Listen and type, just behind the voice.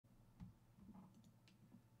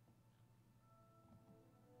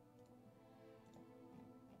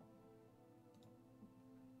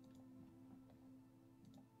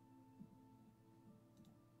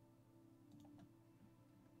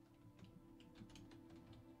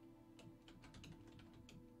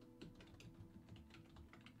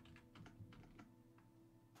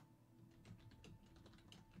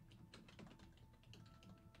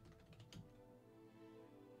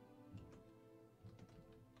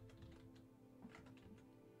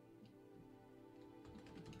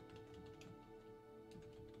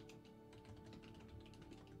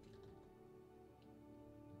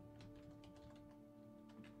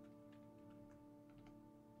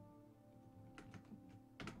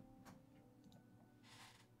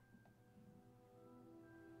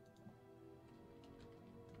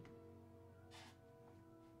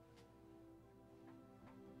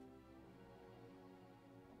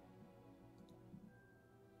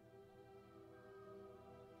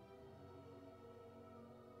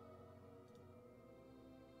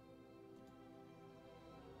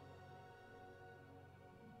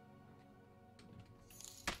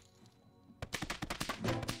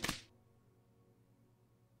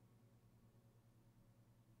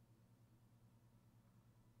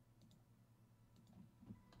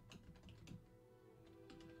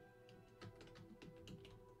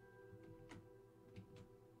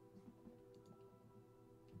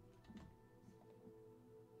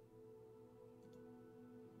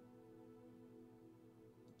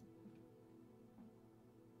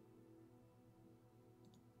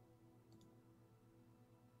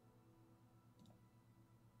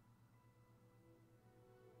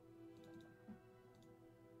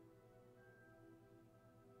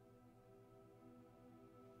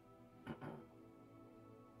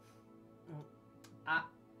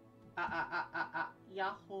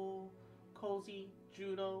Yahoo, Cozy,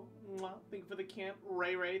 Juno, mwah, thank you for the camp.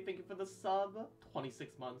 Ray, thank you for the sub.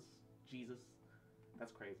 26 months. Jesus.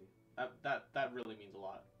 That's crazy. That really means a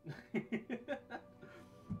lot.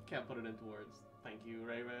 Can't put it into words. Thank you,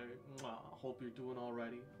 Ray. Mwah. Hope you're doing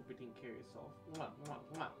alrighty. Hope you're taking care of yourself.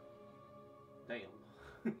 Mwah. Damn.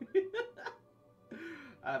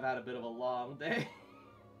 I've had a bit of a long day.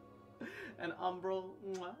 And Umbro,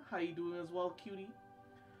 mwah, how you doing as well, cutie?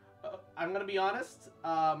 I'm gonna be honest.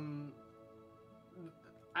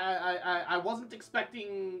 I wasn't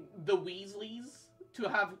expecting the Weasleys to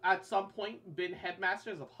have at some point been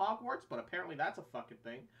headmasters of Hogwarts, but apparently that's a fucking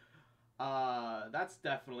thing. That's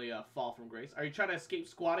definitely a fall from grace. Are you trying to escape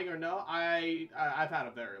squatting or no? I've had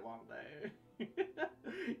a very long day.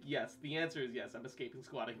 Yes, the answer is yes. I'm escaping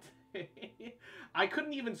squatting today. I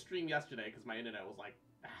couldn't even stream yesterday because my internet was like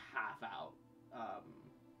half out.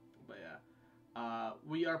 But yeah,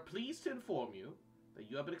 we are pleased to inform you that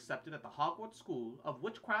you have been accepted at the Hogwarts School of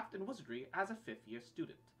Witchcraft and Wizardry as a 5th-year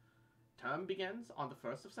student. Term begins on the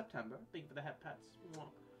 1st of September. Thank you for the head pets.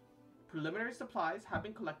 Preliminary supplies have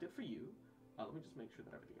been collected for you. Let me just make sure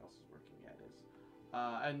that everything else is working. Yeah, it is.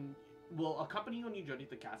 And will accompany you on your journey to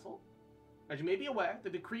the castle. As you may be aware, the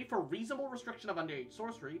decree for reasonable restriction of underage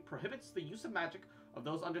sorcery prohibits the use of magic of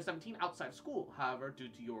those under 17 outside of school. However, due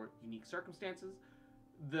to your unique circumstances,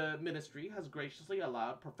 the Ministry has graciously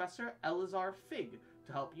allowed Professor Elizar Fig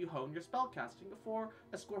to help you hone your spellcasting before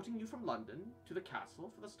escorting you from London to the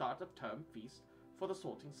castle for the start of term feast for the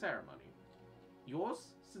sorting ceremony.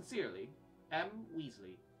 Yours sincerely, M.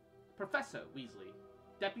 Weasley. Professor Weasley,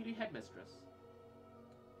 Deputy Headmistress.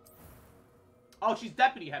 Oh, she's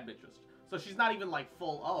Deputy Headmistress. So she's not even like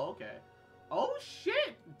full. Oh, okay. Oh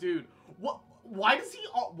shit, dude. What? Why does he?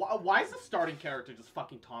 Why is the starting character just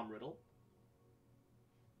fucking Tom Riddle?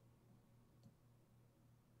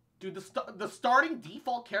 Dude, the starting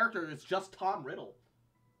default character is just Tom Riddle.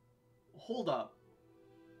 Hold up.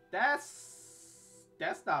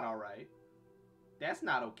 That's not alright. That's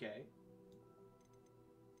not okay.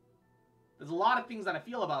 There's a lot of things that I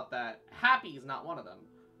feel about that. Happy is not one of them.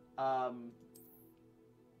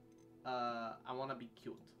 I want to be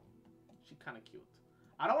cute. She's kind of cute.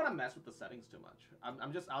 I don't want to mess with the settings too much.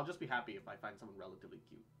 I'll just be happy if I find someone relatively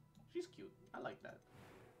cute. She's cute. I like that.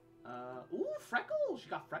 Ooh, freckles! She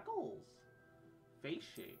got freckles! Face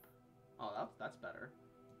shape. Oh, that's better.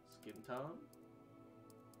 Skin tone.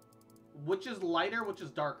 Which is lighter, which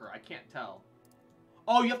is darker? I can't tell.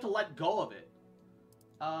 Oh, you have to let go of it.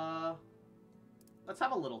 Let's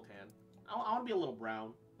have a little tan. I want to be a little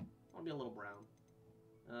brown. I want to be a little brown.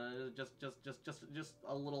 Just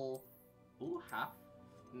a little... Ooh, half?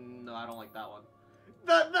 No, I don't like that one.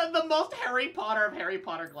 The most Harry Potter of Harry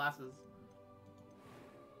Potter glasses.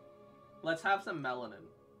 Let's have some melanin.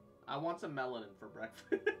 I want some melanin for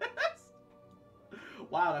breakfast.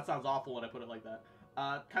 Wow, that sounds awful when I put it like that.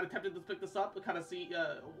 Kind of tempted to pick this up, but kind of see,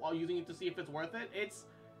 while using it to see if it's worth it. It's,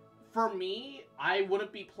 for me, I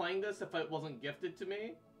wouldn't be playing this if it wasn't gifted to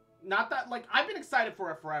me. Not that, like, I've been excited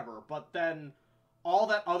for it forever, but then all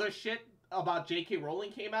that other shit about J.K.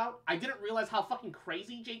 Rowling came out. I didn't realize how fucking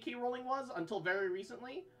crazy J.K. Rowling was until very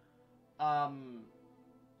recently. The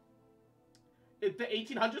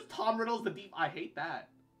 1800s, Tom Riddle's the deep... I hate that.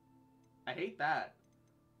 I hate that.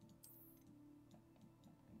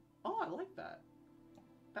 Oh, I like that.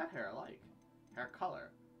 That hair I like. Hair color.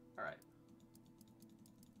 Alright.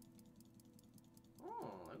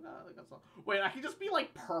 Oh, I got some... Wait, I can just be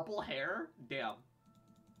like purple hair? Damn.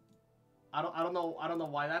 I don't know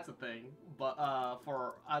why that's a thing, but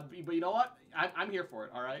but you know what? I'm here for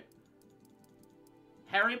it, alright?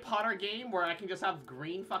 Harry Potter game where I can just have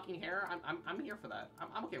green fucking hair. I'm here for that.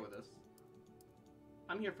 I'm okay with this.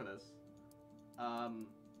 I'm here for this.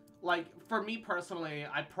 Like for me personally,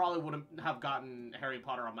 I probably wouldn't have gotten Harry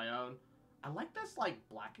Potter on my own. I like this like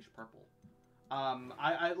blackish purple.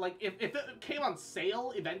 I like if it came on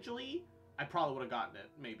sale eventually, I probably would have gotten it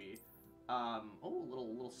maybe. Oh, a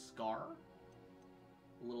little scar.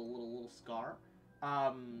 A little scar.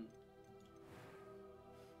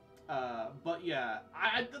 But yeah,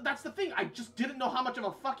 that's the thing. I just didn't know how much of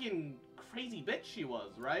a fucking crazy bitch she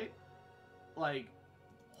was, right? Like,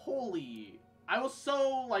 holy, I was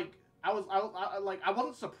so like, I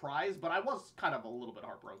wasn't surprised, but I was kind of a little bit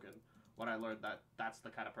heartbroken when I learned that that's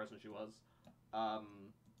the kind of person she was.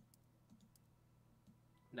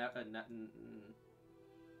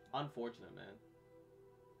 Unfortunate, man.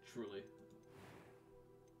 Truly.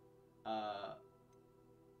 I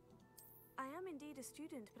am indeed a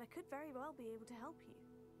student, but I could very well be able to help you.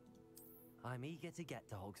 I'm eager to get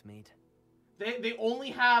to Hogsmeade. They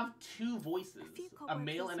only have 2 voices, a cobwebs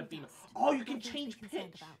male and a some female. dust. Oh, you can Nothing to be change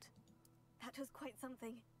concerned pitch. about. That was quite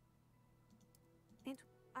something.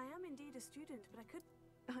 I am indeed a student, but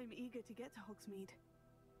I'm eager to get to Hogsmeade.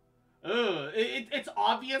 Ugh, it's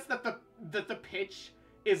obvious that the pitch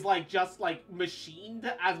is like just like machined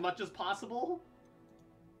as much as possible.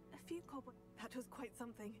 A few cobwebs. That was quite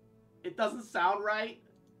something. It doesn't sound right.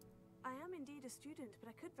 I am indeed a student, but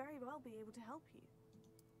I could very well be able to help you.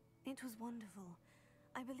 It was wonderful.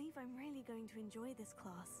 I believe I'm really going to enjoy this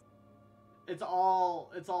class. It's all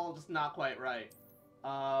just not quite right.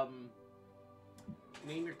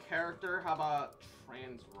 Name your character. How about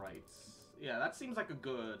trans rights? Yeah, that seems like a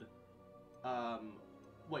good.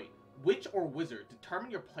 Wait, witch or wizard? Determine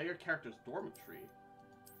your player character's dormitory.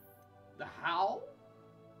 The Howl?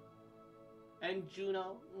 And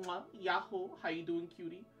Juno, mwah, Yahoo, how you doing,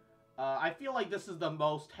 cutie? I feel like this is the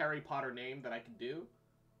most Harry Potter name that I can do.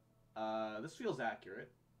 This feels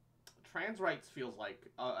accurate. Trans rights feels like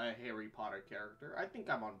a Harry Potter character. I think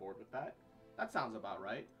I'm on board with that. That sounds about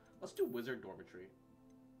right. Let's do wizard dormitory.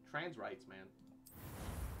 Trans rights, man.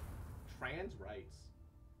 Trans rights.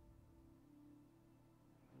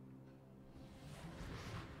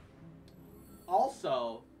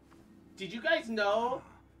 Also, did you guys know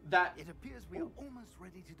that... It appears we are almost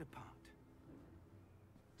ready to depart.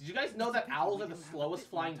 Did you guys know that owls are the slowest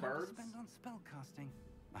flying birds? Having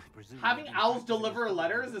Having owls deliver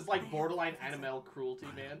letters is like borderline animal cruelty,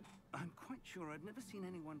 man. I'm quite sure I've never seen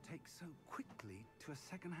anyone take so quickly to a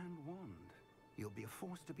second-hand wand. You'll be a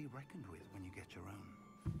force to be reckoned with when you get your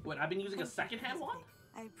own. Wait, I've been using a second-hand wand?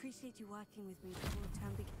 I appreciate you working with me before the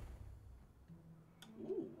term begins.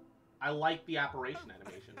 Ooh. I like the apparition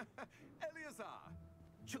animation. Eleazar!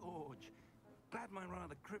 George! Glad my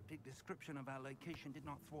rather cryptic description of our location did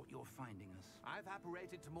not thwart your finding us. I've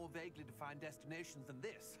apparated to more vaguely defined destinations than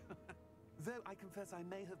this. Though I confess I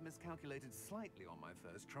may have miscalculated slightly on my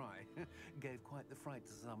first try. Gave quite the fright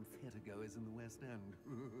to some theatre-goers in the West End.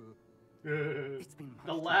 It's been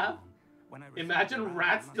The much too laugh. long. When I Imagine reflect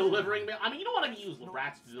rats around, delivering mail. I mean, you don't want to use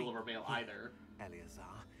rats to deliver mail either. Eleazar.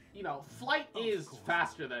 You know, flight is course.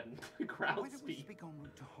 faster than Why ground don't we speed. speak en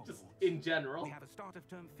route to Hogwarts? Just in general. We have a start of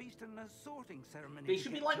term feast and a sorting ceremony. They to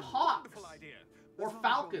should be get like to. hawks. Wonderful idea. Or As long as your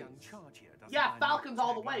falcons. young charge here doesn't Yeah, mind falcons all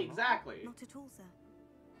the tagging way, along. exactly. Not at all, sir.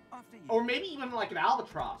 After you. Or maybe even like an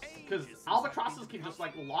albatross, because Ages since albatrosses I've can been just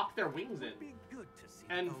like lock their wings in Would be good to see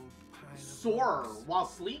and old pile of soar books. while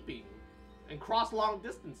sleeping and cross long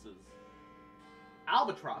distances.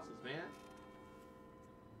 Albatrosses, man.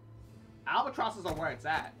 Albatrosses are where it's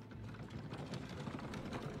at.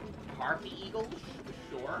 Harpy eagles?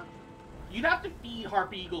 Sure. You'd have to feed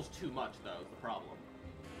harpy eagles too much, though, is the problem.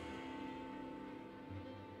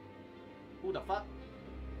 Who the fuck?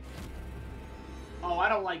 Oh, I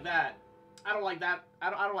don't like that. I don't like that. I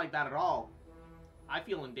don't like that at all. I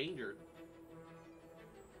feel endangered.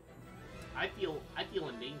 I feel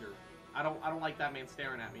endangered. I don't like that man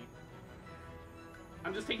staring at me.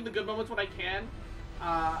 I'm just taking the good moments when I can.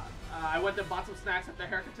 I went and bought some snacks at the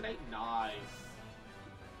haircut today. Nice.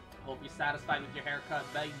 Hope you're satisfied with your haircut,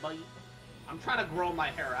 baby. I'm trying to grow my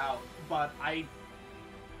hair out, but I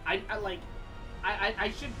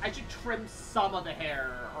should trim some of the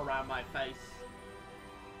hair around my face.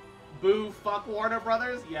 Boo, fuck Warner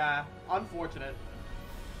Brothers? Yeah, unfortunate.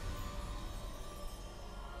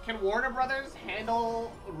 Can Warner Brothers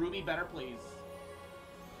handle Ruby better, please?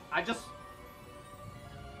 I just...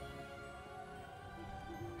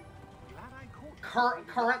 Glad I caught you.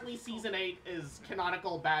 Currently, Season 8 is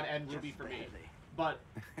canonical bad end Ruby Just for me. barely. But,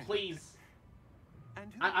 please,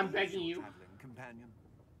 And who I'm is begging your you. traveling companion?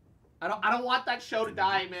 I don't want that show to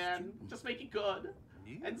die, man. Just make it good.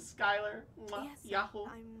 New? And Skylar, mwah, Yes, sir. Yahoo, I'm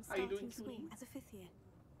how you starting doing, school cutie? as a 5th year.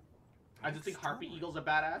 I just think Harpy Eagles are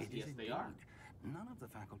badass. It is Yes, they indeed. are. None of the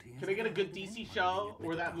faculty has Can I get a ever good had DC anyone show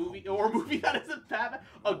really or that admit movie to or a Hogwarts. movie that isn't Batman?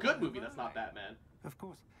 A good movie that's not Batman. Of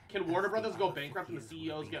course. Can as Warner the Brothers go other bankrupt and the fifth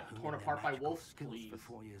years will CEOs be get honing torn their apart by magical wolves? skills Please. For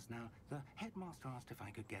 4 years now, the headmaster asked if I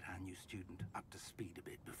could get our new student up to speed a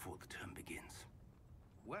bit before the term begins.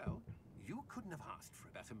 Well, you couldn't have asked for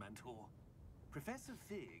a better mentor. Professor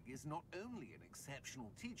Fig is not only an exceptional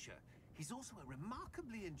teacher, he's also a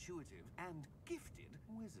remarkably intuitive and gifted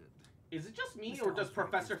wizard. Is it just me, Mr. or does Osborne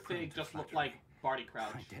Professor is prone Fig to just look flattery. like Barty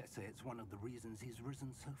Crouch? I dare say it's one of the reasons he's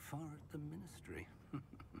risen so far at the ministry.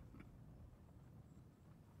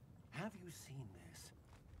 Have you seen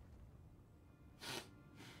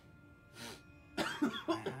this?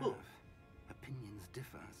 I have. Opinions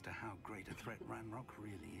differ as to how great a threat Ranrock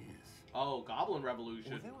really is. Oh, Goblin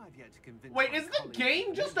Revolution. Although I've yet to convince Wait, my is the colleagues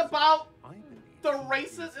game just otherwise, about I believe the he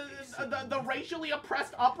racist, is a the civil racially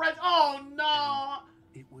oppressed uprising? Oh no!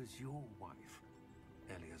 It was your wife,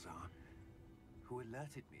 Eleazar, who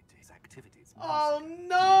alerted me to his activities. Oh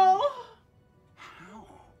no! How?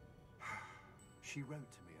 She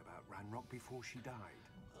wrote to me about Ranrock before she died,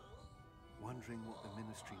 wondering what the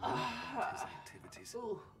ministry knew about his activities.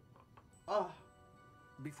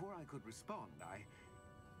 Before I could respond, I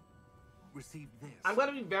received this. I'm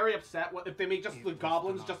gonna be very upset if they make just It the was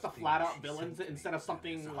goblins the just the last thing flat-out she villains sent to me, instead of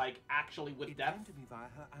something Eleazar. like actually with It depth. came to me via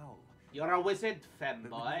her owl. You're a wizard, But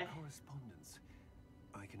with no femboy. correspondence,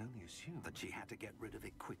 I can only assume That she had to get rid of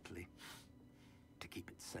it quickly to keep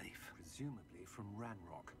it safe. presumably from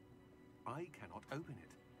Ranrock. I cannot open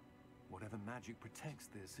it. Whatever magic protects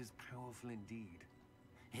this is powerful indeed.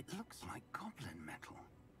 It looks like goblin metal.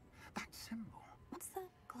 That symbol. What's the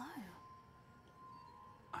glow?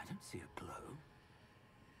 I don't see a glow.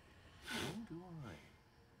 Nor do I.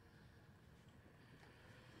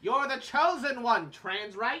 You're the chosen one,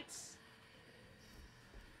 trans rights.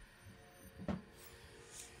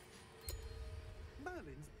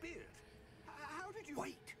 Merlin's beard. How did you...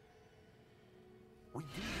 Wait. We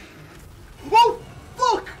do. Whoa!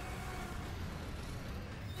 Look!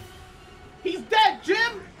 He's dead,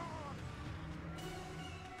 Jim!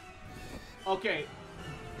 Okay.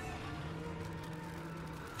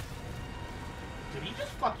 Did he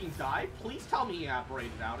just fucking die? Please tell me he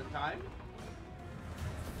operated out in time.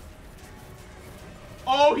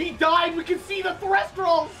 Oh, he died! We can see the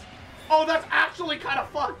Threstrals! Oh, that's actually kind of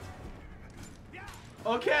fucked.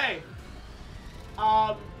 Okay.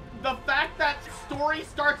 The fact that story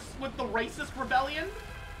starts with the racist rebellion,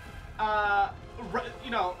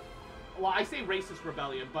 you know, well, I say racist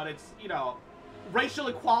rebellion, but it's, you know, racial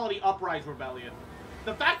equality uprise rebellion.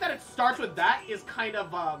 The fact that it starts with that is kind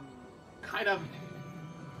of,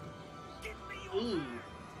 ooh.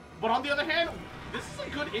 But on the other hand, this is a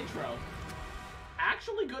good intro.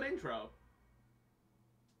 Actually good intro.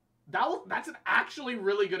 That's an actually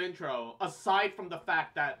really good intro, aside from the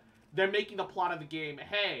fact that they're making the plot of the game,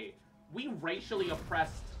 hey, we racially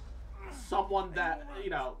oppressed someone that, you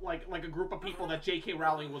know, like a group of people that J.K.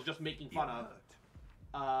 Rowling was just making fun of.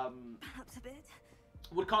 Perhaps a bit.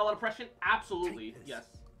 Would call it oppression? Absolutely, Take this. yes.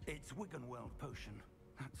 It's Wiggenweld potion.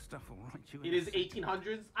 That stuff will write you. It is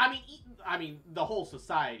 1800s. I mean, the whole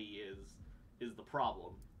society is the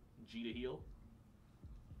problem. G to heal.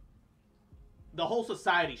 The whole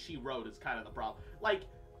society she wrote is kind of the problem. Like,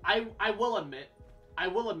 I will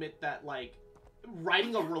admit that, like,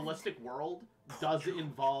 writing a realistic world does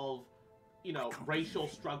involve, you know, racial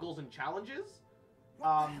struggles and challenges.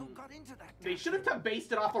 What the hell got into that They damn shouldn't thing? have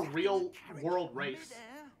based it off a real world race. Midair?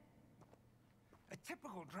 A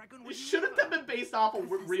typical dragon It would shouldn't never- have been based off a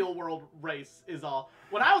real world race, is all.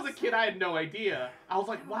 When I was a kid, I had no idea. I was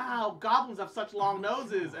like, wow, goblins have such long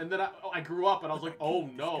noses. And then I grew up and I was like, oh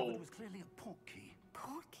no. It was clearly a portkey.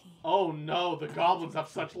 Porky. Oh no, the goblins have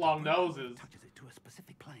such long noses. Touches it to a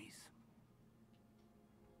specific place.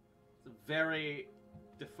 It's very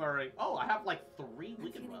deferring. Oh, I have like 3 I'm feeling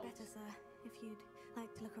Wiggenwelds. better, sir. If you'd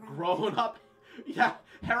like to look around. Grown up? Yeah,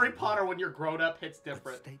 Harry Potter when you're grown up hits But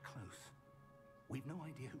different. stay close. We've no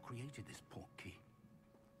idea who created this portkey.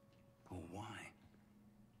 Or why.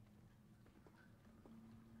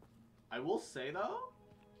 I will say though,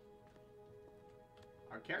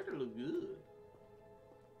 our character look good.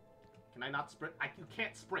 Can I not sprint? You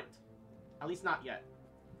can't sprint. At least not yet.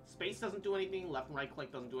 Space doesn't do anything. Left and right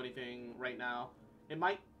click doesn't do anything right now. It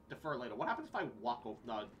might defer later. What happens if I walk over?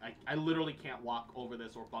 No, I literally can't walk over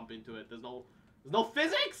this or bump into it. There's no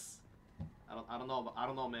physics. I don't know. I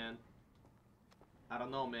don't know, man. I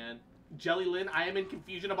don't know, man. Jelly Lynn, I am in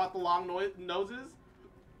confusion about the long noses.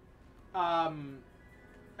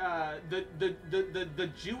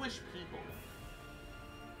 The Jewish people.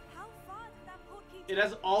 How far did that porky It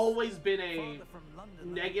has always been a Farther from London than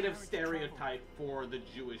the negative carriage stereotype for the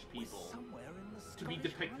Jewish We're people somewhere in the to be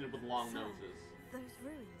Scottish depicted with Highlands. long Sir, noses. those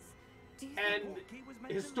ruins. Do you And think Portkey was meant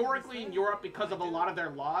to historically live in there? Europe, because of a lot of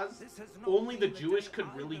their laws, This has not only the been Jewish day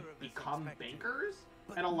could really either of us become expected. bankers,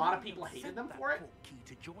 But and a lot of Merlin people hated sent them that for it. portkey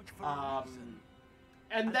to George for a reason.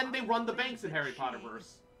 And then they run the I banks in believe Harry that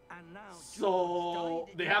Potterverse. And now So,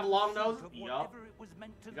 George they died have long in the noses? pursuit of Yup. whatever it was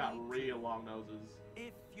meant to They got lead real to. long noses.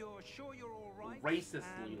 If you're sure you're all right, Racistly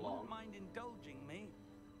and long. wouldn't mind indulging me,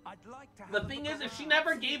 I'd like to have The a thing look is, if she around,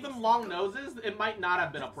 never see gave them what's long going noses, it might not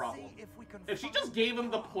have been a Let's problem. see if we can If she find just gave the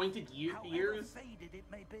them the path, pointed however ears, faded it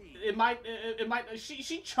may be. it might,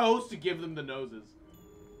 she chose to give them the noses.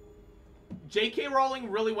 J.K. Rowling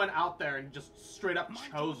really went out there and just straight up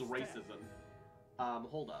chose racism.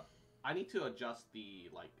 Hold up. I need to adjust the,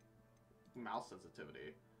 like, mouse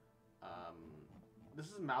sensitivity. This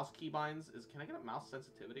is mouse keybinds. Can I get a mouse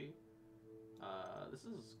sensitivity? This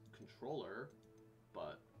is controller,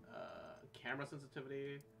 but, camera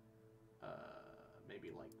sensitivity,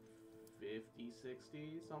 maybe, like, 50,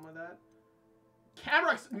 60, something like that.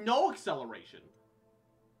 Camera, no acceleration.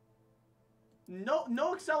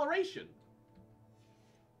 No acceleration.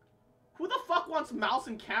 Who the fuck wants mouse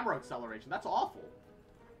and camera acceleration? That's awful.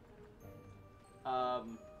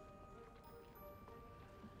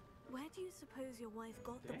 Where do you suppose your wife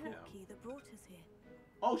got the portkey that brought us here?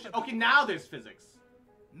 Oh shit, okay, now there's physics.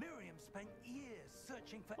 Miriam spent years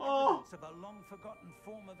searching for evidence of a long-forgotten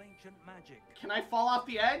form of ancient magic. Can I fall off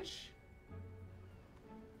the edge?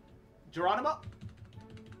 Geronimo?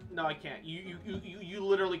 No, I can't. You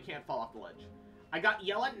literally can't fall off the ledge. I got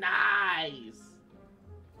yellow. Nice.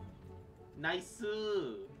 Nice.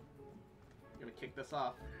 I'm gonna kick this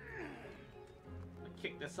off. I'm gonna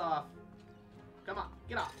kick this off. Come on,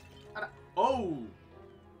 get off. Oh!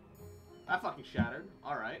 That fucking shattered.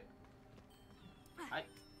 Alright.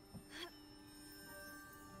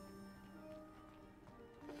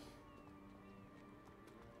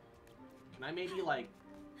 Can I maybe, like,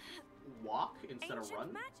 walk instead of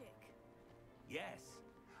run? Magic. Yes.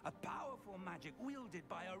 A powerful magic wielded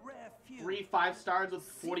by a rare few. 3 5-stars with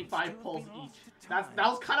 45 pulls each. That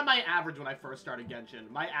was kind of my average when I first started Genshin.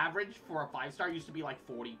 My average for a 5-star used to be like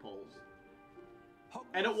 40 pulls.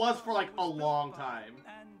 And it was for like a long time.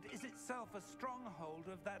 And is itself a stronghold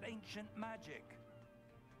of that ancient magic.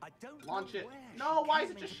 I don't launch know it. where No, she why came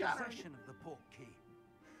is it just into shattering? possession of the portkey.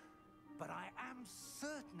 But I am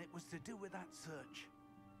certain it was to do with that search.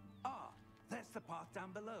 Ah, there's the path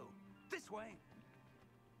down below. This way.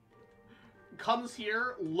 Comes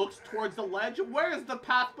here, looks towards the ledge. Where's the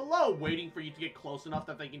path below? Waiting for you to get close enough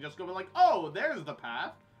that they can just go like, oh, there's the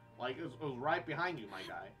path. Like, it was right behind you, my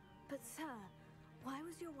guy. But sir, why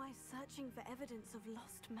was your wife searching for evidence of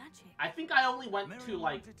lost magic? I think I only went to,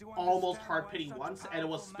 like, almost hard pitting once, and it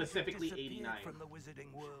was specifically 89. From the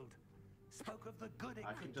wizarding world. Spoke of the good it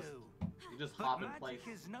could just, do. You just But hop in magic place.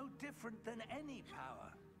 is no different than any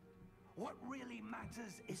power. What really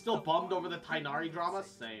matters is Still the bummed one over the who Tainari wields drama? it.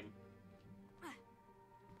 Same.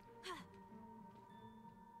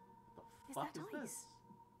 Is Fuck that is ice? this?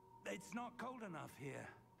 It's not cold enough here.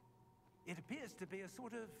 It appears to be a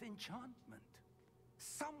sort of enchantment.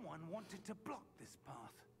 Someone wanted to block this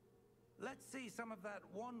path. Let's see some of that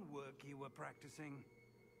wand work you were practicing.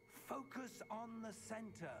 Focus on the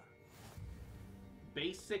center.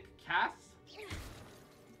 Basic cast?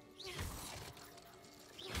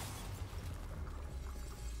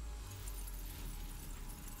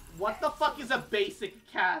 What the fuck is a basic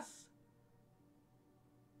cast?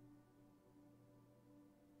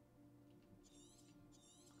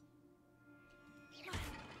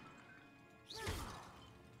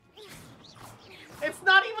 It's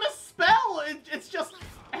not even a spell! It's just,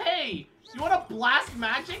 hey, you want to blast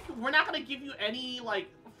magic? We're not gonna give you any, like,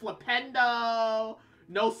 flipendo,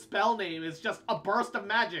 no spell name. It's just a burst of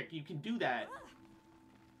magic. You can do that.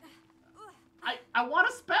 I want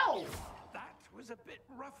a spell! That was a bit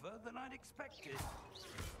rougher than I'd expected.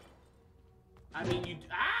 I mean,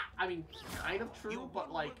 I mean, kind of true, Your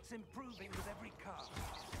but like... work's improving with every cast.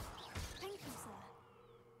 Thank you,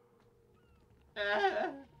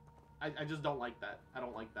 sir. I just don't like that. I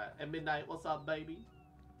don't like that. At midnight, what's up, baby?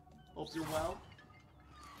 Hope you're well.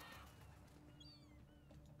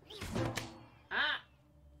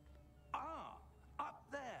 Up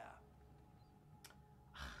there.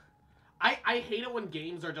 I hate it when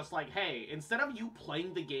games are just like, hey, instead of you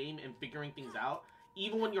playing the game and figuring things out,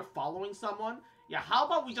 even when you're following someone, yeah, how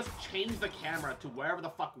about we just change the camera to wherever the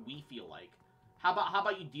fuck we feel like? How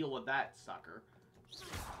about you deal with that, sucker?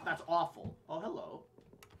 That's awful. Oh, hello.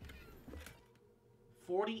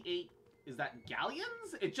 48, is that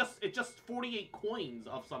galleons? It just 48 coins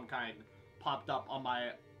of some kind popped up on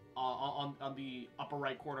my on the upper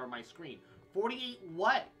right corner of my screen. 48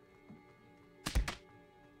 what?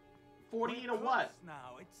 48 of what?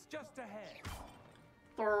 Now it's just ahead.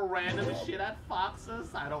 Throw random shit at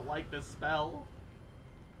foxes? I don't like this spell.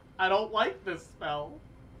 I don't like this spell.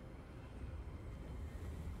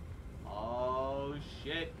 Oh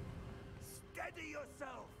shit. Steady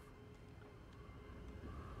yourself.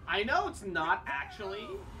 I know it's not actually,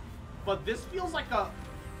 but this feels like a...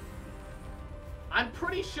 I'm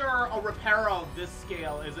pretty sure a repair of this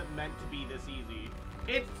scale isn't meant to be this easy.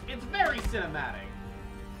 It's very cinematic.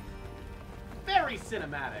 Very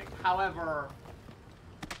cinematic. However...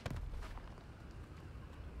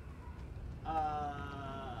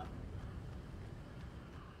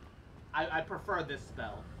 I prefer this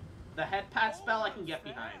spell. the head pat spell I can get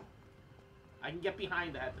behind. I can get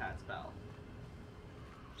behind the head pat spell.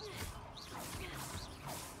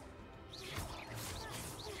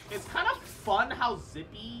 It's kind of fun how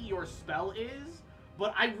zippy your spell is,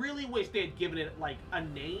 but I really wish they had given it like a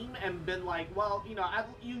name and been like, well, you know,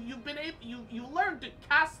 you've been able, you learned to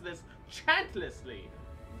cast this chantlessly,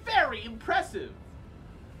 very impressive,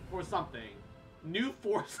 or something. New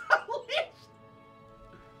force unleashed.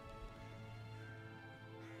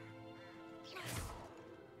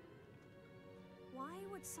 Why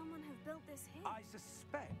would someone have built this here? I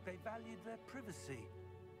suspect they valued their privacy.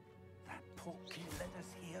 That portkey led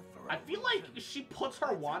us here for I feel like she puts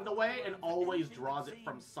her wand away and always draws it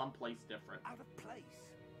from someplace different. out of place.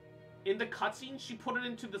 In the cutscene, she put it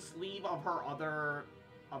into the sleeve of her other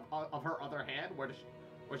of her other hand. Where's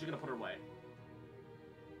she gonna put it away?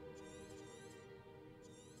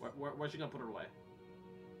 Where's she gonna put it away?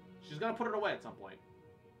 She's gonna put it away at some point.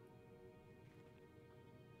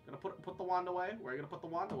 Gonna put the wand away. Where are you gonna put the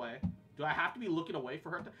wand away? Do I have to be looking away for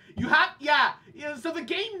her to? You have, yeah. So the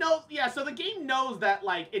game knows, yeah. So the game knows that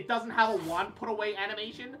like it doesn't have a wand put away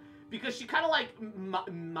animation because she kind of like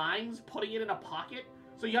mimes putting it in a pocket.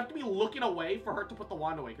 So you have to be looking away for her to put the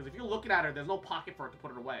wand away. Because if you're looking at her, there's no pocket for her to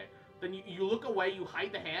put it away. Then you look away, you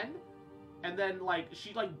hide the hand, and then like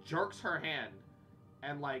she like jerks her hand,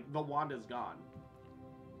 and like the wand is gone.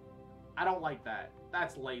 I don't like that.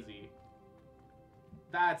 That's lazy.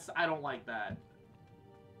 I don't like that.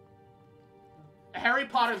 Harry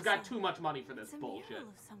Potter's got too much money for this It's a bullshit. mural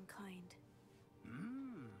of some kind.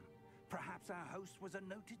 Perhaps our host was a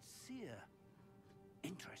noted seer.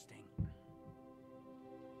 Interesting.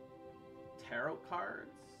 Tarot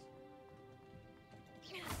cards?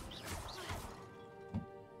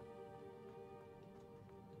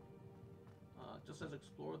 Just says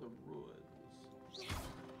explore the ruins.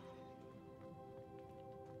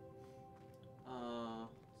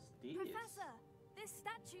 Steve. Professor, this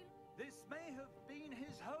statue. This may have been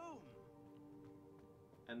his home.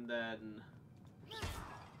 And then this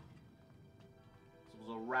was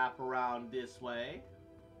a wrap around this way.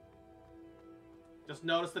 Just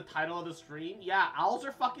notice the title of the stream. Yeah, owls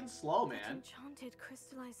are fucking slow, That man. enchanted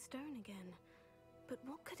crystallized stone again. But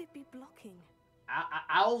what could it be blocking?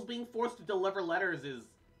 Owls being forced to deliver letters is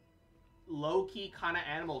low-key kind of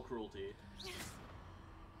animal cruelty.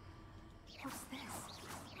 What's this?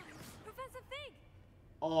 Professor Fig!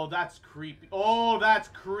 Oh, that's creepy. Oh, that's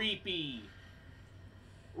creepy.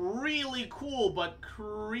 Really cool, but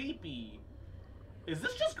creepy. Is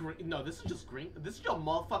this just green? No, this is just green. This is just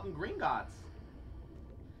motherfucking green gods.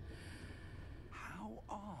 How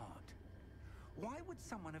odd. Why would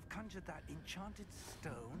someone have conjured that enchanted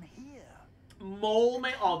stone here? Mole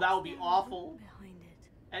man. Oh, that would be There's a awful. room behind it.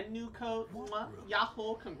 And new code. What Mwah. room?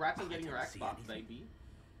 Yahoo! Congrats on I getting your don't see Xbox, anything. baby.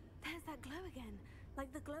 There's that glow again.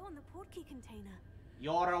 Like the glow on the portkey container.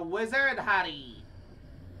 You're a wizard, Harry.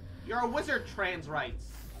 You're a wizard, trans rights.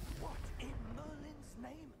 What in Merlin's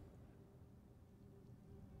name?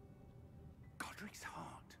 Godric's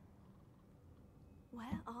heart.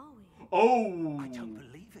 Where are we? Oh. I don't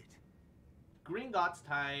believe it. Gringotts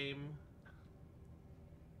time.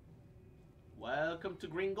 Welcome to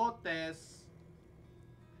Gringotes.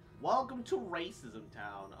 Welcome to Racism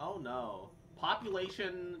Town. Oh no.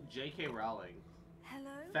 Population J.K. Rowling.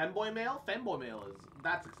 Hello? Femboy male? Femboy male is...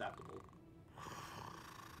 That's acceptable.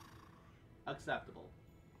 Acceptable.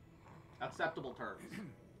 Acceptable terms.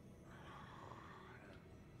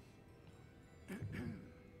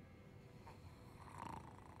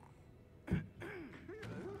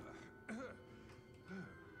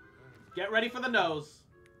 Get ready for the nose.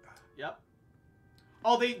 Yep.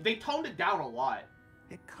 Oh, they toned it down a lot.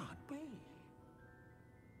 It can't be.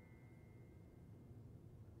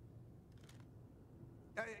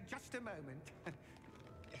 Just a moment.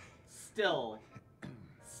 Still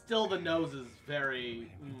the nose is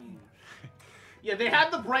very... Yeah, they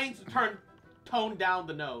had the brains tone down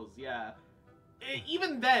the nose, yeah.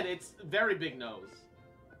 Even then, it's very big nose.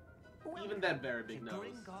 Even then, very big nose.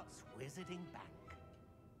 Gringotts Wizarding Bank.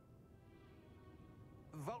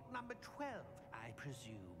 Vault number 12, I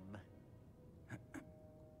presume.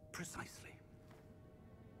 Precisely.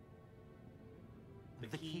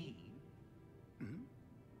 The key.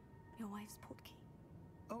 Your wife's portkey.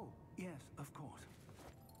 Oh, yes, of course.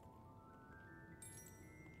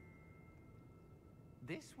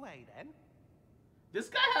 This way, then. This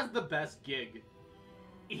guy has the best gig.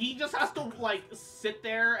 He just has to, like, sit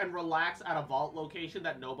there and relax at a vault location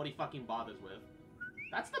that nobody fucking bothers with.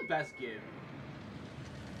 That's the best gig.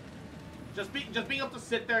 Just being able to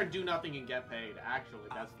sit there and do nothing and get paid. Actually,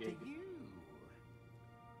 best After gig. you.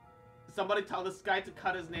 Somebody tell this guy to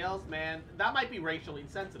cut his nails, man. That might be racially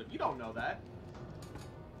insensitive. You don't know that.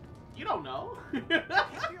 You don't know. Keep your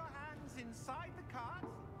hands inside the cart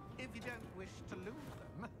if you don't wish to lose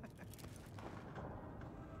them.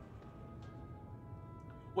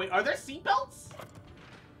 Wait, are there seatbelts?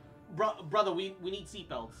 Brother, we need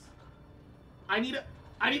seatbelts. I need a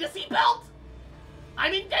seatbelt!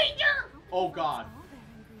 I'm in danger! Oh god.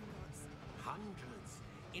 Hundreds.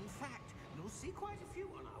 In fact, you'll see quite a few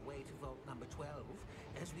on our way to vault number 12.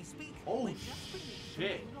 As we speak, oh we're just beneath the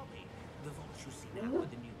shit. main lobby. The vault you see now are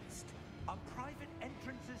the newest. Are private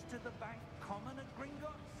entrances to the bank common at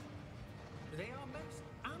Gringotts? They are most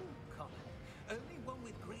uncommon. Only one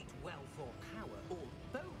with great wealth or power, or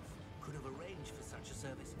both, could have arranged for such a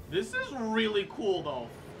service. This is really cool, though.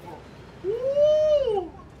 Woo!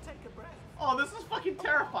 Want to take a breath? Oh, this is fucking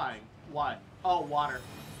terrifying. What? Oh, water.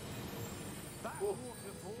 That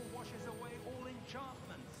waterfall washes away all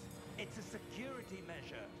enchantments. It's a security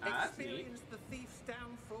measure. Ah, that's neat. Experienced the thief's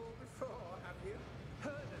downfall before, have you?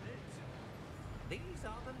 Heard of it? These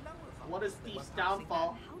are the lower vaults. What is that thief's we're passing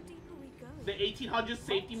downfall? How deep are we going? The 1800s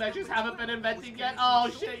safety measures haven't been invented yet. Oh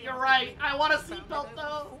shit, you're right. I want a seatbelt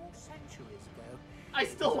though. 4 centuries ago. I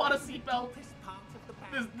still want a seatbelt. Deepest part of the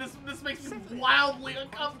bank. This makes me Simply wildly quite a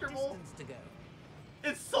uncomfortable. distance to go.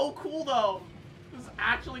 It's so cool though. This is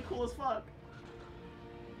actually cool as fuck.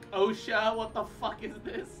 OSHA, what the fuck is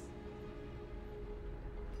this?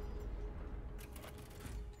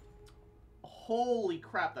 Holy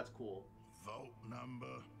crap, that's cool. Vault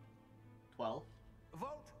number. 12.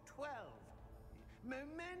 Vault 12.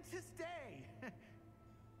 Momentous day.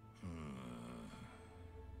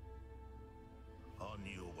 On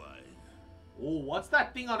your way. Oh, what's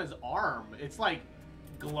that thing on his arm? It's like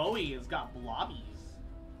glowy. It's got blobbies.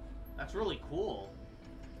 That's really cool.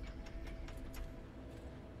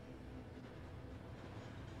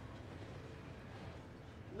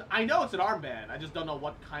 I know it's an armband. I just don't know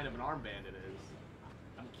what kind of an armband it is.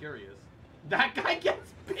 I'm curious. That guy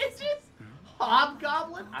gets bitches?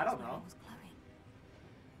 Hobgoblin? I don't know. Was glowing.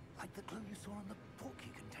 Like the glow you saw on the porky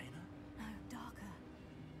container? No, darker.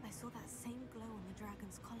 I saw that same glow on the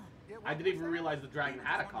dragon's collar. Yeah, I what didn't was even that? realize the dragon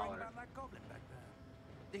had a Wondering collar. about that goblin back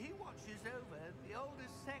there. He watches over the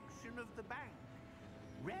oldest section of the bank.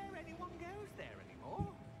 Rare anyone goes there anymore.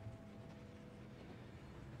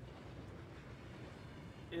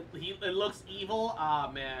 It looks evil. Ah,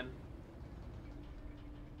 man.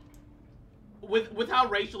 With how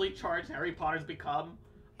racially charged Harry Potter's become,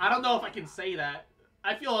 I don't know if I can say that.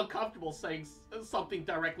 I feel uncomfortable saying something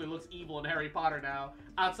directly looks evil in Harry Potter now,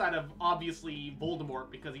 outside of obviously Voldemort,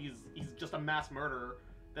 because he's just a mass murderer.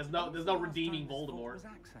 There's no redeeming Voldemort. Was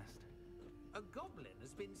accessed. A goblin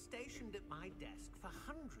has been stationed at my desk for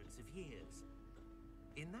hundreds of years.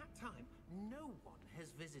 In that time, no one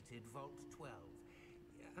has visited Vault 12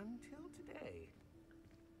 until today.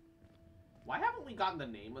 Why haven't we gotten the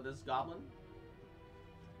name of this goblin?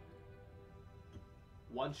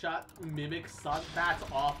 One shot mimic sun. That's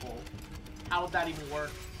awful. How would that even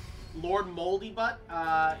work? Lord Moldy Butt?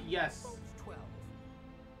 Yes. Vault 12.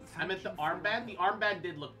 I meant the armband. The armband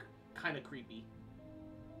did look kind of creepy.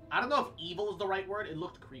 I don't know if evil is the right word. It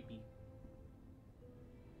looked creepy.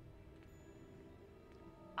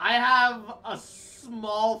 I have a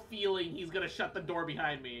small feeling he's gonna shut the door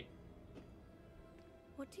behind me.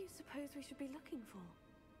 What do you suppose we should be looking for?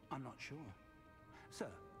 I'm not sure. Sir,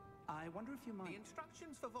 I wonder if you The might...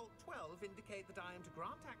 instructions for Vault 12 indicate that I am to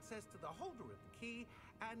grant access to the holder of the key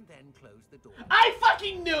and then close the door. I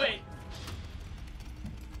fucking knew it!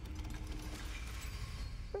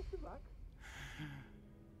 Best of luck.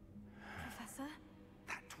 Professor?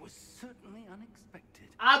 That was certainly unexpected.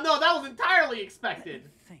 No, that was entirely Let expected. me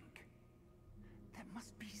think. There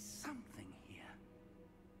must be something here.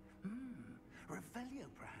 Revelio,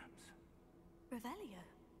 perhaps. Revelio?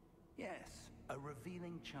 Yes, a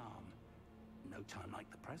revealing charm. No time like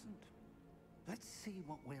the present. Let's see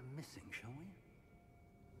what we're missing, shall we?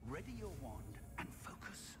 Ready your wand and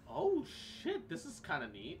focus. Oh shit, this is kind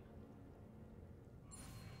of neat.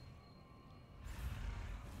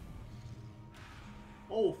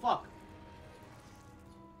 Oh fuck.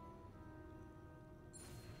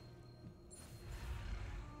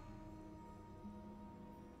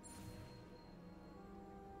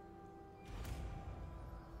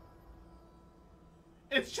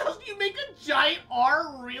 It's just you make a giant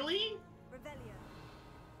R, really? Revelio.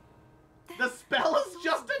 The spell is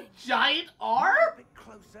just a Something. giant A R? bit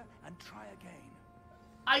closer and try again.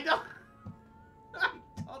 I don't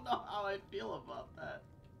know how I feel about that.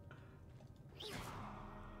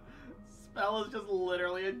 Spell is just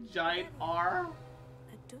literally a giant R.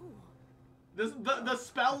 A door. The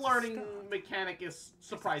spell learning mechanic is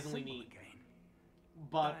surprisingly neat.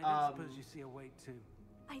 But I don't suppose you see a way to.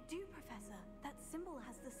 I do, Professor. That symbol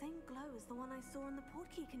has the same glow as the one I saw in the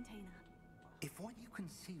portkey container. If what you can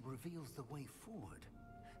see reveals the way forward,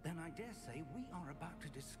 then I dare say we are about to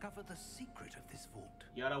discover the secret of this vault.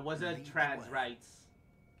 Yoda wasn't Lead the trans way. rights.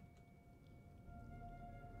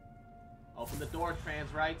 Open the door,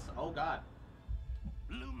 trans rights. Oh god.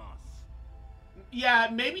 Lumos. Yeah,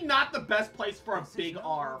 maybe not the best place for a This is big no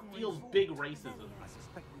R. ordinary Feels vault. big racism. I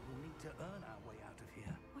suspect we will need to earn our way out of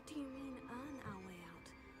here. What do you mean, earn our way out?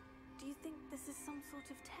 Do you think this is some sort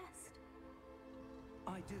of test?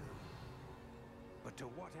 I do. But to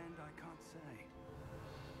what end, I can't say.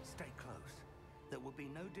 Stay close. There will be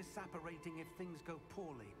no disapparating if things go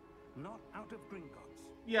poorly. Not out of Gringotts.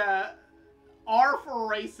 Yeah, R for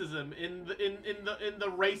racism in the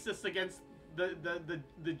racist against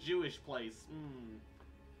the Jewish place.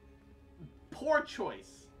 Poor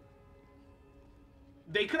choice.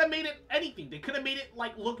 They could have made it anything. They could have made it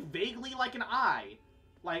like look vaguely like an eye,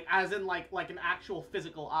 like as in like an actual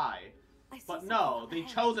physical eye. I see But something no, up they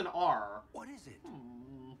ahead. chose an R. What is it?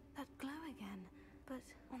 That glow again, but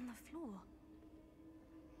on the floor.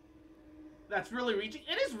 That's really reaching.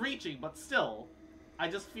 It is reaching, but still, I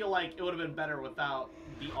just feel like it would have been better without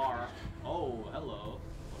the R. Oh, hello.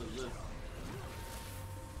 What is this?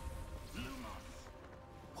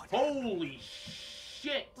 Holy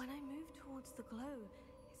shit! When I moved towards the glow,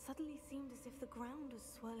 it suddenly seemed as if the ground was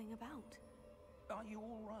swirling about. Are you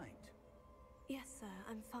all right? Yes, sir,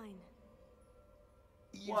 I'm fine.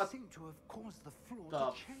 You What seem to have caused the floor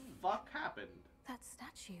The to change. fuck happened? That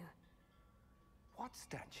statue. What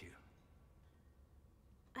statue?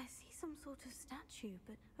 I see some sort of statue,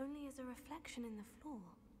 but only as a reflection in the floor.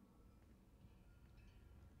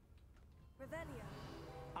 Revelio.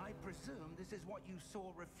 I presume this is what you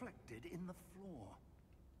saw reflected in the floor.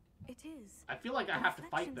 It is. I feel like I The have to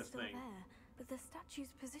fight reflection's this still thing. there, but the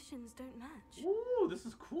statue's positions don't match. Ooh, this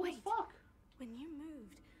is cool as Wait. fuck. When you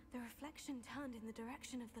moved, the reflection turned in the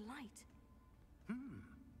direction of the light.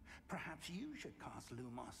 Perhaps you should cast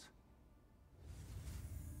Lumos.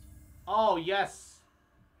 Oh, yes.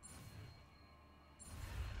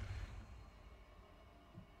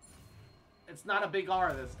 It's not a big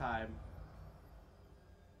R this time.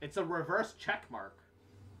 It's a reverse check mark.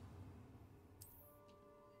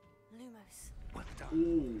 Lumos. Well done.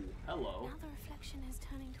 Ooh, hello. Now the reflection is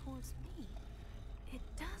turning towards me. It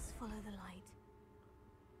does follow the light.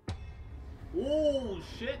 Ooh,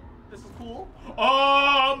 shit. This is cool.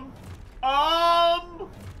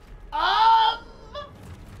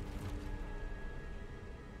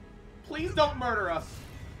 Please don't murder us.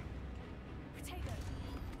 Potato.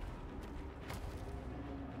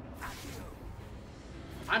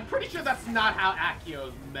 I'm pretty sure that's not how Accio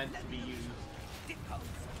is meant to be used.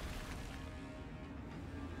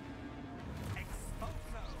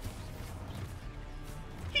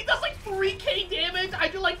 He does like 3k damage. I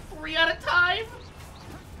do like 3 at a time.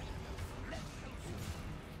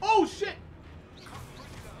 Oh shit.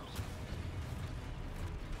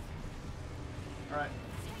 Alright.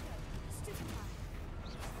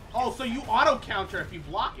 Oh, so you auto counter if you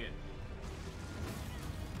block it.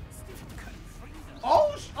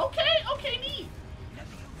 Oh, okay, neat.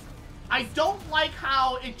 I don't like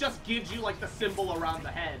how it just gives you like the symbol around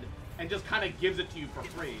the head and just kind of gives it to you for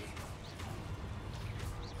free.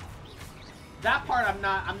 That part I'm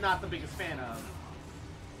not the biggest fan of.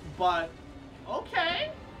 But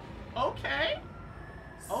okay, I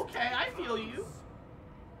feel you.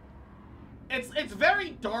 It's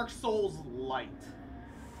very Dark Souls light.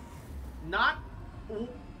 Not. Oh.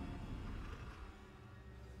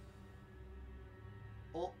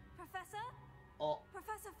 Oh. Professor? Oh.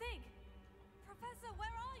 Professor Fig! Professor, where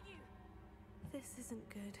are you? This isn't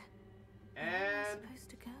good. Where am I And supposed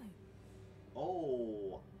to go?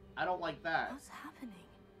 oh, I don't like that. What's happening?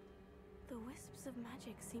 The wisps of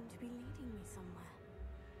magic seem to be leading me somewhere.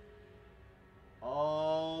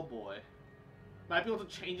 Oh boy. Might be able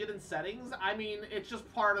to change it in settings? I mean, it's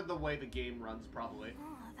just part of the way the game runs, probably.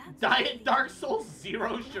 Oh, that's Diet really Dark good. Souls,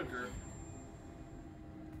 0 sugar.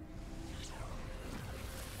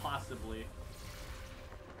 Possibly.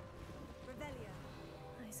 Revelio.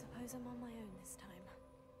 I suppose I'm on my own this time.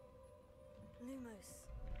 Lumos.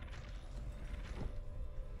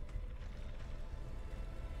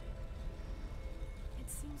 It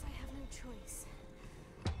seems I have no choice.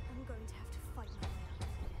 I'm going to have to fight my way out of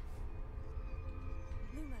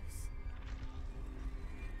here. Lumos.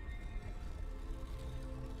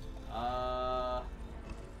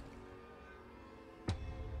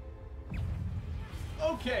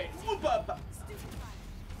 Okay. Whoop up.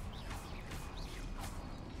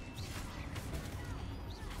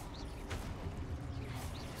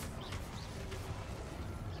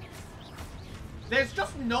 There's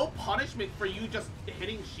just no punishment for you just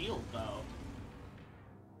hitting shield, though.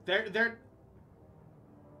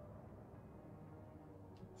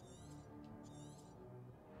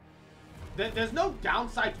 There's no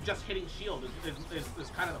downside to just hitting shield, is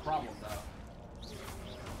kind of the problem, though.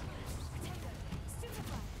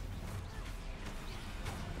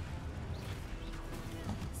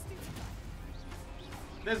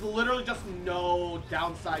 There's literally just no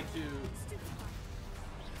downside to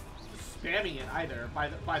spamming it either, by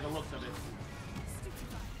the looks of it.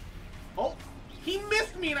 Oh, he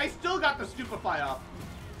missed me and I still got the stupefy up.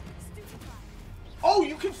 Oh,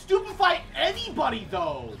 you can stupefy anybody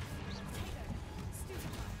though.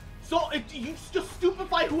 So you just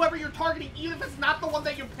stupefy whoever you're targeting, even if it's not the one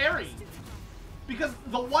that you're parrying. Because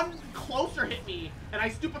the one closer hit me and I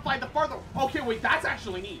stupefied the farther. Okay, wait, that's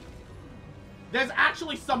actually neat. There's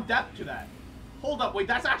actually some depth to that. Hold up, wait,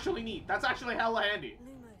 that's actually neat. That's actually hella handy.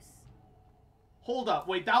 Hold up,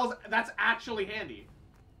 wait, that's actually handy.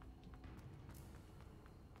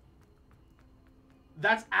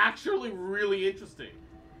 That's actually really interesting.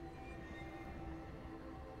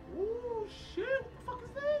 Ooh, shit, what the fuck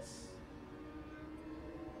is this?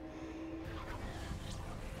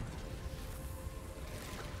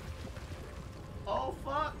 Oh,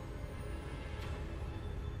 fuck.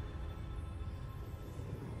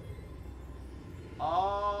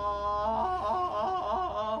 Oh.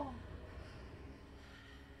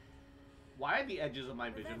 Why are the edges of my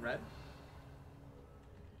vision red?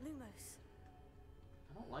 Lumos.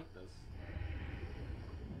 I don't like this.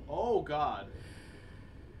 Oh, God.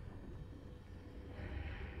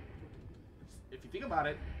 If you think about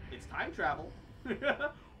it, it's time travel.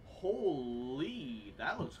 Holy,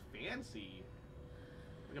 that looks fancy.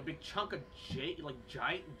 Like a big chunk of jade, like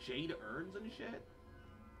giant jade urns and shit.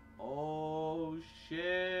 Oh,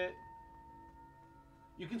 shit.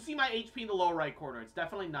 You can see my HP in the lower right corner. It's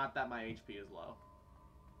definitely not that my HP is low.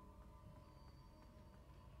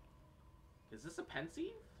 Is this a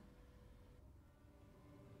pensieve?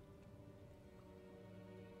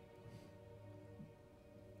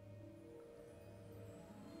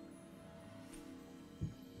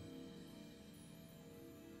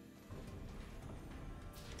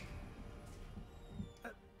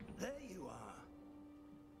 There you are.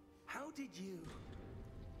 How did you...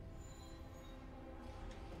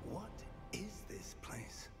 What is this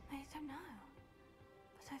place? I don't know.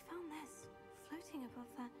 But I found this floating above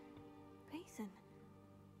that basin.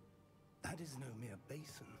 That is no mere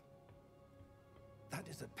basin. That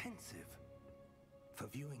is a pensieve for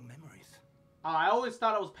viewing memories. I always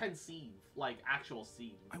thought it was pensieve, like actual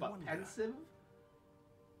sieve, I but wonder. pensive?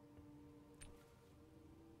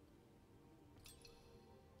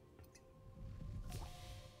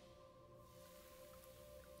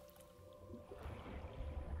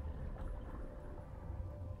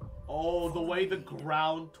 Oh, the way the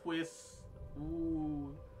ground twists.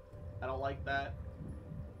 Ooh, I don't like that.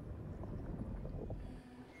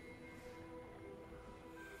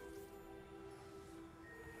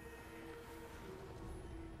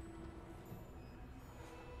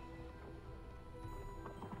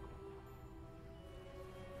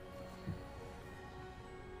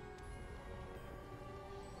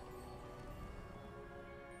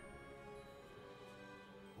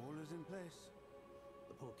 All is in place.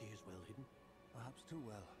 The portkey is well hidden. Perhaps too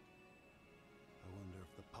well. I wonder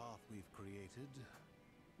if the path we've created...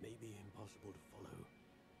 May be impossible to follow.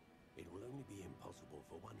 It will only be impossible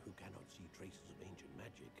for one who cannot see traces of ancient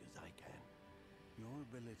magic as I can. Your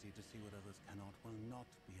ability to see what others cannot will not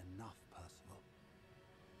be enough, Percival.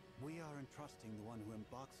 We are entrusting the one who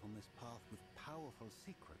embarks on this path with powerful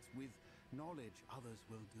secrets, with knowledge others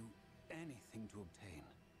will do anything to obtain.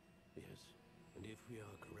 Yes, and if we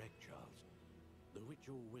are correct, Charles, the witch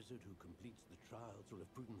or wizard who completes the trials will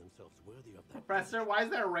have proven themselves worthy of that. Professor, why is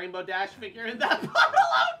there a Rainbow Dash figure in that puddle?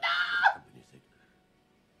 Oh no!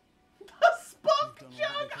 The spunk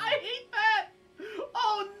jug! I hate that!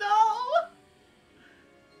 Oh no!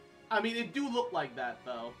 I mean, it do look like that,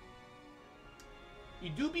 though. You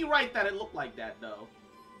do be right that it looked like that, though.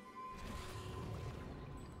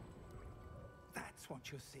 That's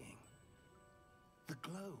what you're seeing. The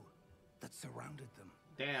glow that surrounded them.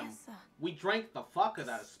 Damn. Yes, sir. We drank the fuck of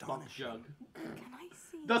that spunk jug. Can I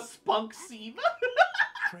see? The spunk sieve.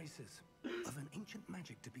 Traces of an ancient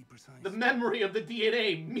magic, to be precise. The memory of the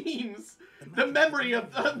DNA memes. The memory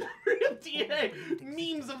of DNA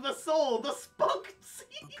memes of the soul. The spunk sieve.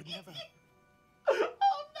 But could never.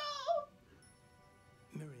 Oh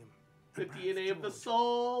no. Miriam. The and perhaps DNA of the George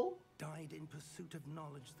soul. died in pursuit of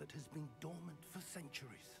knowledge that has been dormant for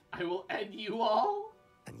centuries. I will end you all.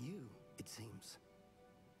 And you, it seems,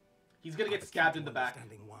 He's gonna get stabbed in the back.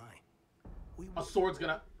 Why. A sword's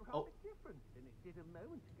gonna... Oh.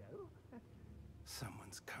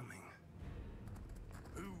 Someone's coming.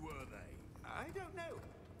 Who were they? I don't know.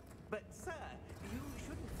 But, sir, you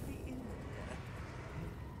shouldn't be in there.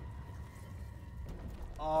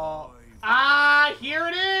 Oh. Ah, here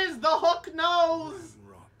it is! The hook nose!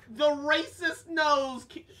 The racist nose!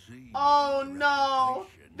 Oh no!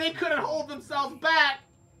 They couldn't hold themselves back!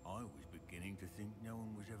 I was beginning to think no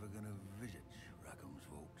one was ever going to visit Rackham's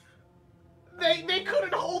vaults. They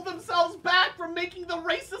couldn't hold themselves back from making the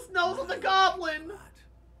racist nose of the goblin!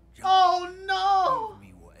 Oh no! Give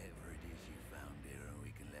me whatever it is you found here and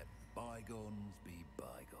we can let bygones be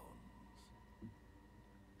bygones.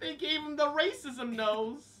 They gave him the racism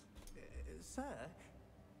nose! Sir,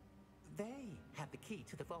 they had the key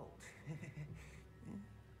to the vault.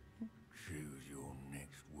 Choose your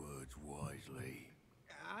next words wisely.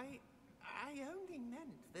 I only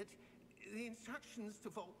meant that the instructions to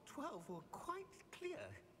Vault 12 were quite clear.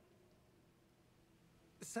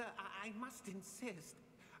 Sir, I must insist.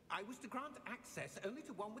 I was to grant access only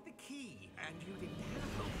to one with the key, and you didn't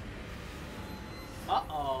have.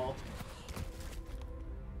 Uh-oh.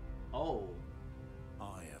 Oh.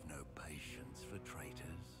 I have no patience for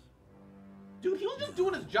traitors. Dude, he was just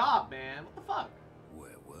doing his job, man. What the fuck?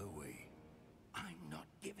 Where were we? I'm not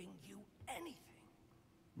giving you anything.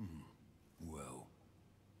 Well,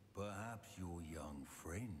 perhaps your young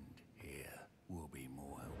friend here will be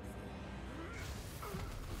more helpful.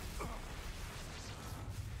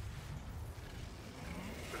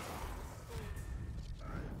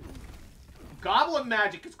 Goblin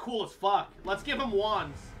magic is cool as fuck. Let's give him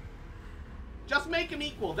wands. Just make him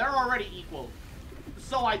equal. They're already equal.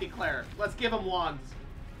 So I declare. Let's give him wands.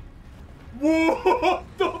 What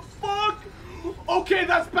the fuck? Okay,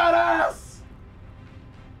 that's badass.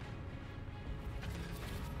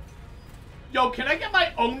 Yo, can I get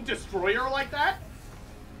my own destroyer like that?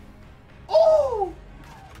 Oh!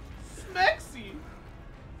 Smexy.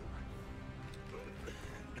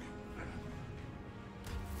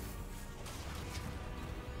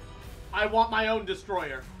 I want my own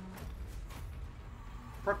destroyer.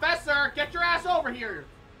 Professor, get your ass over here.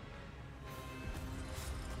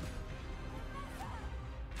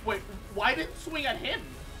 Wait, why didn't it swing at him?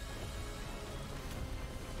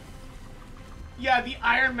 Yeah, the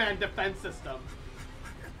Iron Man defense system.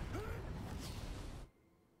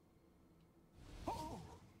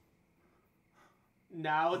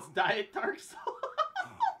 Now it's Diet Dark Souls.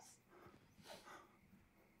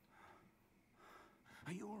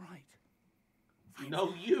 Are you all right?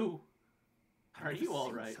 No, you. I've Are never you all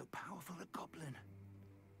seen right? So powerful a goblin.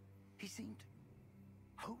 He seemed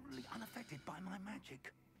wholly unaffected by my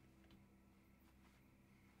magic.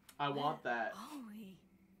 I want that. Holy.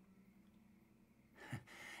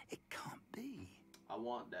 It can't be. I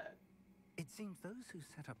want that. It seems those who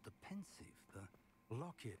set up the pensive, the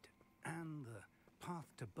locket, and the path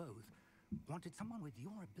to both wanted someone with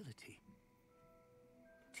your ability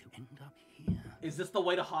to end up here. Is this the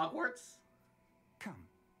way to Hogwarts? Come.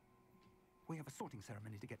 We have a sorting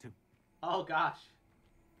ceremony to get to. Oh gosh.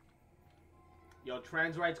 Yo,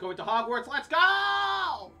 trans rights going to Hogwarts. Let's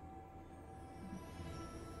go!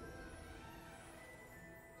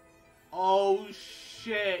 Oh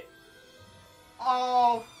shit.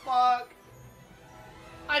 Oh fuck.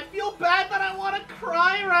 I feel bad that I want to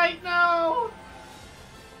cry right now.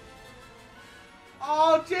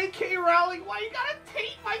 Oh, J.K. Rowling, why you gotta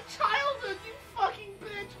taint my childhood, you fucking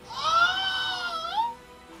bitch? Oh!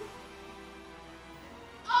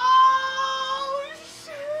 Oh,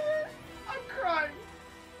 shit! I'm crying.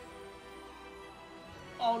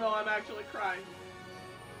 Oh no, I'm actually crying.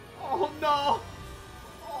 Oh no!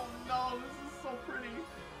 Oh no, this is so pretty.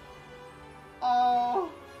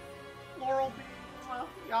 Oh, Laurel B.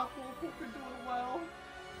 Yakult, hope you're doing well.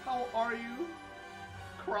 How are you?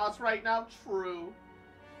 Cross right now? True.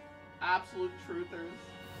 Absolute truthers.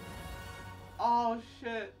 Oh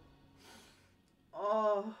shit.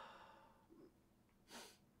 Oh.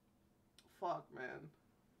 Fuck, man.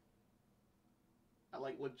 I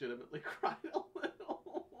like legitimately cried a little.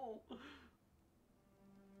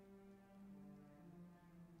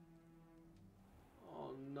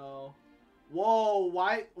 Oh no. Whoa,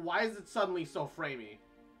 why is it suddenly so framey?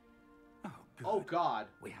 Oh, good. Oh god.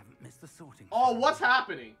 We haven't missed the sorting. Oh, ceremony. what's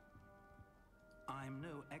happening? I'm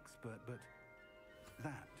no expert, but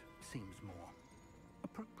that seems more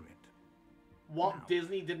appropriate. Walt Now,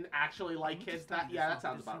 Disney didn't actually I like need to his study that? this Yeah, that market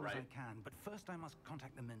sounds as about soon as right. I can, but first I must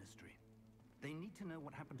contact the ministry. They need to know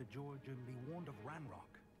what happened to George and be warned of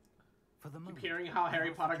Ranrock. For the moment, Keep hearing how I Harry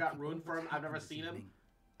ask Potter that you got keep ruined all for him. that's I've never happened this seen him. evening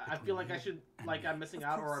I feel like I should, like, I'm missing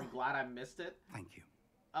out, or I'm glad I missed it. Thank you.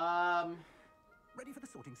 Ready for the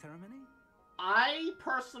sorting ceremony? I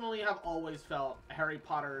personally have always felt Harry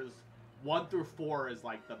Potter's 1 through 4 is,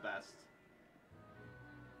 like, the best.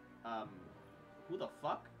 Who the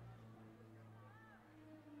fuck?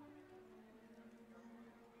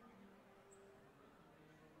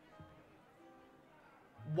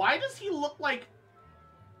 Why does he look like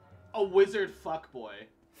a wizard fuckboy?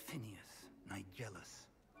 Phineas, Nigellus,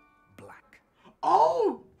 Black.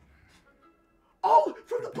 Oh! Oh,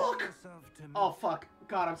 from the book! Prepare yourself to Oh meet fuck.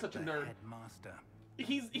 God, I'm such a the nerd. Headmaster.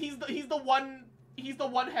 He's the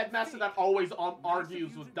one headmaster that always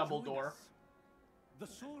argues with Dumbledore. The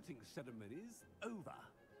sorting ceremony's over.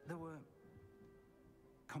 There were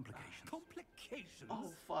complications. Complications? Oh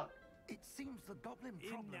fuck. It seems the goblin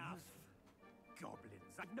problem Enough. has...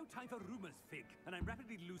 Goblins. I've no time for rumors, Fig, and I'm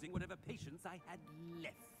rapidly losing whatever patience I had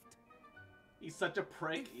left. He's such a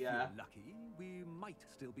prick, If yeah. you're lucky, we might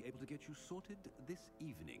still be able to get you sorted this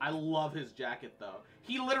evening. I love his jacket though.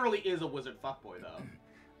 He literally is a wizard fuckboy though.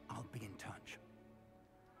 I'll be in touch.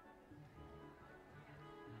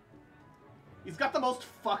 He's got the most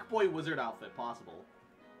fuckboy wizard outfit possible.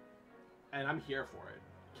 And I'm here for it.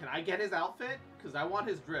 Can I get his outfit? Because I want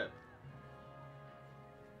his drip.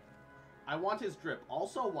 I want his drip.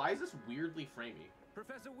 Also, why is this weirdly framey?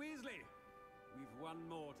 Professor Weasley, we've one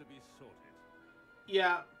more to be sorted.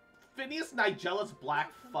 Yeah, Phineas Nigellus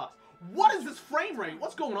Black fucks. What is this frame rate?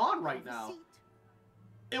 What's going on right now?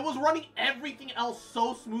 It was running everything else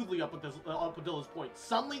so smoothly up until this point.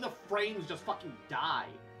 Suddenly the frames just fucking die.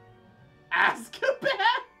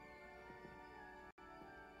 Azkaban?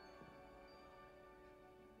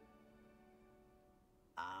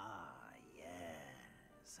 Ah,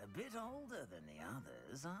 yes. A bit older than the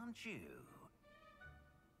others, aren't you?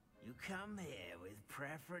 You come here with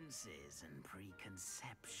preferences and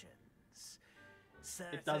preconceptions.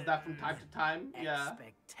 It does that from time to time, yeah.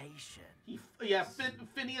 Expectation.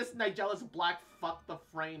 Phineas Nigellus Black fucked the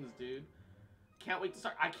frames, dude. Can't wait to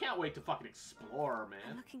start. I can't wait to fucking explore, I'm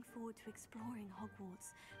man. looking forward to exploring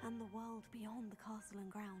Hogwarts and the world beyond the castle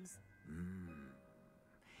and grounds.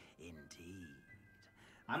 Indeed.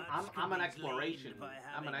 I'm an exploration.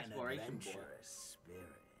 I'm an An exploration boy. adventurous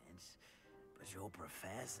spirit, but your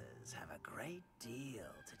professors have a great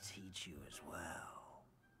deal to teach you as well.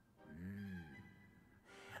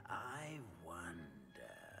 I wonder.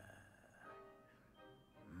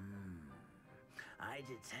 I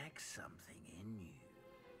detect something in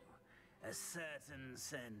you. A certain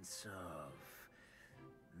sense of...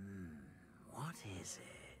 what is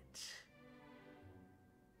it?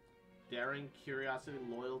 Daring, curiosity,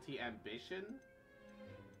 loyalty, ambition.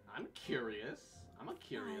 I'm curious. I'm a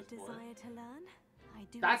curious I boy. desire to learn. I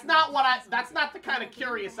do. That's not what I. That's not the kind of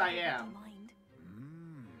curious I am.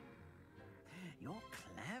 You're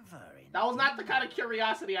clever in That was not the kind of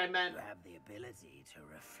curiosity I meant. You have the ability to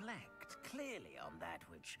reflect clearly on that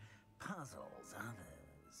which puzzles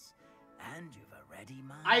others. And you've a ready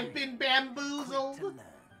mind. I've been bamboozled. Quick to learn.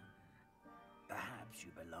 Perhaps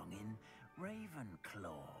you belong in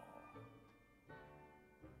Ravenclaw.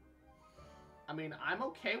 I mean, I'm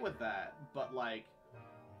okay with that, but like,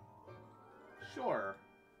 sure.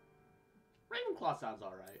 Ravenclaw sounds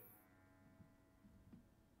alright.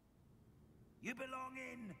 You belong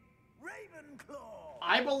in Ravenclaw.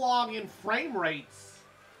 I belong in frame rates.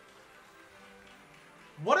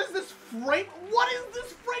 What is this frame? What is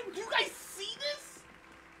this frame? Do you guys see this?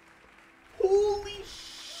 Holy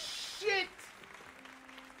shit.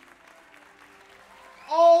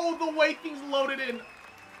 Oh, the way things loaded in.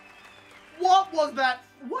 What was that?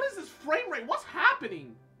 What is this frame rate? What's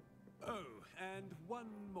happening? Oh, and one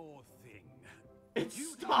more thing. It's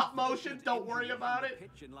stop motion. Don't worry about it.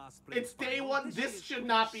 It's day one. This should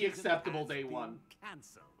not be acceptable day one.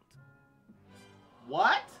 Cancelled.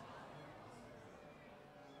 What?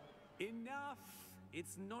 Enough.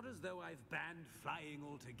 It's not as though I've banned flying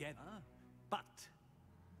altogether. But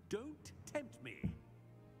don't tempt me.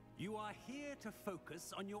 You are here to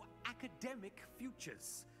focus on your academic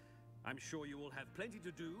futures. I'm sure you will have plenty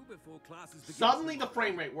to do before classes begin. Suddenly the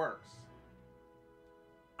frame rate works.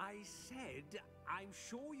 I said, I'm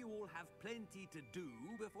sure you all have plenty to do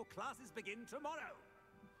before classes begin tomorrow.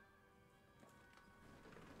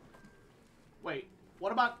 Wait,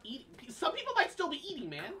 what about eating? Some people might still be eating,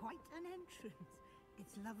 man. Quite an entrance.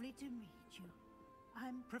 It's lovely to meet you.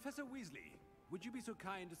 I'm... Professor Weasley, would you be so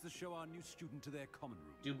kind as to show our new student to their common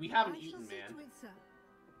room? Dude, we haven't I shall eaten, see man. to it, sir.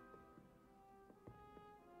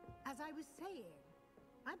 As I was saying,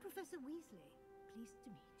 I'm Professor Weasley. Pleased to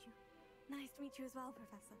meet you. Nice to meet you as well,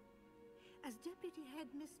 Professor. As deputy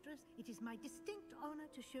headmistress, it is my distinct honor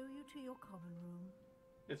to show you to your common room.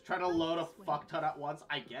 It's trying to load a fuck ton at once,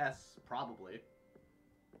 I guess. Probably.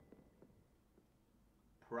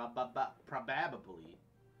 Probably.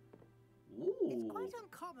 Ooh. It's quite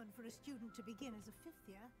uncommon for a student to begin as a 5th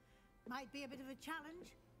year. Might be a bit of a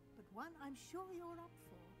challenge, but one I'm sure you're up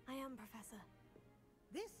for. I am, Professor.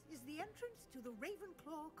 This is the entrance to the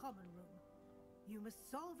Ravenclaw common room. You must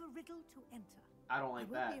solve a riddle to enter. I don't like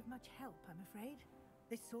it that. Won't be of much help, I'm afraid.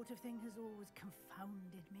 This sort of thing has always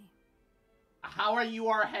confounded me. How are you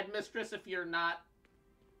our headmistress if you're not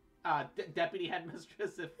deputy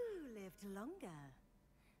headmistress? If who lived longer,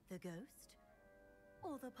 the ghost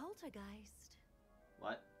or the poltergeist?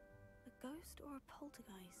 What? A ghost or a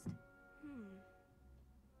poltergeist?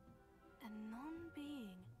 A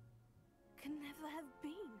non-being can never have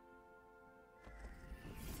been.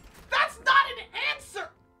 That's not an answer.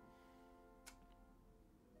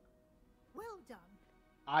 Well done.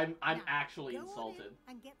 I'm now, actually go insulted. On in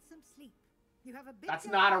and get some sleep. You have a big That's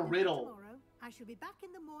day not a ahead of you riddle. Tomorrow. I shall be back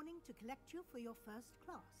in the morning to collect you for your first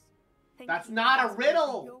class. That's not a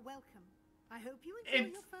riddle. You're welcome. I hope you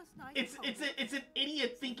enjoy your first night. It's an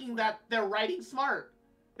idiot thinking that they're writing smart.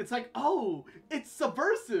 It's like, oh, it's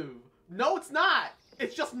subversive. No, it's not.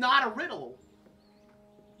 It's just not a riddle.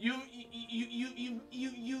 You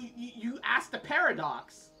asked a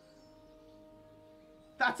paradox.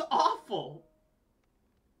 That's awful.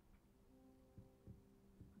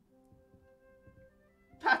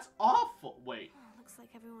 That's awful. Wait. Oh, looks like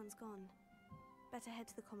everyone's gone. Better head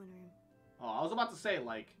to the common room. Oh, I was about to say,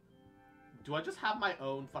 like, do I just have my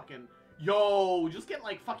own fucking... Yo, just get,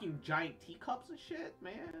 like, fucking giant teacups and shit,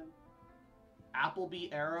 man.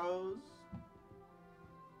 Applebee arrows.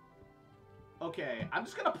 Okay, I'm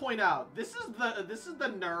just gonna point out, this is the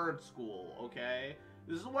nerd school, okay?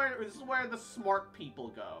 This is where the smart people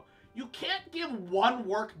go. You can't give one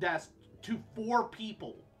work desk to 4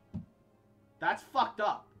 people. That's fucked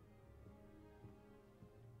up.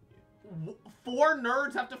 4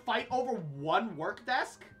 nerds have to fight over 1 work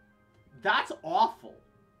desk? That's awful.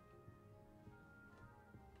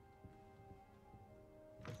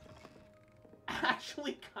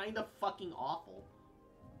 Actually kind of fucking awful.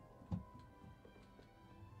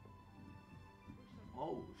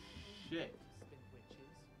 Oh, shit.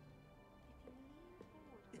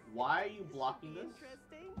 Why are you blocking this? Must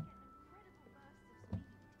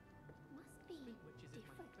be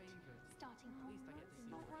different. Starting Hogwarts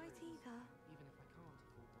is Not right either. Even if I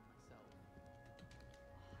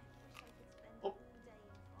can't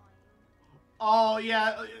afford one myself. Oh,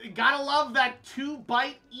 yeah. Gotta love that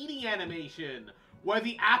 2-bite eating animation. Where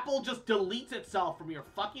the apple just deletes itself from your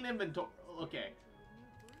fucking inventory. Okay.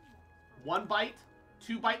 1 bite.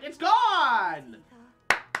 2 bite. It's gone!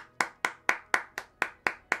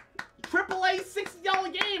 AAA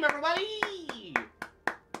 $60 game, everybody!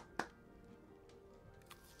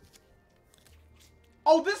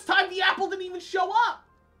 Oh, this time the apple didn't even show up!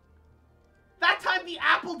 That time the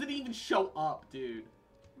apple didn't even show up, dude.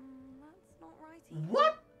 That's not right either.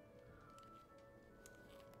 What?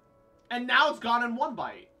 And now it's gone in 1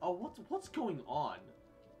 bite. Oh, what's going on?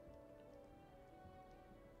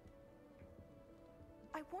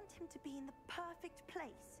 I want him to be in the perfect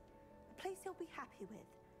place. A place he'll be happy with.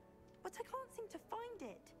 But I can't seem to find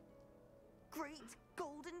it. Great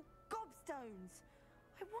golden gobstones!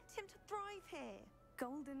 I want him to thrive here.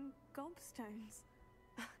 Golden gobstones.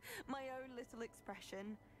 My own little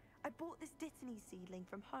expression. I bought this Dittany seedling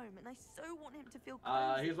from home, and I so want him to feel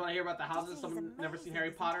cozy. Here's what I hear about the houses. Dittany's Someone never seen amazing, Harry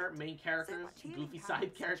isn't Potter. it? Main So characters, much healing goofy power, side such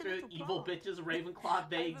a character, little evil plot. bitches, Ravenclaw,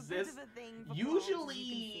 they I have a bit exist. of a thing for Usually, plots, as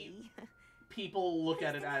you can see. people look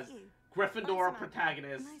at it as Nice to meet you. Gryffindor Bye,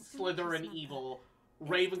 protagonist, Nice to meet you, Slytherin Samantha. evil, It's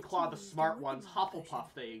Ravenclaw the Dittany, smart the ones, Wiccan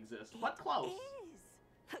Hufflepuff they exist. But It close. is.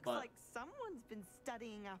 Looks But- like someone's been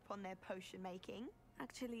studying up on their potion making.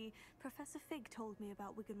 Actually, Professor Fig told me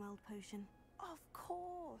about Wiggenweld potion. Of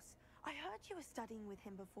course. I heard you were studying with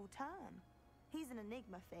him before term. He's an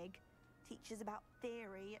enigma, Fig. Teaches about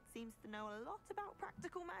theory, yet seems to know a lot about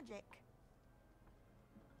practical magic.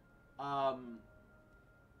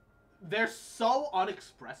 They're so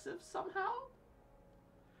unexpressive somehow.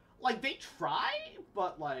 Like, they try,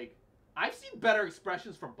 but, like, I've seen better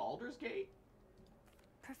expressions from Baldur's Gate.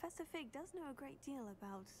 Professor Fig does know a great deal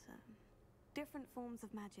about different forms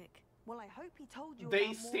of magic. Well, I hope he told you They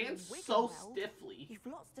about more stand than so Wiggenweld. stiffly. You've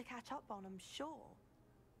lots to catch up on, I'm sure.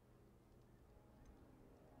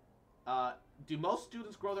 Do most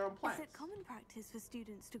students grow their own plants? Is it common practice for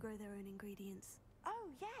students to grow their own ingredients? Oh,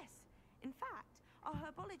 yes. In fact, our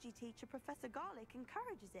herbology teacher, Professor Garlick,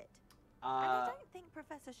 encourages it. And I don't think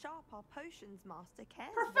Professor Sharp, our potions master,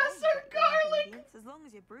 cares. Professor very great Garlic! ingredients, as long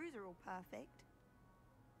as your brews are all perfect.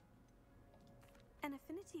 An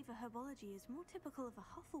affinity for herbology is more typical of a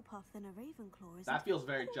Hufflepuff than a Ravenclaw, isn't That it? feels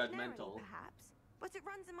very Ordinarily, judgmental. perhaps, but it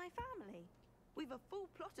runs in my family. We've a full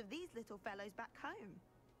plot of these little fellows back home.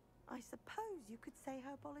 I suppose you could say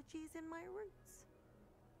herbology is in my roots.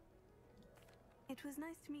 It was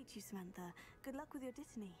nice to meet you, Samantha. Good luck with your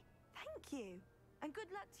Dittany. Thank you. And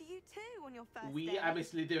good luck to you too on your first Oui, day.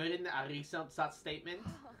 obviously doing a recent such statement.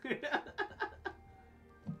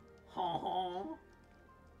 Oh.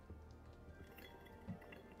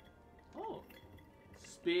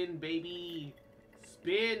 Spin, baby.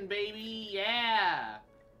 Spin, baby. Yeah.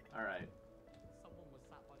 All right. Someone was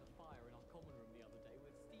sat by the fire in our common room the other day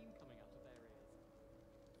with steam coming out of their ears.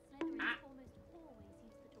 Slytherins almost always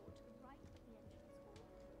use the door to the right of the entrance hall.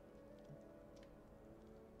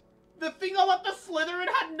 The thing about the Slytherin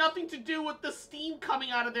had nothing to do with the steam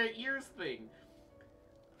coming out of their ears thing.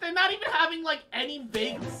 They're not even having, like, any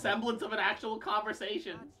vague semblance of an actual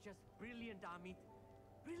conversation. That's just brilliant, Amit.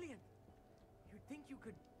 Brilliant. You'd think you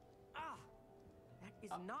could... Ah! That is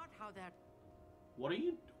not how that... What are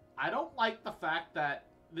you... I don't like the fact that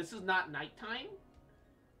this is not nighttime.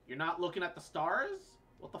 You're not looking at the stars?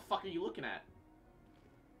 What the fuck are you looking at?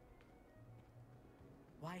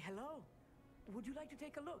 Why, hello. Would you like to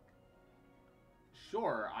take a look?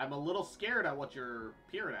 Sure, I'm a little scared at what you're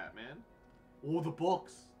peering at, man. Oh, the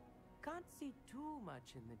books. Can't see too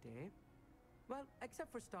much in the day. Well,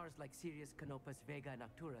 except for stars like Sirius, Canopus, Vega, and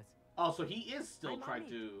Arcturus. Oh, so he is still I'm trying Amit.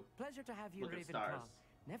 to Pleasure to have you, look at Ravenclaw. stars.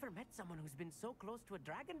 Never met someone who's been so close to a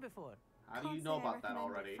dragon before. How do you Can't know say I about that recommend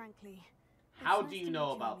it, already? frankly. It's How nice do to you know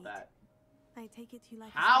meet about Amit. that? I take it you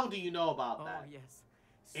like How his do you know about Oh, that? yes.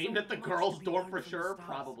 Aimed So at the much girl's to be door learned for from the sure? stars.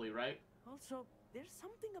 Probably, right? Also, there's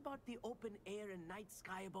something about the open air and night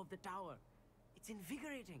sky above the tower. It's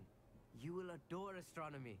invigorating. You will adore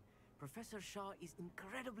astronomy. Professor Shaw is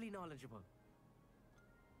incredibly knowledgeable.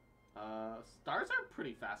 Stars are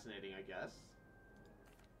pretty fascinating, I guess.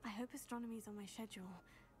 I hope astronomy's on my schedule.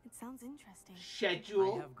 It sounds interesting.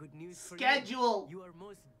 Schedule? I have good news for Schedule! you. You are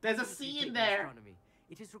most There's a definitely C in taking there. Astronomy.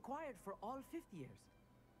 It is required for all fifth years.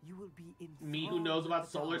 You will be in. Me who knows about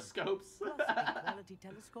solar scopes. Plus, a quality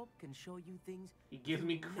telescope can show you things. He gives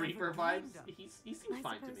me you never creeper dreamed vibes. of. He seems I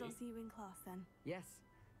fine to suppose me. I'll see you in class then. Yes.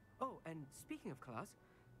 Oh, and speaking of class,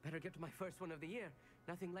 better get to my first one of the year.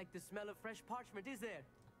 Nothing like the smell of fresh parchment, is there?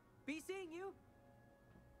 Be seeing you.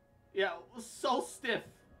 Yeah, so stiff.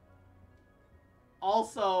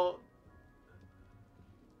 Also,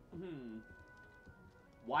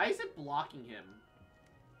 why is it blocking him?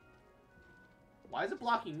 Why is it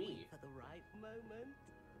blocking me? At the right moment.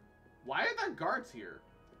 Why are there guards here?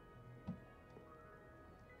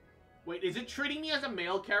 Wait, is it treating me as a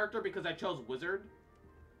male character because I chose wizard?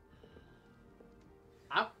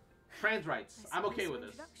 I'm trans rights. I'm okay with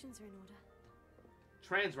this. Introductions are in order.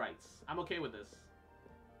 Trans rights. I'm okay with this.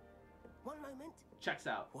 One moment. Checks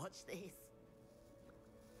out. Watch this.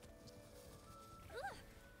 Ugh!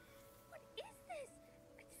 What is this?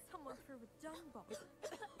 Someone threw a dung bomb. Let's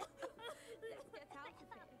get out of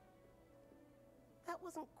here. That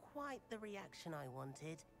wasn't quite the reaction I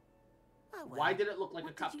wanted. Oh, well. Why did it look like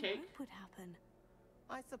What a cupcake? did you hope would happen?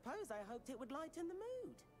 I suppose I hoped it would lighten the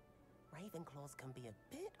mood. Ravenclaws can be a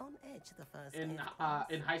bit on edge the first day of class.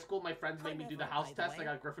 In high school, my friends made me do the However, house by the test. I way,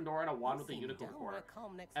 got Gryffindor and a wand with a you unicorn seem core. downright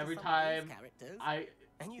calm next to Every some of these time characters, I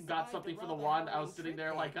and you got survived something a for the rather wand, I was harrowing sitting trip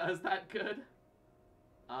there here. like, is that good?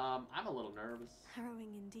 I'm a little nervous.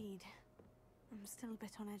 Harrowing indeed. I'm still a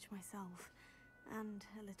bit on edge myself. And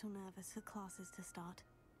a little nervous for classes to start.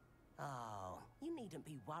 Oh, you needn't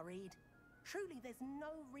be worried. Truly, there's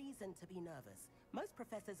no reason to be nervous. Most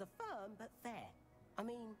professors are firm but fair. I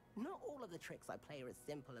mean, not all of the tricks I play are as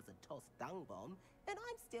simple as a tossed dung bomb, and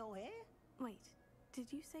I'm still here. Wait,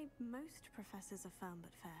 did you say most professors are firm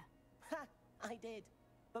but fair? Ha! I did.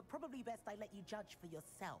 But probably best I let you judge for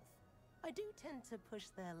yourself. I do tend to push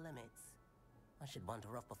their limits. I should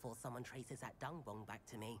wander off before someone traces that dung bomb back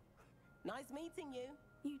to me. Nice meeting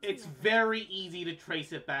you. It's very easy to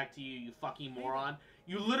trace it back to you, you fucking moron.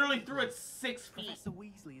 You literally threw it 6 feet. Professor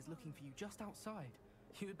Weasley is looking for you just outside.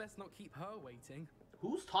 You'd best not keep her waiting.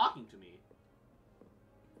 Who's talking to me?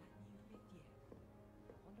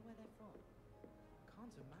 Wonder where they're from.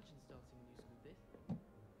 Can't imagine starting a new school this.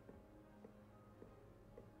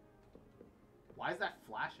 Why is that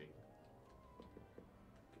flashing?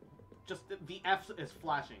 Just the F is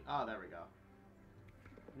flashing. Oh, there we go.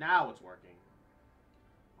 Now it's working.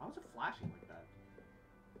 Why was it flashing like that?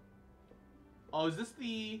 Oh, is this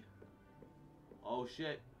the... Oh,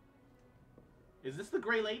 shit. Is this the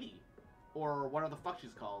Grey Lady? or whatever the fuck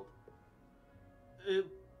she's called.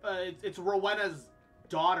 It's Rowena's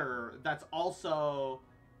daughter. That's also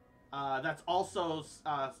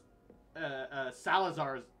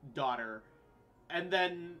Salazar's daughter, and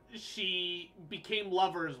then she became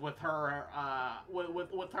lovers with her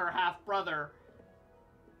with her half brother.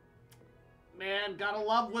 Man, gotta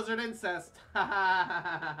love wizard incest. The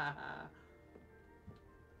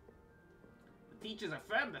teachers are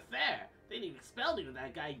firm but fair. They didn't even expel me when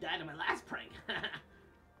that guy died in my last prank.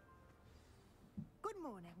 Good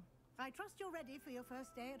morning. I trust you're ready for your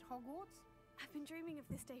first day at Hogwarts? I've been dreaming of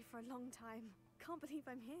this day for a long time. Can't believe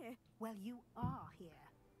I'm here. Well, you are here.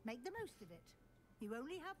 Make the most of it. You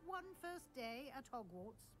only have one first day at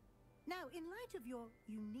Hogwarts. Now, in light of your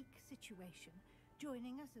unique situation,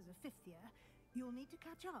 joining us as a 5th year, you'll need to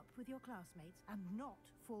catch up with your classmates and not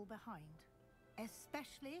fall behind.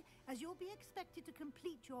 Especially as you'll be expected to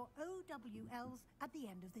complete your OWLs at the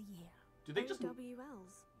end of the year. Do they just...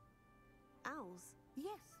 OWLs? Owls?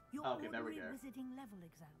 Yes, your okay, there we ordinary go. wizarding level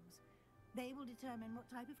exams. They will determine what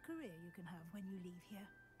type of career you can have when you leave here.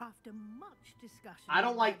 After much discussion... I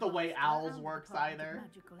don't like the with way Master owls and works Department of either.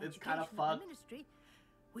 Magical It's kind of Education fun. the Ministry,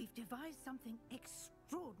 we've devised something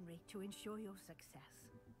extraordinary to ensure your success.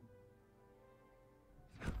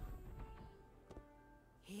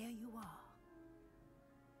 Here you are.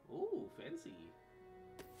 Ooh, fancy.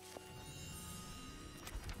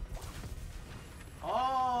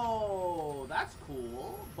 Oh, that's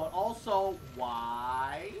cool. But also,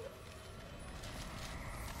 why?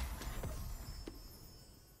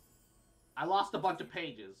 I lost a bunch of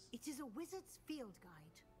pages. It is a wizard's field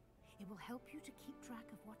guide. It will help you to keep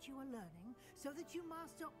track of what you are learning so that you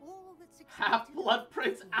master all that's expected. Half-Blood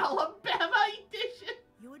Prince Alabama edition.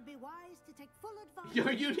 You would be wise to take full advantage.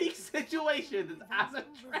 Your unique situation is as a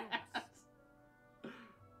trap.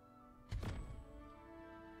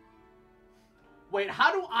 Wait,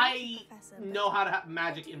 how do I know how to have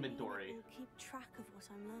magic inventory? Keep track of what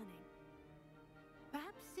I'm learning.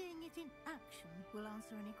 Perhaps seeing it in action will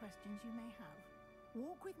answer any questions you may have.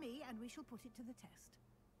 Walk with me and we shall put it to the test.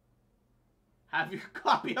 Have your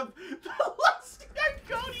copy of the last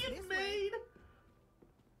Argonian made?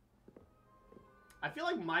 I feel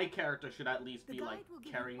like my character should at least be like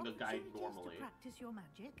carrying the guide normally. To practice your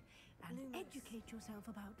magic and educate yourself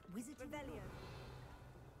about wizarding. Revelio.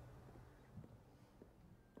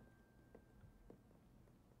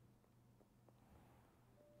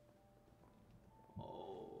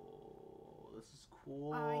 Oh, this is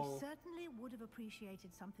cool. I certainly would have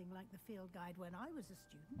appreciated something like the field guide when I was a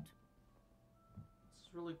student. This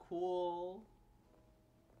is really cool.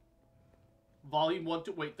 Volume 1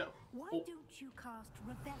 to wait. Why don't you cast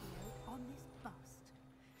Revelio on this bust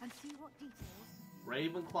and see what details?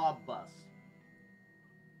 Ravenclaw bust.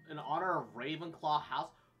 In honor of Ravenclaw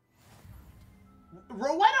House.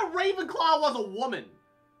 Rowena Ravenclaw was a woman.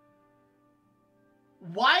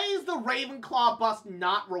 Why is the Ravenclaw bust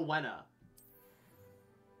not Rowena?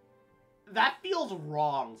 That feels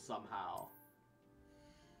wrong somehow.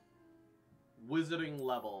 Wizarding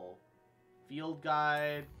level. Field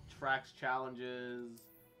guide. Tracks challenges.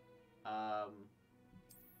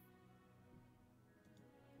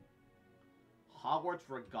 Hogwarts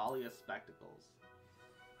Regalia Spectacles.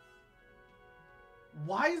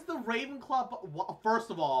 Why is the Ravenclaw...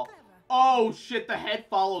 First of all... Oh shit, the head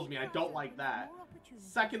follows me. I don't like that.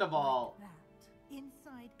 Second of all...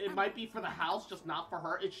 It might be for the house, just not for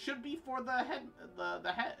her. It should be for the head...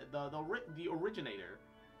 The originator.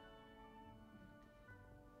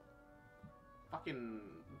 Fucking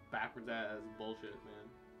backwards ass bullshit, man.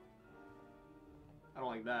 I don't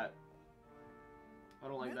like that. I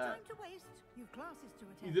don't like that. No time to waste. You've classes to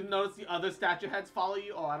attend. You didn't notice the other statue heads follow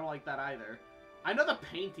you? Oh, I don't like that either. I know the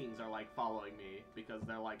paintings are like following me because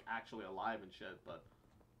they're like actually alive and shit, but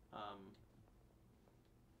oh,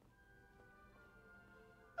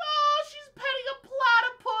 she's petting a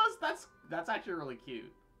platypus. That's actually really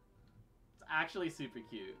cute. It's actually super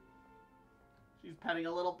cute. She's petting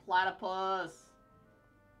a little platypus.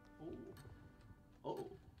 Ooh. Oh.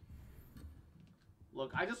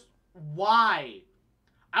 Look, why?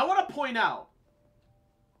 I want to point out.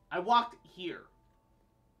 I walked here.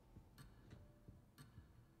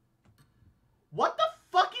 What the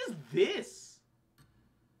fuck is this?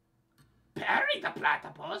 Bury the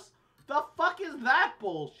platypus? The fuck is that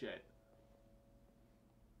bullshit?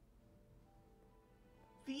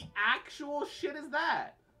 The actual shit is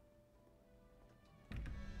that?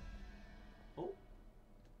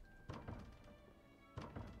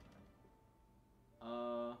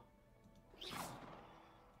 Oh.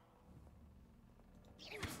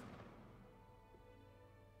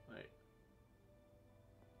 Wait.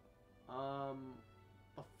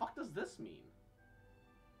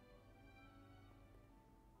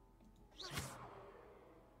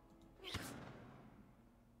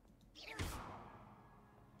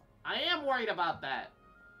 am worried about that.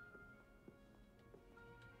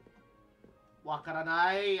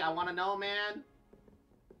 Wakaranai, I want to know, man.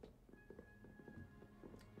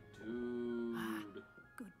 Dude.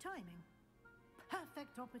 Good timing.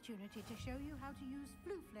 Perfect opportunity to show you how to use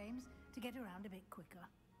flue flames to get around a bit quicker.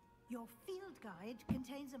 Your field guide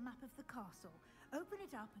contains a map of the castle. Open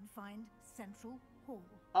it up and find Central Hall.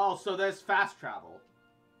 Oh, so there's fast travel.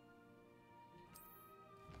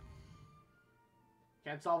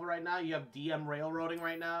 Can't solve it right now? You have DM railroading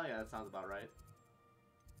right now? Yeah, that sounds about right.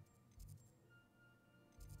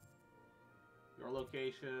 Your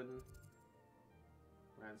location.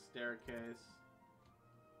 Grand staircase.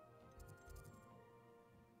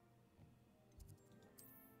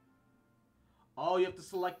 Oh, you have to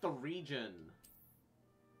select the region.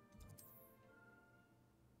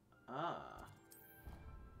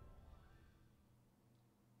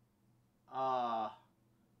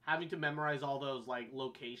 Having to memorize all those, like,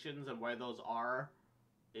 locations and where those are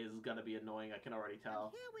is gonna be annoying, I can already tell.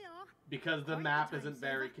 And here we are. Because the Quite map the isn't time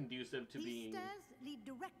very saver. conducive to These being stairs lead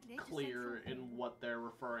directly to clear Central in Hall. what they're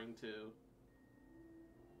referring to.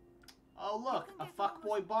 Oh, look, You a can get fuckboy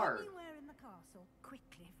almost bard. Anywhere in the castle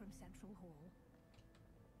quickly from Central Hall.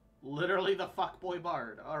 Literally the fuckboy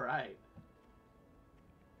bard. Alright.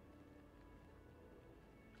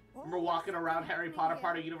 Remember walking around Harry Potter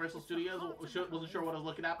part of Universal Studios? Wasn't sure what I was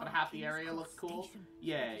looking at, but half the area looks cool.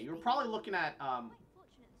 Yeah, you were probably looking at, oh,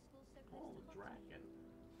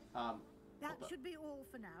 dragon. That should be all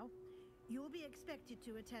for now. You'll be expected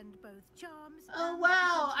to attend both charms. Oh, and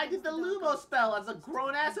wow! Defense I did the Against Lumo Dark spell Arts as a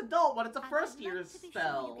grown-ass adult when it's a And first-year I'd like to be sure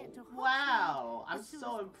spell. you get to Wow! Hogsmeade I'm as soon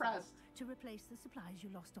so as impressed. possible to replace the supplies you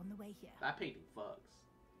lost on the way here. That painting fucks.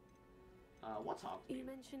 What's Hogsmeade? You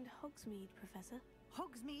mentioned Hogsmeade, Professor.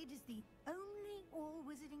 Hogsmeade is the only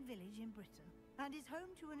all-wizarding village in Britain and is home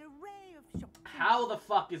to an array of shops. How the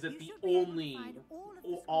fuck is it You the should be able to only find all of the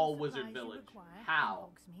school all-wizard supplies you village? require in How?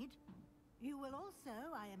 Hogsmeade. You will also,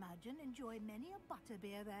 I imagine, enjoy many a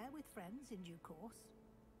butterbeer there with friends in due course.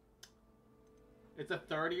 It's a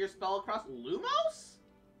third-year spell across Lumos?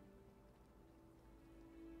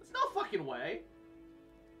 There's no fucking way.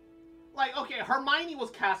 Like, okay, Hermione was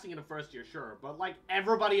casting it in first year, sure, but like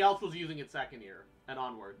everybody else was using it second year and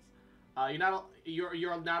onwards.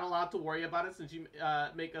 You're not allowed to worry about it since you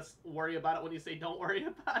make us worry about it when you say don't worry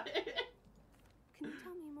about it. Can you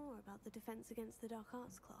tell me more about the Defense Against the Dark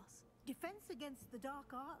Arts class? Defense Against the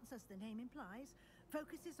Dark Arts, as the name implies,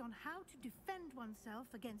 focuses on how to defend oneself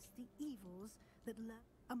against the evils that lurk.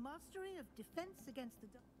 A mastery of defense against the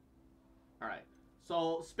dark. Alright,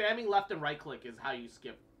 so spamming left and right click is how you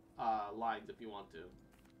skip lines if you want to.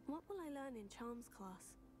 What will I learn in Charms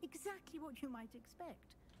class? Exactly what you might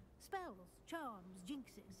expect. Spells, charms,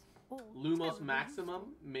 jinxes, all Lumos terribly Maximum?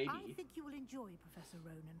 useful. Maybe. I think you will enjoy Professor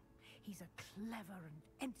Ronan. He's a clever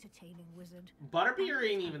and entertaining wizard. Butterbeer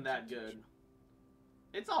ain't even that good.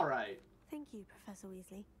 It's alright. Thank you, Professor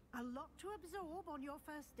Weasley. A lot to absorb on your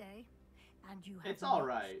first day, and you have It's all lots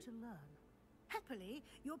right. to learn. Happily,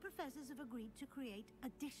 your professors have agreed to create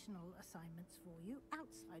additional assignments for you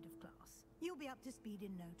outside of class. You'll be up to speed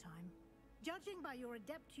in no time. Judging by your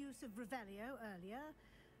adept use of Revelio earlier,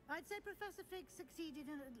 I'd say Professor Fig succeeded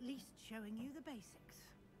in at least showing you the basics.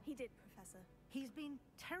 He did, Professor. He's been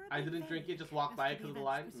terribly I didn't drink it, vague just walked as by to it 'cause of the events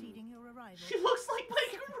line. preceding your arrival. She looks like my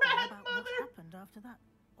Specifically about what grandmother. happened after that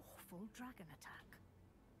awful dragon attack.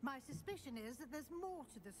 My suspicion is that there's more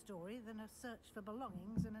to the story than a search for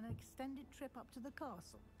belongings and an extended trip up to the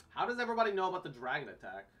castle. How does everybody know about the dragon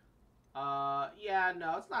attack? Yeah,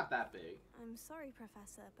 no, it's not that big. I'm sorry,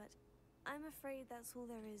 Professor, but I'm afraid that's all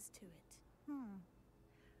there is to it.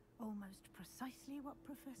 Almost precisely what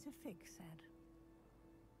Professor Fig said.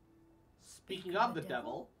 Speaking of the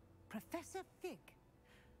devil. Professor Fig,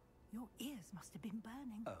 your ears must have been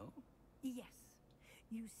burning. Oh? Yes.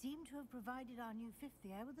 You seem to have provided our new fifth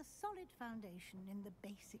year with a solid foundation in the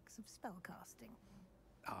basics of spellcasting.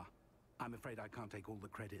 Ah, I'm afraid I can't take all the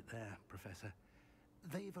credit there, Professor.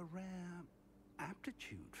 They've a rare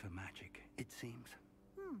aptitude for magic, it seems.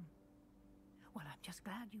 Well, I'm just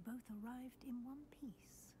glad you both arrived in one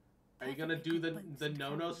piece. Are you gonna do the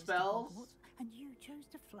no-no spells? And you chose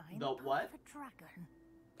to fly in The the path what? of a dragon.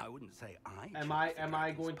 I wouldn't say I Am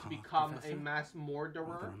I going to become a mass Although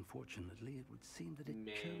morderer? unfortunately, it would seem that it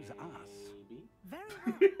chose us. Maybe. Very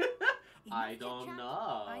well. I Enough don't chit-chat.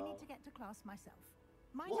 know. I need to get to class myself.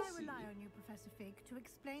 Might We'll I rely see. on you, Professor Fig, to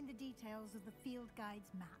explain the details of the field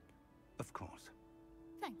guide's map? Of course.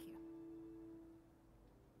 Thank you.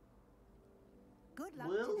 Good luck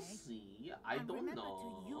We'll today. see. I And don't remember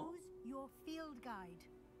know. to use your field guide.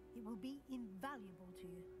 It will be invaluable to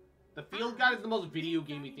you. The field guide is the most video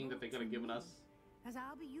gamey thing that they could have given us. As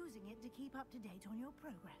I'll be using it to keep up to date on your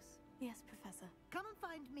progress. Yes, Professor. Come and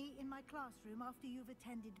find me in my classroom after you've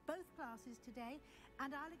attended both classes today,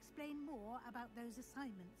 and I'll explain more about those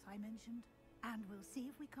assignments I mentioned. And we'll see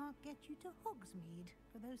if we can't get you to Hogsmeade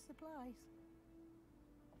for those supplies.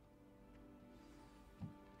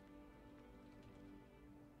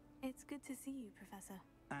 It's good to see you, Professor.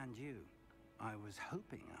 And you. I was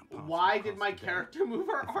hoping our paths Why would did cross my today character move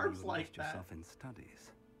her before arms you like lost that? yourself in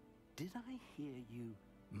studies. Did I hear you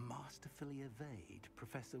masterfully evade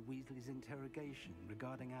Professor Weasley's interrogation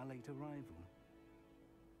regarding our late arrival?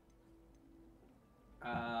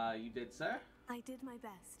 You did, sir? I did my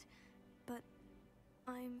best, but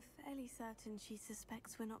I'm fairly certain she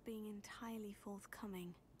suspects we're not being entirely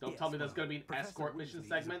forthcoming. Don't tell me there's going to be an Professor escort mission Weasley is a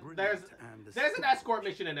segment. brilliant There's an escort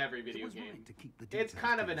mission in every video was game. right to keep the It's details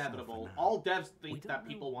kind to of yourself inevitable. for now. All devs We think don't that know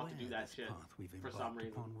people want to do where that this shit path we've for some embarked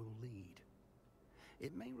reason. upon will lead.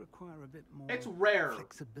 It may require a bit more It's rare that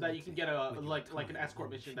flexibility you can get a with your like an time escort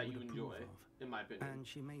than mission she that would you approve enjoy, of. in my opinion. And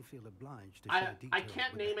she may feel obliged to I share details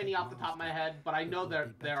can't with name the any off the top of my headmaster. head, but I know It there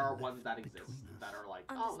would be there better are ones that left exist between us. that are like,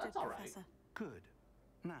 oh, Understood, that's all right. Professor. Good.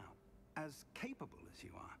 Now, as capable as you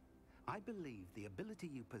are, I believe the ability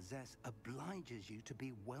you possess obliges you to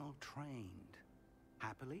be well trained.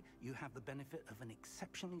 Happily, you have the benefit of an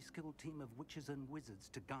exceptionally skilled team of witches and wizards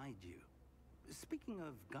to guide you. Speaking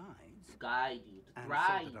of guides, Guided, and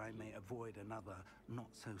right. so that I may avoid another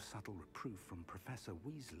not-so-subtle reproof from Professor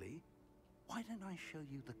Weasley, why don't I show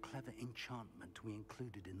you the clever enchantment we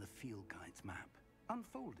included in the field guide's map?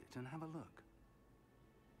 Unfold it and have a look.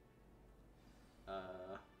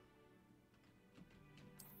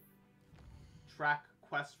 Track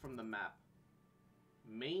quests from the map.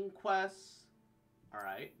 Main quests.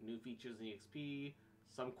 Alright, new features in EXP.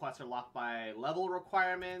 Some quests are locked by level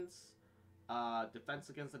requirements. Defense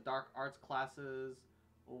against the dark arts classes.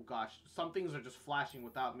 Oh gosh, some things are just flashing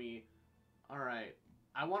without me. Alright,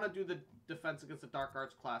 I want to do the defense against the dark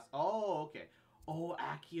arts class. Oh, okay. Oh,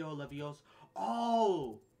 Accio Leviosa.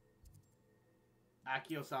 Oh!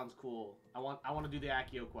 Accio sounds cool. I want to do the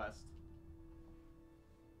Accio quest.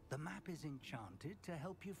 The map is enchanted to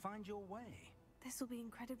help you find your way. This will be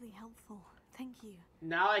incredibly helpful. Thank you.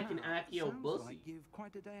 Now I can Now, Accio sounds Bussy. like you've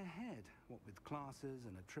quite a day ahead, what with classes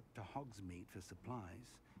and a trip to Hogsmeade for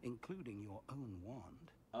supplies, including your own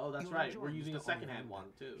wand. Oh, that's You'll right. enjoy We're using a Mr. secondhand Ollivander. one,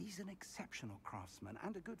 too. He's an exceptional craftsman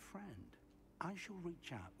and a good friend. I shall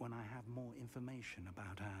reach out when I have more information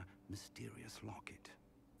about our mysterious locket.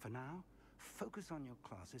 For now, focus on your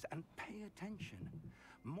classes and pay attention.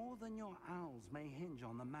 More than your owls may hinge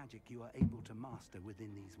on the magic you are able to master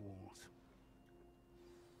within these walls.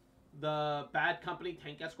 The Bad Company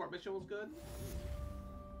tank escort mission was good.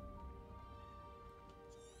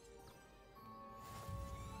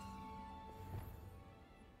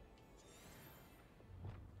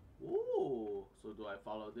 Ooh, so do I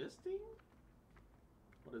follow this thing?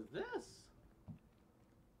 What is this?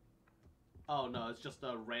 Oh no, it's just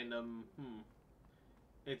a random,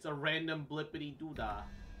 It's a random blippity doodah.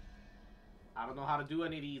 I don't know how to do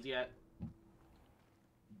any of these yet.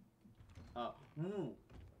 Ooh.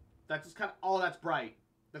 That's just kind of, oh, that's bright.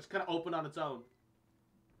 That's kind of open on its own.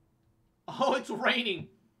 Oh, it's raining.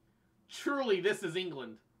 Truly, this is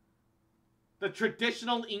England. The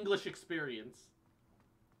traditional English experience.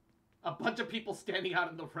 A bunch of people standing out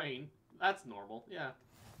in the rain. That's normal, yeah.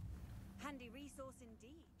 Handy resource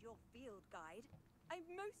indeed, your field guide. I'm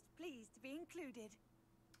most pleased to be included.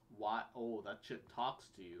 Why? Oh, that shit talks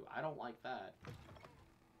to you. I don't like that.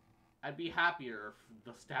 I'd be happier if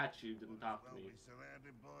the statue didn't talk to me.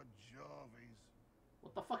 Surrounded by Jarvies.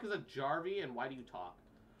 What the fuck is a Jarvie and why do you talk?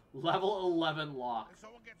 Level 11 lock. If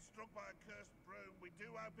someone gets struck by a cursed broom, we do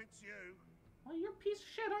hope it's you. Well, you're a piece of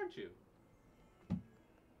shit, aren't you?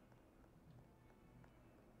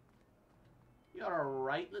 You're a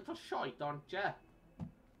right little shite, aren't ya?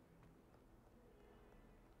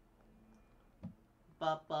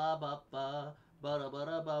 Ba ba ba ba ba da ba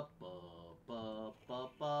da ba ba ba ba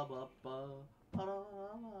ba ba ba ba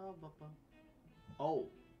da ba ba. Oh.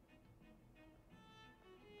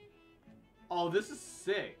 Oh, this is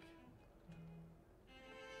sick.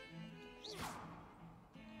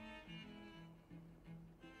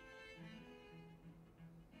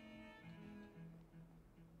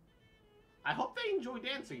 I hope they enjoy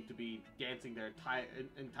dancing to be dancing their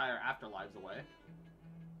entire afterlives away.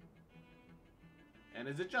 And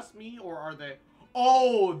is it just me, or are they...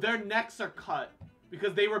 Oh, their necks are cut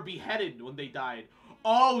because they were beheaded when they died.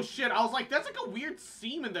 Oh, shit. I was like, that's like a weird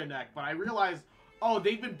seam in their neck. But I realized, oh,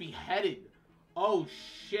 they've been beheaded. Oh,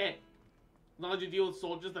 shit. As long as you deal with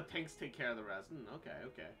soldiers, the tanks take care of the rest. Okay,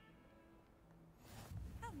 okay.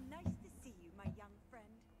 How nice to see you, my young friend.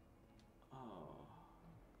 Oh.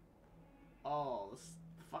 Oh,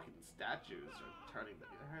 the fucking statues are turning their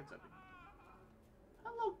heads at me.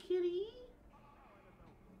 Hello, kitty.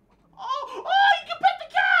 Oh! Oh, you can pet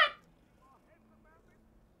the cat!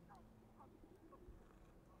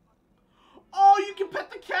 Oh, you can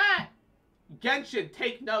pet the cat! Genshin,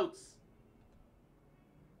 take notes.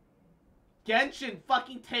 Genshin,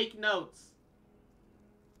 fucking take notes.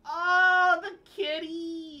 Oh, the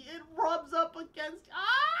kitty! It rubs up against... Ah!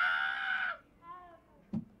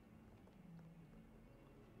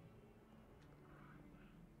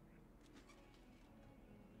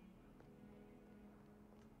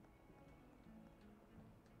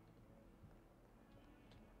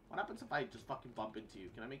 What happens if I just fucking bump into you?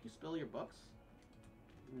 Can I make you spill your books?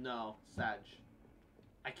 No, Sag.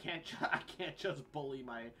 I can't just bully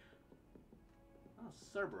my... Oh,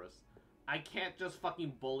 Cerberus. I can't just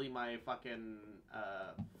fucking bully my fucking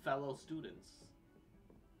fellow students.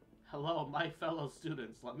 Hello, my fellow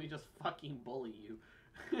students. Let me just fucking bully you.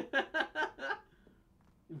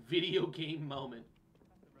 Video game moment.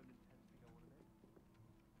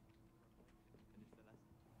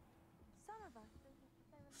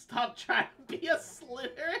 Stop trying to be a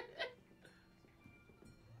Slytherin.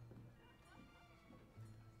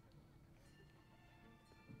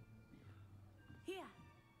 Here,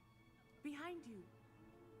 behind you.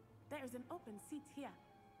 There is an open seat here.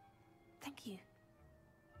 Thank you.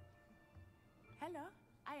 Hello,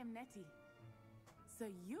 I am Nettie. So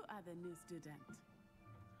you are the new student.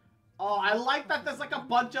 Oh, I like that there's like a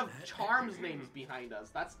bunch of charms names behind us.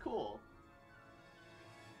 That's cool.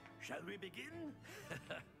 Shall we begin?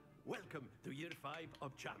 Welcome to year 5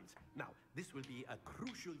 of Charms. Now, this will be a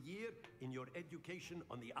crucial year in your education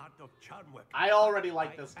on the art of charm work. I already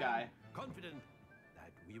like this guy. Confident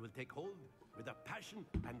that we will take hold with the passion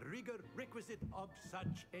and rigor requisite of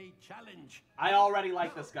such a challenge. I already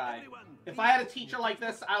like this guy. If I had a teacher like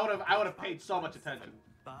this, I would have paid so much attention.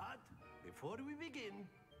 But before we begin,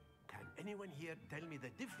 can anyone here tell me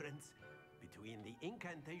the difference between the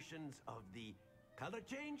incantations of the color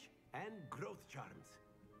change and growth charms?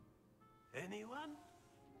 Anyone?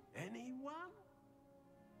 Anyone?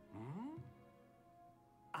 Hmm?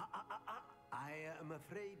 I am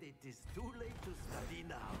afraid it is too late to study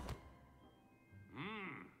now.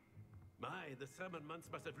 My, the summer months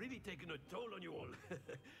must have really taken a toll on you all.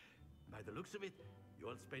 By the looks of it, you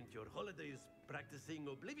all spent your holidays practicing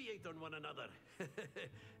Obliviate on one another.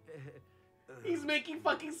 He's making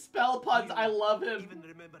fucking spell puns. I love him. Even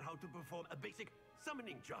remember how to perform a basic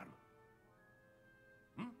summoning charm?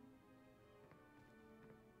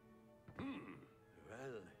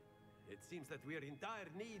 Well, it seems that we are in dire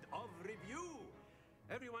need of review.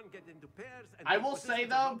 Everyone get into pairs and I will say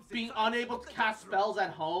though, being unable to cast spells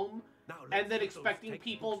at home and then expecting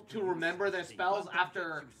people to remember their spells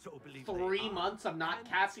after 3 months of not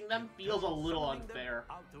casting them feels a little unfair.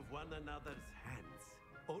 Out of one another's hands.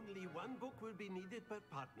 Only one book will be needed per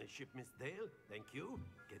partnership, Miss Dale. Thank you.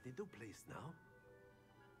 Get into place now.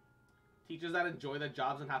 Teachers that enjoy their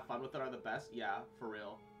jobs and have fun with it are the best? Yeah, for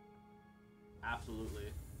real.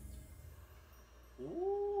 Absolutely.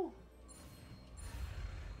 Ooh.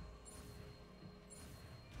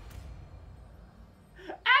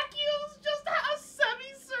 Acio's just a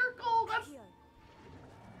semicircle!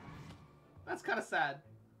 That's kind of sad.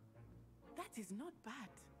 That is not bad.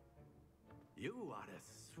 You are a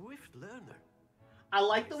swift learner. I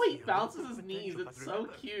like the way he bounces his knees. It's so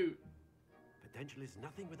cute. Potential is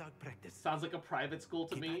nothing without practice. Sounds like a private school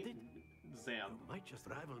to me. Zam. You might just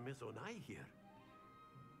rival Miss Onai here.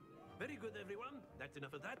 Very good, everyone. That's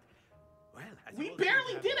enough of that. Well, as we you all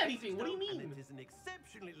barely have did anything. What do you mean? And it is an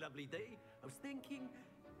exceptionally lovely day. I was thinking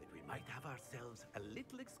that we might have ourselves a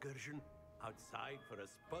little excursion outside for a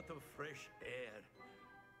spot of fresh air.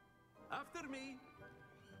 After me.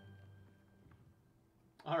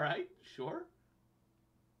 All right, sure.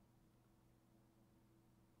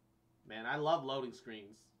 Man, I love loading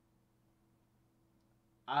screens.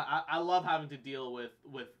 I love having to deal with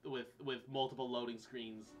multiple loading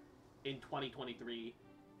screens in 2023.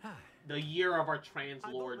 The year of our trans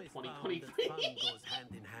lord 2023. Fun goes hand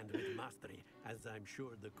in hand with mastery, as I'm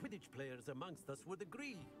sure the Quidditch players amongst us would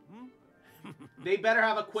agree. They better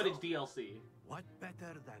have a Quidditch DLC. What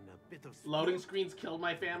better than a bit of loading screens killed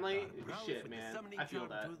my family? Shit, with man. the summoning I feel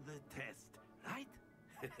charm that. To the test, right?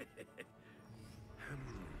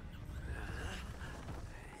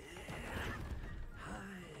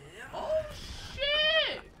 Oh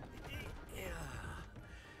shit!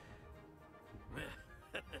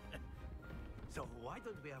 So why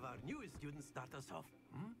don't we have our newest student start us off?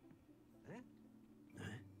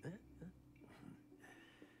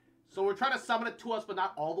 So we're trying to summon it to us, but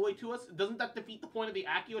not all the way to us? Doesn't that defeat the point of the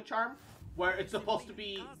Accio charm? Where it's supposed to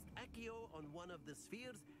be... Cast Accio on one of the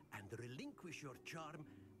spheres and relinquish your charm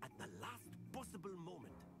at the last possible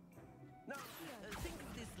moment. Now, think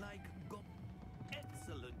of this like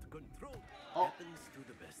excellent control happens to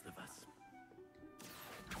the best of us.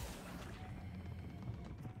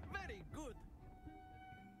 Very good.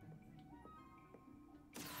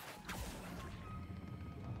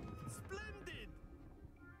 Splendid.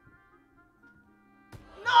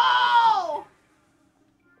 No!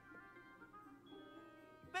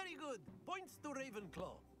 Very good. Points to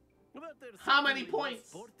Ravenclaw. But there's How many certainly no points?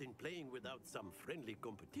 sport in playing without some friendly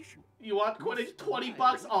competition. You want Quidditch 20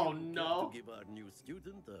 bucks? Oh Care no. to give our new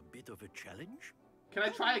student a bit of a challenge? Can I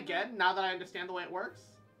try again now that I understand the way it works?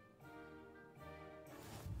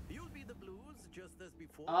 You'll be the blues just as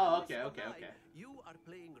before. Oh, and okay, this okay, time okay. You are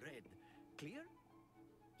playing red. Clear?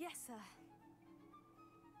 Yes, sir.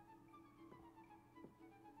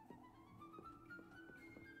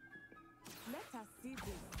 Let us see this.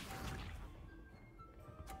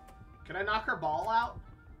 Can I knock her ball out?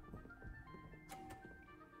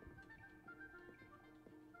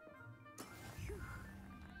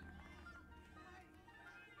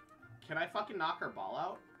 Can I fucking knock her ball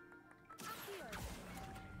out?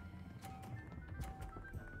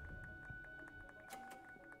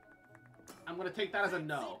 I'm gonna take that as a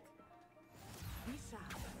no.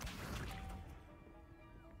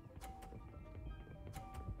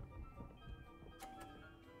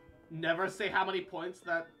 Never say how many points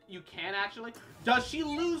that you can actually. Does she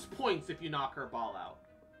lose points if you knock her ball out?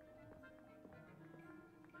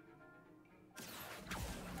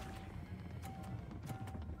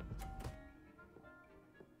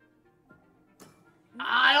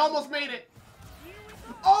 I almost made it.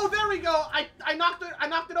 Oh, there we go. I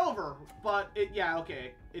knocked it over, but it yeah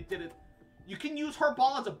okay it didn't. You can use her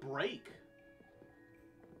ball as a break.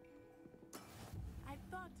 I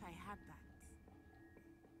thought I had that.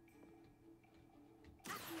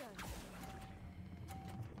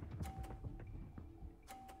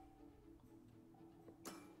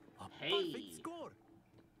 Hey. Perfect score.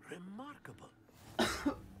 Remarkable.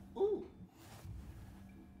 Ooh.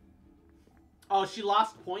 Oh, she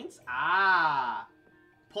lost points? Ah.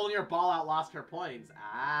 Pulling your ball out lost her points.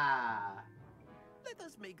 Ah. Let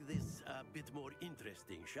us make this a bit more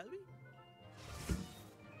interesting, shall we?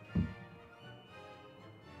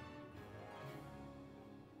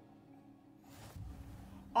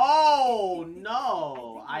 Oh,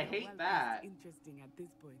 no. I hate that. Interesting at this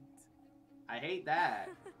point. I hate that.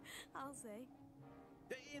 I'll say.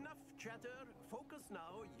 Enough chatter. Focus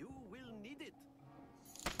now. You will need it.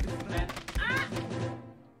 Let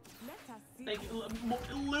us see. Thank you.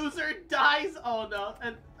 Loser dies. Oh no.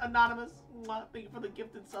 And anonymous. Mwah. Thank you for the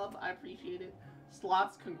gifted sub. I appreciate it.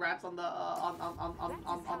 Slots. Congrats on the on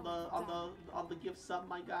the gift sub,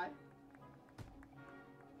 my guy.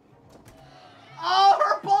 Oh,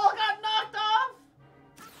 her ball got knocked off.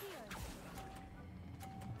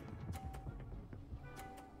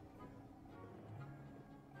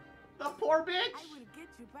 The poor bitch. I will get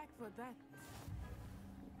you back for that.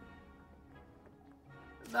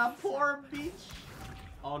 The poor bitch.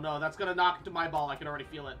 Oh no, that's gonna knock into my ball. I can already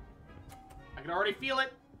feel it. I can already feel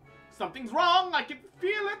it. Something's wrong. I can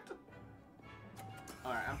feel it.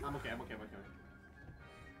 All right, I'm okay. I'm okay. I'm okay.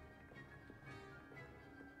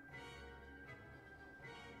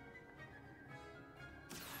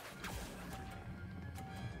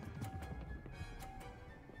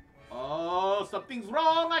 Oh, something's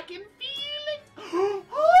wrong. I can feel it.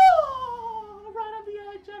 Oh, right on the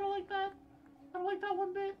edge. I don't like that. I don't like that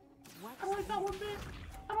one bit. I don't like that one bit.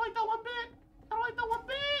 I don't like that one bit. I don't like that one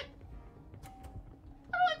bit.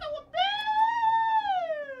 I don't like that one bit.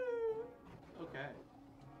 Okay.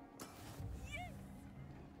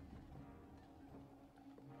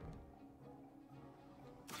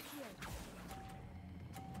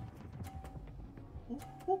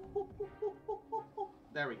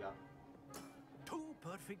 There we go. 2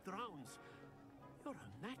 perfect rounds. You're a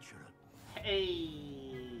natural.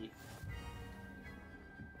 Hey.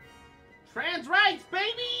 Trans rights,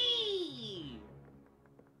 baby!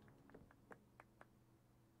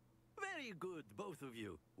 Very good, both of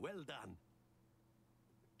you. Well done.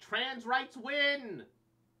 Trans rights win!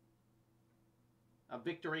 A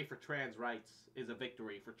victory for trans rights is a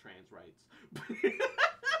victory for trans rights.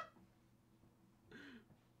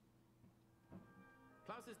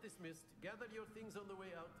 Class is dismissed. Gather your things on the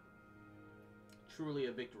way out. Truly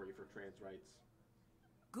a victory for trans rights.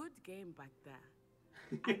 Good game back there.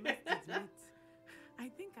 I must admit, I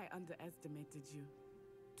think I underestimated you.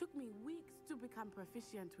 Took me weeks to become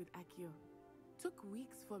proficient with Accio. took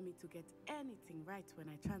weeks for me to get anything right when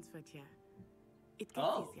I transferred here. It gets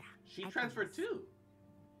Oh, easier. she I transferred promise. too.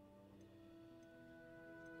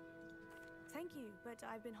 Thank you, but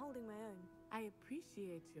I've been holding my own. I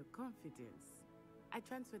appreciate your confidence. I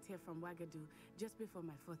transferred here from Wagadu just before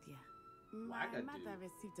my 4th year. My Wagadu. mother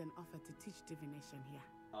received an offer to teach divination here.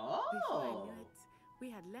 Oh. Before I knew it, we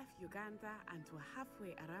had left Uganda and were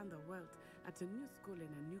halfway around the world at a new school in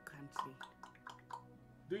a new country.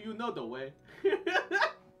 Do you know the way?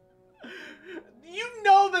 You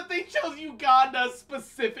know that they chose Uganda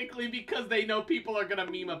specifically because they know people are gonna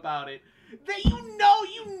meme about it.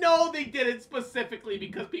 You know they did it specifically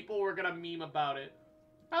because people were gonna meme about it.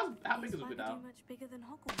 How big is it now? Much bigger than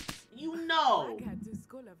Hogwarts. You know. Wagadu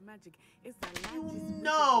School of Magic is the largest. You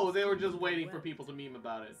know they were just waiting for people to meme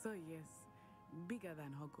about it. So yes, bigger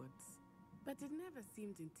than Hogwarts. But it never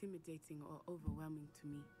seemed intimidating or overwhelming to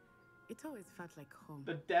me. It always felt like home.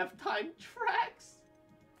 The dev time tracks?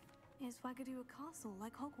 Is Wagadu a castle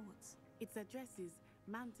like Hogwarts? Its address is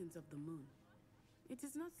Mountains of the Moon. It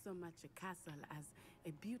is not so much a castle as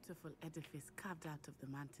a beautiful edifice carved out of the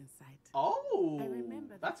mountainside. Oh, I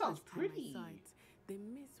remember that sounds first time pretty. I saw it, the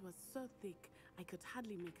mist was so thick I could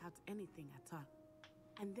hardly make out anything at all.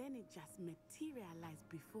 And then it just materialized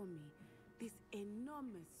before me, this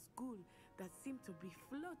enormous school that seemed to be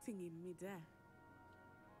floating in midair.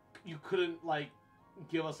 You couldn't, like,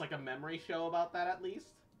 give us, like, a memory show about that at least?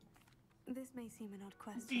 This may seem an odd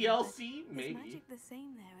question. DLC? But Maybe. Is magic the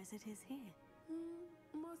same there as it is here?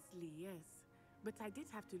 Mostly, yes. But I did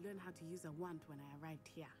have to learn how to use a wand when I arrived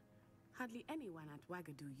here. Hardly anyone at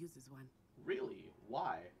Wagadu uses one. Really?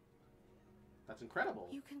 Why? That's incredible.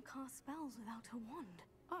 You can cast spells without a wand.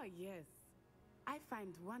 Oh, yes. I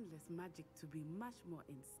find wandless magic to be much more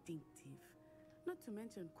instinctive. Not to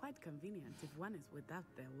mention quite convenient if one is without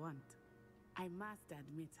their wand. I must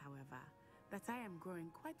admit, however, that I am growing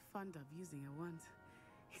quite fond of using a wand.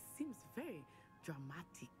 It seems very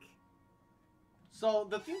dramatic. So,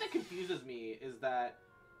 the thing that confuses me is that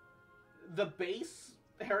the base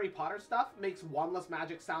Harry Potter stuff makes wandless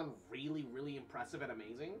magic sound really, really impressive and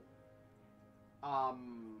amazing.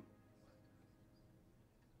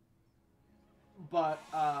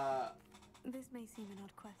 This may seem an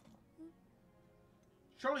odd question.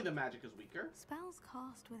 Surely the magic is weaker. Spells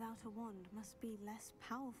cast without a wand must be less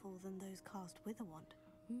powerful than those cast with a wand.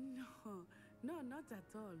 No, not at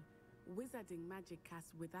all. Wizarding magic cast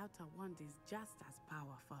without a wand is just as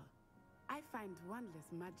powerful. I find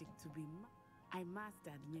wandless magic to be, I must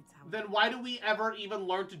admit, however. Then why do we ever even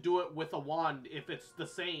learn to do it with a wand if it's the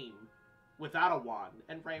same without a wand?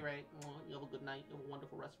 And Ray, you have a good night. You have a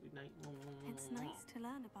wonderful rest of your night. It's nice to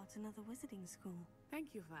learn about another wizarding school.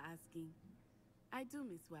 Thank you for asking. I do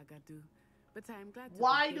miss Wagadu, but I am glad to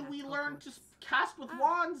Why be do here we at learn Hogwarts. to cast with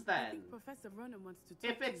wands I then? think Professor Ronan wants to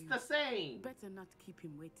talk If it's to you. the same. Better not keep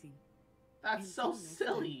him waiting. That's so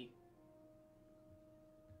silly.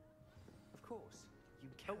 Of course, you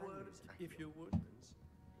A can word, use if you would.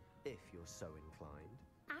 if you're so inclined.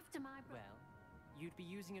 After my well, you'd be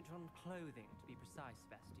using it on clothing, to be precise,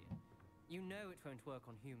 Sebastian. You know it won't work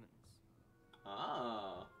on humans.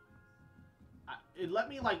 Ah. It let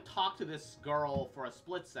me, like, talk to this girl for a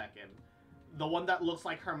split second. The one that looks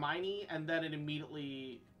like Hermione, and then it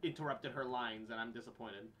immediately interrupted her lines, and I'm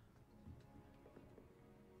disappointed.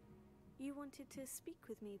 You wanted to speak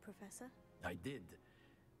with me, Professor? I did.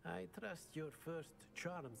 I trust your first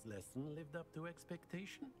charms lesson lived up to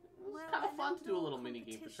expectation. It was kind of fun to do a little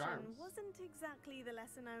minigame for charms. Wasn't exactly the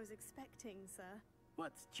lesson I was expecting, sir.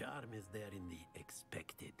 What charm is there in the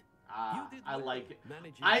expected? Ah, I like it.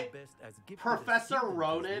 Managing I the best as gifted as Professor human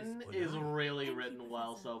Ronan business, is or not? really written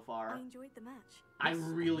well so far. I enjoyed the match. I Miss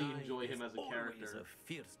really Onai enjoy him is as a always character. a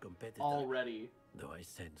fierce competitor. Already. Though I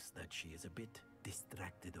sense that she is a bit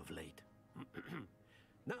distracted of late.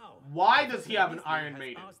 Now, Why does he Professor have an Weasley Iron has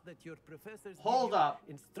Maiden? asked that your professors Hold give you up.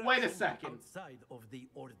 Wait a instruction second. Outside of the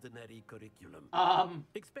ordinary curriculum.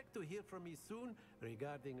 Expect to hear from me soon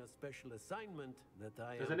regarding a special assignment that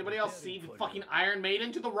I Does am anybody else see preparing the for fucking you. Iron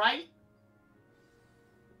Maiden to the right?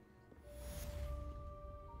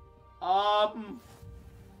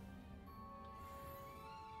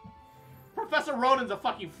 Professor Ronan's a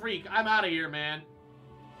fucking freak. I'm out of here, man.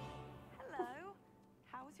 Hello.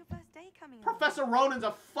 How was your first day coming on? Professor Ronan's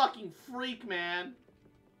a fucking freak, man.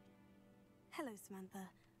 Hello, Samantha.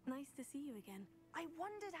 Nice to see you again. I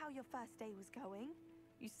wondered how your first day was going.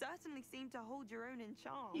 You certainly seem to hold your own in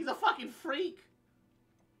charm. He's a fucking freak.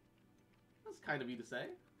 That's kind of you to say.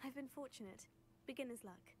 I've been fortunate. Beginner's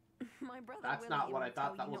luck. My brother That's Willie not what I will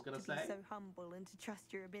thought tell that you was not gonna to be say. so humble and to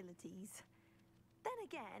trust your abilities. Then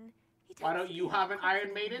again, Why don't you have an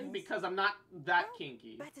Iron Maiden? Because I'm not that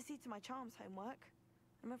kinky. Better see to my charms homework.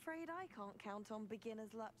 I'm afraid I can't count on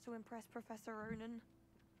beginner's luck to impress Professor Ronan.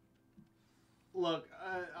 Look,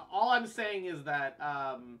 all I'm saying is that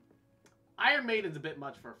Iron Maiden's a bit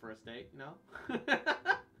much for a first date, you know?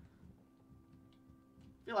 I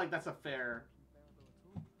feel like that's a fair...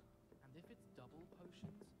 And if it's double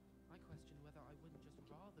potions, I question whether I wouldn't just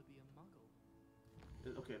rather be a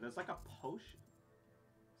muggle. Okay, there's like a potion.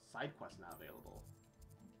 Side quest now available.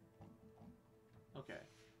 Okay.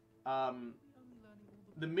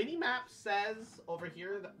 The mini-map says over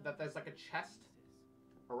here that there's like a chest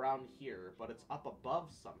around here, but it's up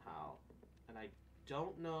above somehow. And I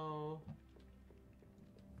don't know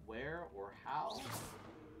where or how.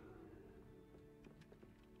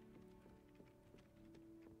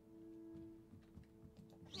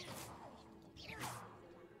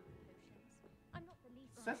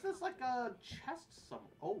 Says there's like a chest some.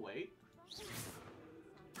 Oh wait.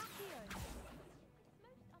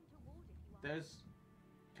 There's.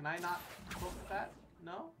 Can I not look at that?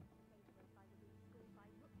 No?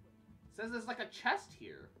 Says there's like a chest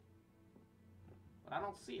here. But I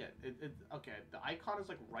don't see it. Okay, the icon is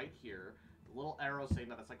like right here. The little arrow saying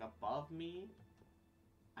that it's like above me.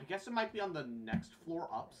 I guess it might be on the next floor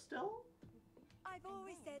up still? I've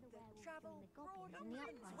always said that travel brought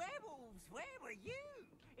Goblins, werewolves, where were you?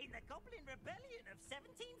 In the Goblin Rebellion of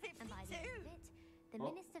 1752? And by the end of it, the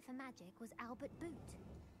Minister for Magic was Albert Boot.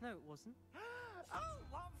 No, it wasn't. Oh,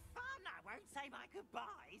 what fun! I won't say my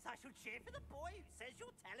goodbyes. I shall cheer for the boy who says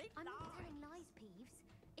you're telling I'm lies. not telling lies, Peeves.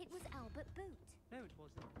 It was Albert Boot. No, it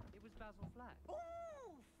wasn't. It was Basil Flack.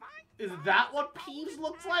 Oh, fine. Is that what Peeves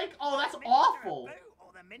looks like? Oh, that's awful.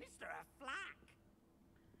 Or the Minister of Flack.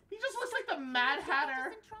 He just looks like the Mad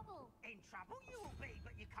Hatter. In trouble you will be,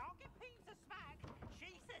 but you can't get Peeves a smack.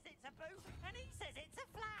 She says it's a boot, and he says it's a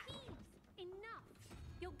flack. Peeves, enough.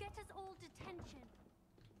 You'll get us all detention.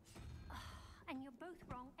 And you're both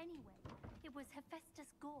wrong anyway. It was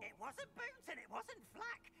Hephaestus Gore. It wasn't Boot and it wasn't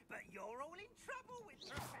Flack, but you're all in trouble with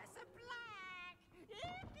Professor Black.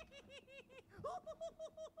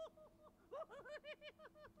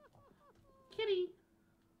 Kitty.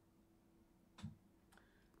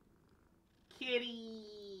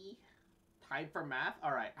 Kitty. Time for math?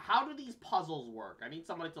 Alright, how do these puzzles work? I need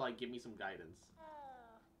somebody to, like, give me some guidance.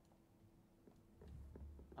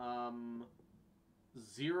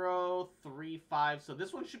 0, 3, 5. So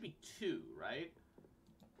this one should be 2, right?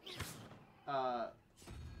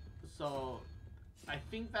 So I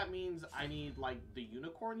think that means I need, like, the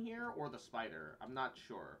unicorn here or the spider. I'm not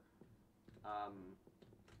sure.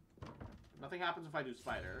 Nothing happens if I do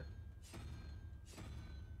spider.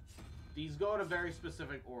 These go in a very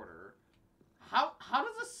specific order. How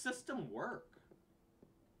does the system work?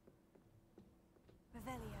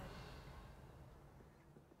 Revelio.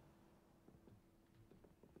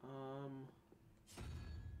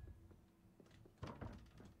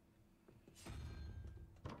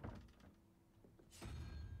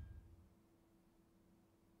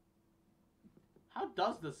 How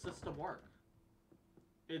does the system work?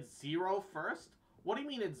 It's 0 first? What do you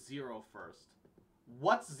mean it's 0 first?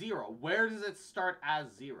 What's 0? Where does it start as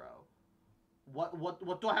 0?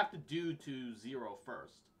 What do I have to do to 0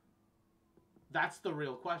 first? That's the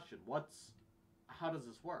real question. How does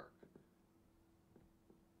this work?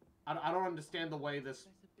 I don't understand the way this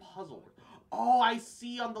puzzle works. Oh, I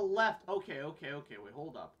see on the left. Okay. Wait,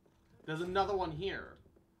 hold up. There's another one here.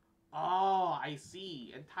 Oh, I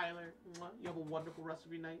see. And Tyler, you have a wonderful rest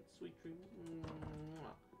of your night. Sweet dreams.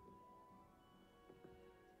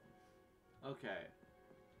 Okay.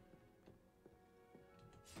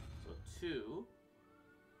 So 2.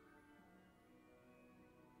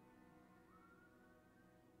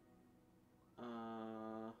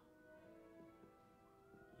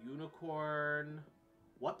 Unicorn.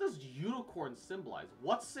 What does unicorn symbolize?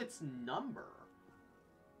 What's its number?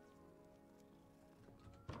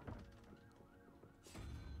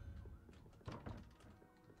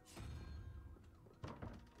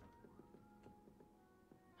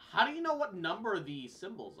 How do you know what number these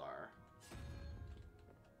symbols are?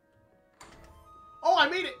 Oh, I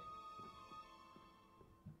made it!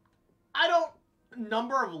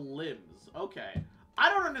 Number of limbs. Okay. I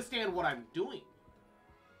don't understand what I'm doing.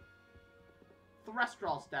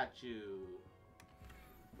 Threstrol statue.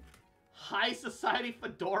 High Society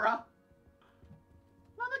fedora?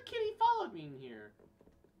 Another kitty followed me in here.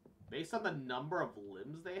 Based on the number of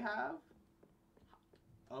limbs they have?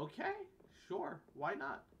 Okay, sure. Why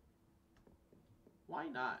not? Why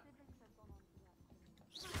not?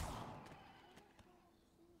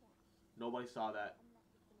 Nobody saw that.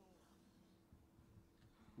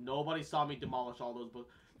 Nobody saw me demolish all those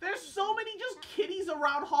books. There's so many just kitties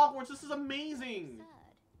around Hogwarts. This is amazing.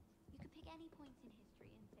 You could pick any points in history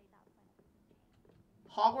and say that's when everything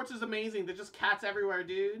changed. Hogwarts is amazing. There's just cats everywhere,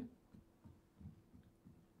 dude.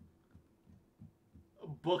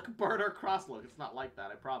 Book burner cross. Look, it's not like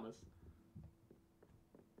that, I promise.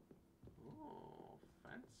 Oh,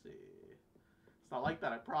 fancy. It's not like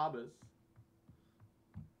that, I promise.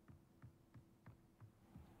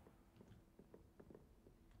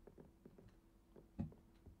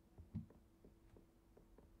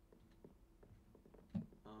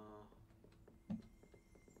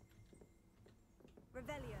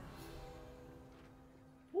 Revelio.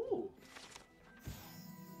 Ooh.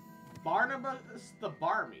 Barnabas the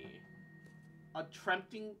Barmy.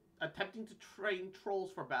 Attempting to train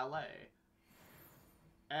trolls for ballet.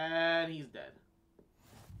 And he's dead.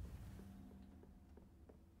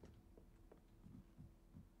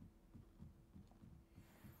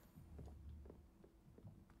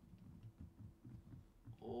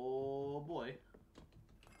 Oh boy.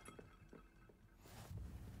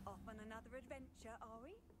 Off on another adventure, are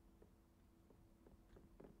we?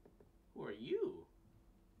 Who are you?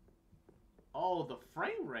 Oh, the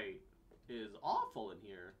frame rate is awful in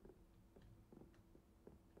here.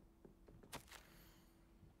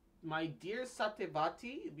 My dear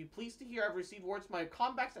Satyavati, be pleased to hear I've received words from my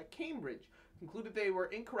comebacks at Cambridge. Concluded they were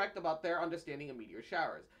incorrect about their understanding of meteor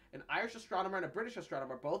showers. An Irish astronomer and a British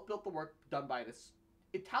astronomer both built the work done by an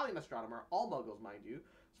Italian astronomer, all muggles, mind you.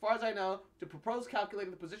 As far as I know, to propose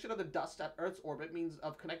calculating the position of the dust at Earth's orbit means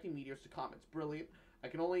of connecting meteors to comets. Brilliant. I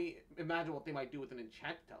can only imagine what they might do with an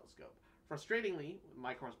enchanted telescope. Frustratingly, with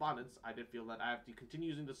my correspondence, I did feel that I have to continue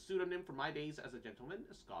using the pseudonym from my days as a gentleman,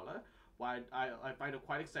 a scholar. While I find it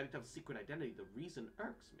quite exciting to have a secret identity, the reason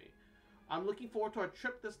irks me. I'm looking forward to our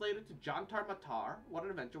trip this later to Jantar Matar. What an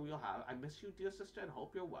adventure we'll have. I miss you, dear sister, and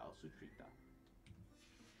hope you're well, Sutrita.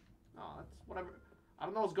 Oh, that's whatever. I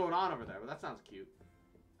don't know what's going on over there, but that sounds cute.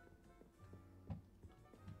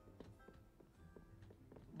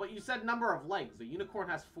 But you said number of legs. The unicorn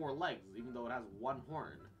has 4 legs, even though it has 1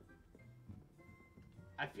 horn.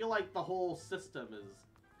 I feel like the whole system is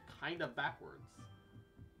kind of backwards.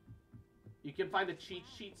 You can find a cheat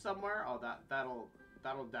sheet somewhere. Oh, that'll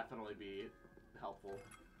definitely be helpful.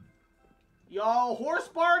 Yo, horse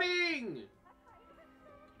barding!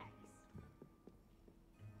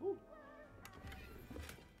 Ooh.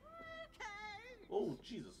 Oh,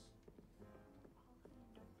 Jesus.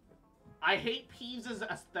 I hate Peeves'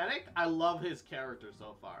 aesthetic. I love his character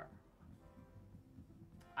so far.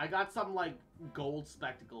 I got some, like, gold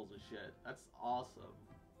spectacles and shit. That's awesome.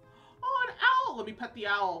 Oh, an owl! Let me pet the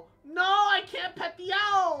owl. No, I can't pet the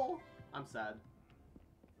owl! I'm sad.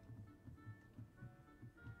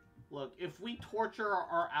 Look, if we torture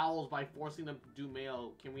our owls by forcing them to do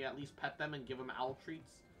mail, can we at least pet them and give them owl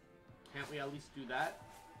treats? Can't we at least do that?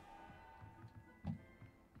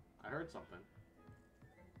 I heard something.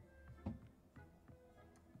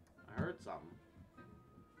 I heard something.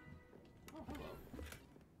 Oh, hello.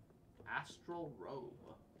 Astral robe.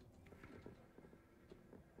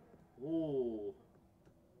 Ooh.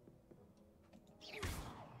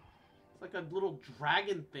 It's like a little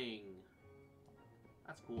dragon thing.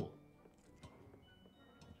 That's cool.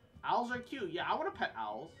 Owls are cute. Yeah, I want to pet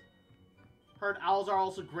owls. Heard owls are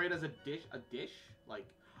also great as a dish. A dish? Like,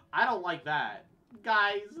 I don't like that.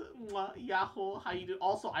 Guys, Yahoo, how you do?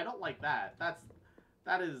 Also, I don't like that.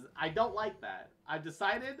 I don't like that. I've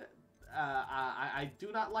decided, I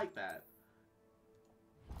do not like that.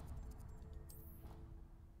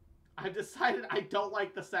 I've decided I don't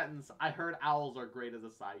like the sentence, I heard owls are great as a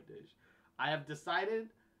side dish. I have decided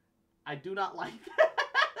I do not like that.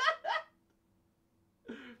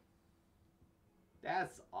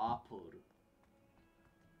 That's awful.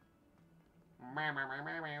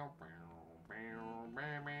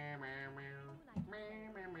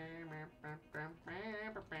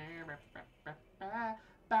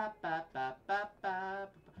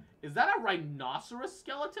 Is that a rhinoceros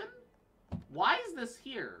skeleton? Why is this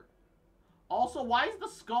here? Also, why is the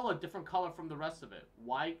skull a different color from the rest of it?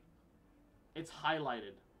 Why? It's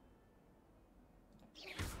highlighted.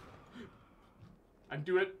 I didn't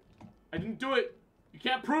do it. I didn't do it. You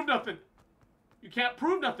can't prove nothing. You can't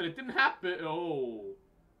prove nothing. It didn't happen. Oh.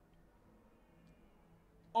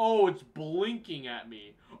 Oh, it's blinking at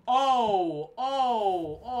me. Oh,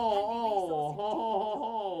 oh, oh, oh,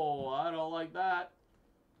 oh, oh, I don't like that.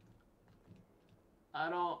 I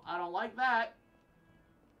don't like that.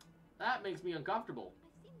 That makes me uncomfortable.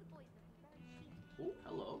 Oh,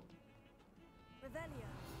 hello. Revelio.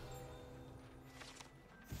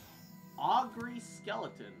 Augury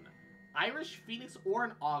skeleton. Irish phoenix or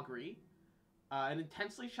an augury. An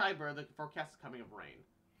intensely shy bird that forecasts the coming of rain.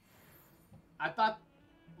 I thought...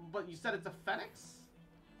 But you said it's a phoenix?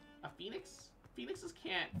 A phoenix? Phoenixes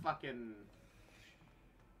can't fucking...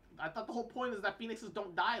 I thought the whole point is that phoenixes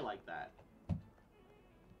don't die like that.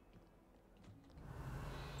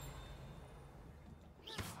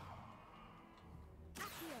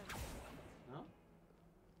 Huh?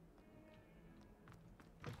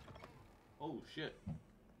 Oh, shit.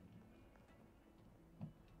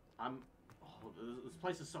 Oh, this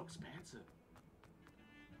place is so expansive.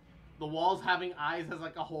 The walls having eyes has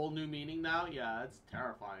like a whole new meaning now. Yeah, it's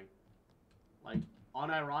terrifying. Like,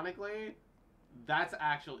 unironically,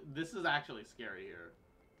 this is actually scary here.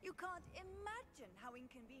 You can't imagine how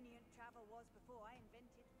inconvenient travel was before I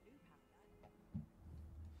invented blue powder.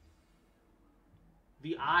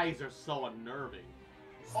 The eyes are so unnerving.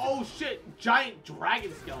 Oh shit! Giant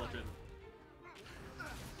dragon skeleton.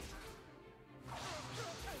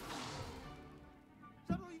 Is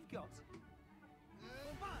that all you've got?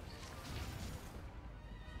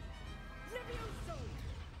 Levioso!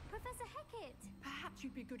 Professor Hecat! Perhaps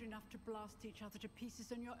you'd be good enough to blast each other to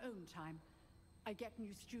pieces in your own time. I get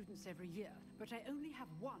new students every year, but I only have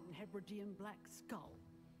one Hebridean black skull.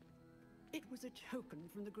 It was a token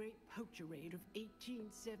from the Great Poacher Raid of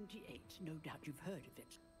 1878. No doubt you've heard of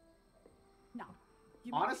it. Now,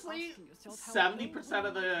 you may be Honestly, asking yourself how 70%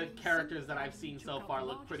 of the characters that I've seen so far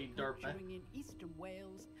look pretty derpy. in Eastern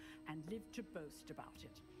Wales and live to boast about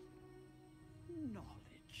it.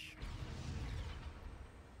 Knowledge.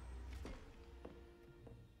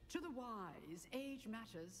 To the wise, age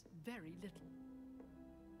matters very little.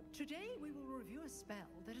 Today we will review a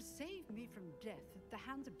spell that has saved me from death at the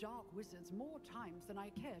hands of dark wizards more times than I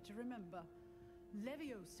care to remember.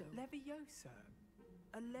 Levioso. Levioso?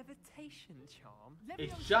 A levitation charm?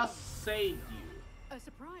 It just saved you. A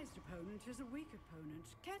surprised opponent is a weak opponent.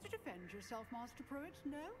 Care to defend yourself, Master Pruitt?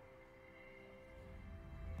 No?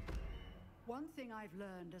 One thing I've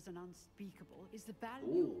learned as an unspeakable is the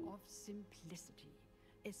value of simplicity,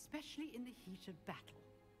 especially in the heat of battle.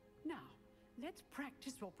 Now, let's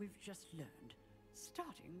practice what we've just learned,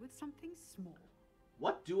 starting with something small.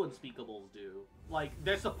 What do unspeakables do? Like,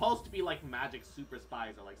 they're supposed to be like magic super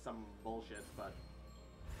spies or like some bullshit, but...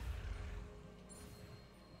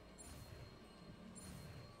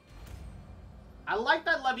 I like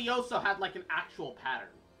that Levioso had like an actual pattern.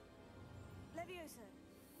 Levioso.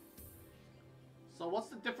 So what's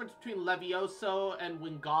the difference between Levioso and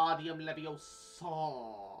Wingardium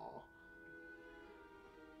Levioso?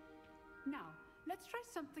 Now, let's try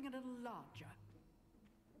something a little larger.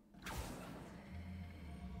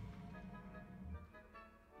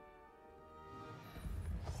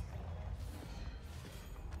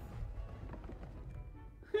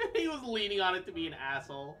 He was leaning on it to be an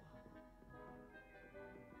asshole.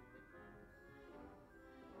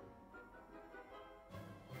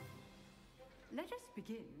 Let us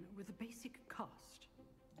begin with a basic cast.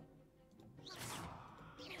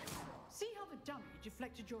 See how the dummy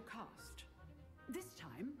deflected your cast? This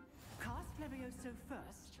time, cast Levioso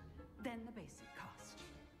first, then the basic cast.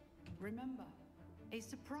 Remember, a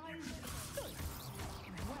surprise first.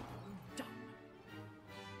 Well done.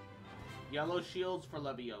 Yellow shields for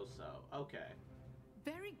Levioso. Okay.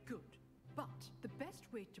 Very good. But the best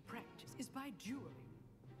way to practice is by dueling.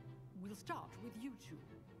 We'll start with you two.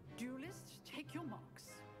 Duelists, take your marks.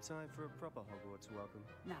 Time for a proper Hogwarts welcome.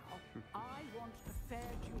 Now, I want a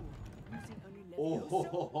fair duel using only Oh,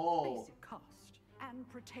 Levioso, basic cast, and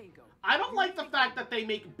Protego. I don't like the fact that they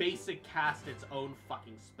make basic cast its own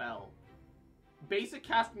fucking spell. Basic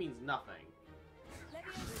cast means nothing. This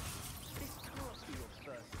can't be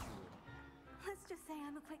your first duel. Let's just say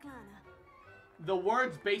I'm a quick learner. The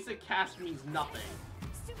words basic cast means nothing.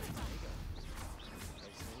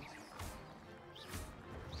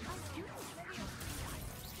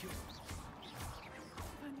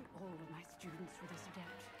 Only all of my students were this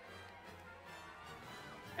adept.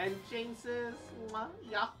 And Jane says, mwah,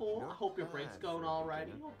 yahoo. I hope your bad break's for going a alrighty.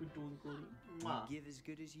 beginner. Hope you're doing good. You Mwah. give as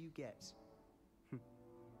good as you get.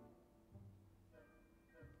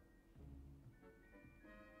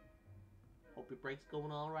 Hope your break's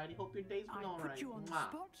going alrighty. Hope your day's been I alright. put you on the Mwah.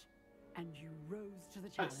 spot, and you rose to the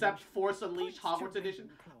challenge. Except Force Unleashed Points to Hogwarts Edition.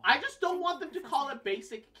 Ravenclaw. I just don't want them to call it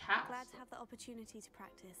basic cast. Glad to have the opportunity to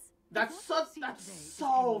practice. That's What so, I've seen that's today is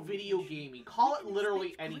so an video innovation. gamey. Call We it can literally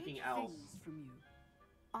expect anything great else. things from you.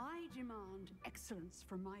 I demand excellence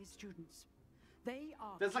from my students. They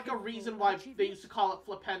are There's like a capable reason of why achieving they used to call it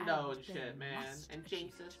Flipendo and they shit, man. must And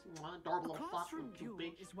achieve Jamesis, it. adorable A little fuck, classroom you duel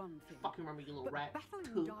bitch. is one thing, Fucking remember you little but rat. battling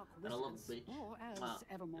Too. dark And I love wizards, bitch. or as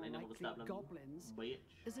ever more And I never likely, stop loving goblins, bitch.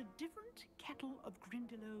 is a different kettle of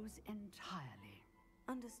Grindylows entirely.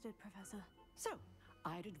 Understood, Professor. So,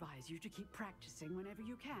 I'd advise you to keep practicing whenever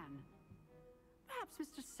you can. Perhaps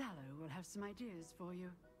Mr. Sallow will have some ideas for you.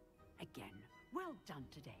 Again, well done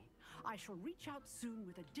today. I shall reach out soon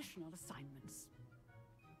with additional assignments.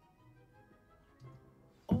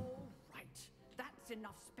 All right, that's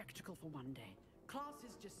enough spectacle for one day. Class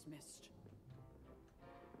is dismissed.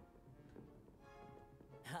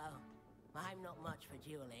 Oh, I'm not much for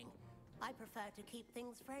dueling. I prefer to keep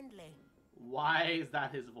things friendly. Why is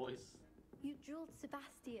that his voice? You dueled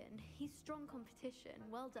Sebastian. He's strong competition.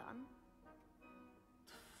 Well done.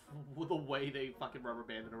 With the way they fucking rubber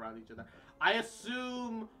banded around each other. I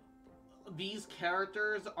assume these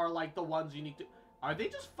characters are like the ones you need to... Are they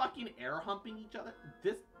just fucking air humping each other?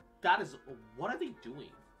 That is... What are they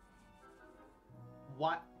doing?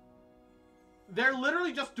 What? They're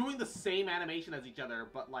literally just doing the same animation as each other,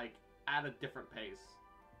 but like at a different pace.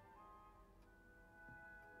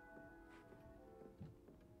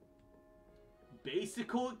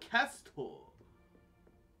 Basic orchestral.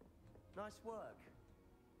 Nice work.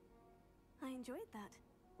 I enjoyed that.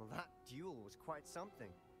 Well, that duel was quite something.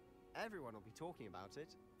 Everyone will be talking about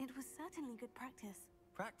it. It was certainly good practice.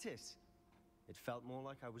 Practice? It felt more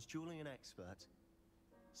like I was dueling an expert.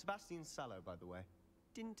 Sebastian Sallow, by the way.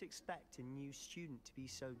 Didn't expect a new student to be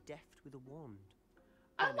so deft with a wand.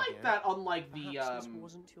 I Then like again, that unlike the, perhaps this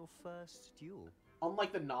wasn't your first duel.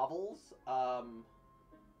 Unlike the novels,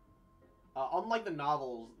 unlike the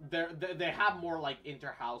novels, they have more like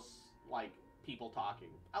inter-house like people talking.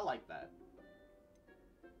 I like that.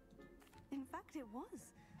 In fact, it was.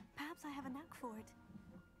 Perhaps I have a knack for it.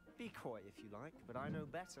 Be coy if you like, but I know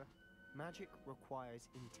better. Magic requires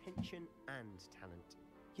intention and talent.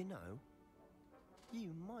 You know,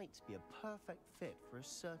 you might be a perfect fit for a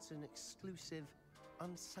certain exclusive,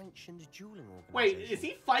 unsanctioned dueling organization. Wait, is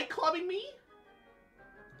he fight clubbing me?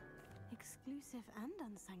 Exclusive and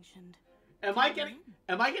unsanctioned. Am I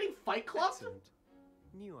getting fight clubbed? Excellent.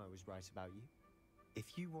 Knew I was right about you.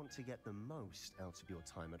 If you want to get the most out of your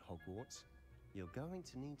time at Hogwarts, you're going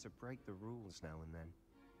to need to break the rules now and then.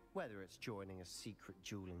 Whether it's joining a secret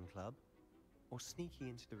dueling club, or sneaking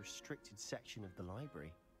into the restricted section of the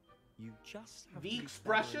library, you just have to The be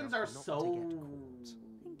expressions clever are enough not so... to get caught.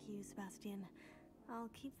 Thank you, Sebastian. I'll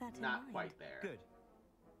keep that in Not mind. quite there. Good.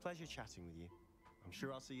 Pleasure chatting with you. I'm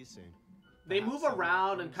sure I'll see you soon. They Perhaps move some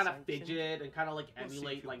around and kind of unsanctioned? fidget and kind of like We'll see if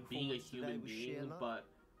emulate your like being a performance today human was sheer being, luck but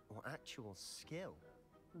or actual skill.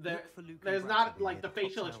 there's Luca not Brackley like at the the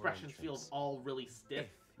facial cocktail expressions feel entrance. all really stiff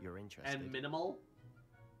If you're interested. and minimal.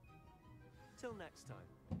 Till next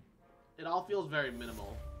time. It all feels very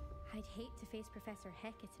minimal. I'd hate to face Professor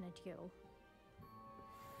Hecat in a duel.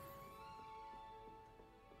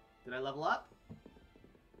 Did I level up?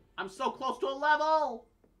 I'm so close to a level!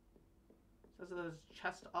 Says that there's a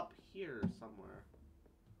chest up here somewhere.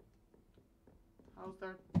 How's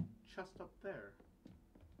there a chest up there?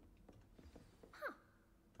 Huh.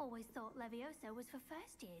 Always thought Leviosa was for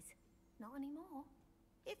first years. Not anymore.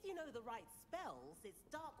 If you know the right spells, it's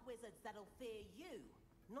dark wizards that'll fear you,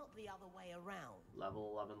 not the other way around.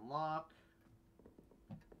 Level 11 lock.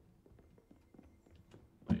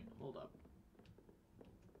 Wait, hold up.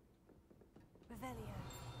 Revelio.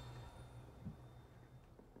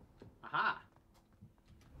 Aha!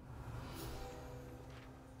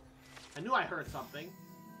 I knew I heard something.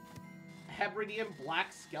 Hebridean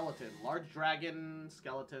black skeleton. Large dragon,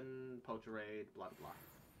 skeleton, poacherade, blah blah.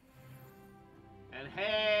 And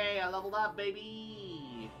hey, I leveled up,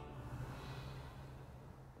 baby!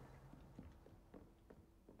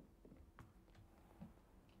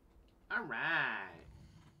 Alright.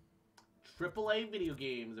 AAA video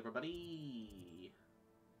games, everybody.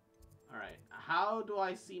 Alright, how do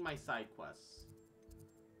I see my side quests?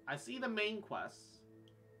 I see the main quests,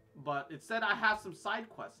 but it said I have some side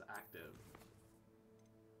quests active.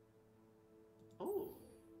 Oh.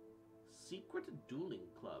 Secret Dueling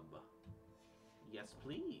Club. Yes,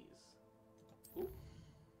 please. Ooh.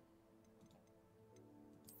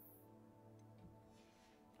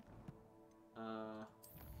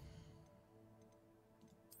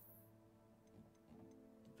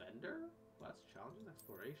 Vendor? Quest, challenging,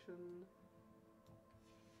 exploration.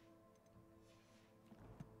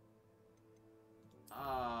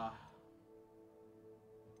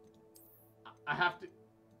 I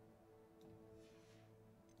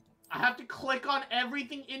have to click on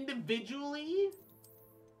everything individually?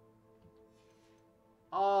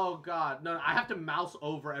 Oh god, no, I have to mouse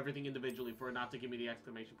over everything individually for it not to give me the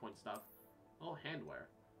exclamation point stuff. Oh, handwear.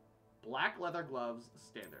 Black leather gloves,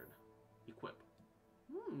 standard. Equip.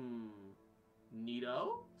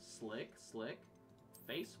 Neato, slick,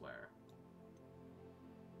 face wear.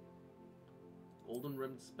 Golden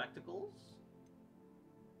rimmed spectacles.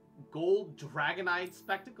 Gold dragon-eyed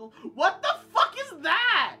spectacle. What the fuck is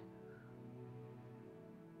that?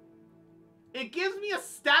 It gives me a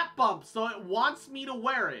stat bump, so it wants me to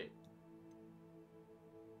wear it.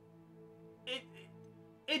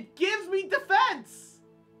 It gives me defense.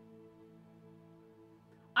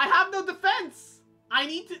 I have no defense. I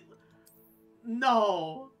need to...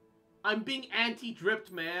 No. I'm being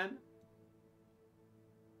anti-dripped, man.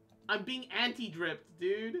 I'm being anti-dripped,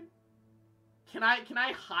 dude. Can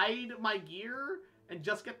I hide my gear and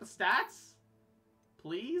just get the stats?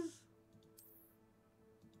 Please?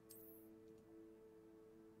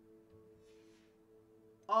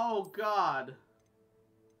 Oh, God.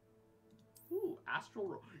 Ooh, astral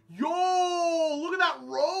robe. Yo! Look at that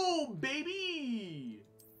robe, baby!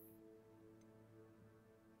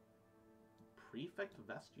 Prefect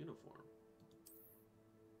vest uniform.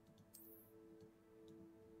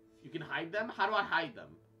 You can hide them? How do I hide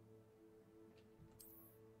them?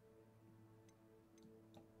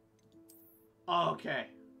 Okay.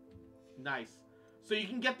 Nice. So you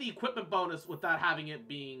can get the equipment bonus without having it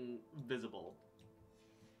being visible.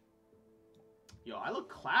 Yo, I look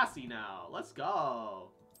classy now. Let's go.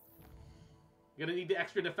 You're gonna need the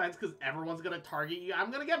extra defense because everyone's gonna target you. I'm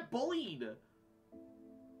gonna get bullied.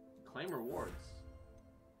 Claim rewards.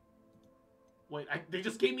 Wait, they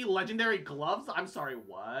just gave me legendary gloves? I'm sorry,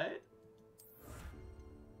 what?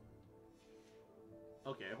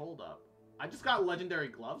 Okay, hold up. I just got legendary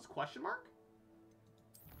gloves? Question mark?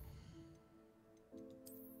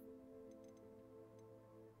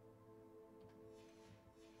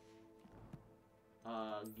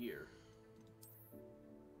 Gear.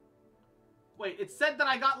 Wait, it said that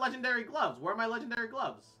I got legendary gloves. Where are my legendary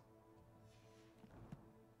gloves?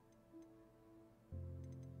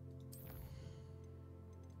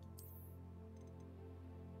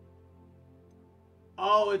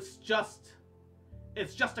 Oh, it's just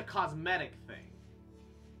a cosmetic thing.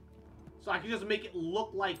 So I can just make it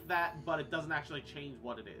look like that, but it doesn't actually change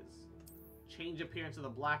what it is. Change appearance of the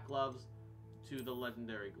black gloves to the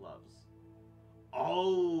legendary gloves.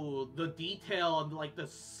 Oh, the detail and like the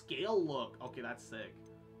scale look. Okay, that's sick.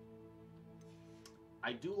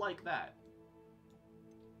 I do like that.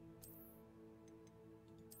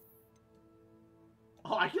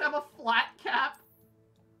 Oh, I can have a flat cap.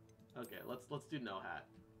 Okay, let's do no hat.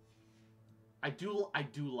 I do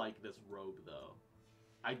like this robe though.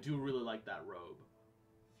 I do really like that robe.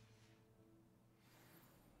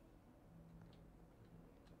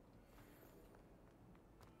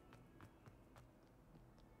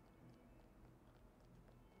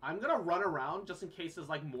 I'm gonna run around just in case there's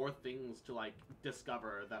like more things to like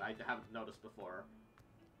discover that I haven't noticed before.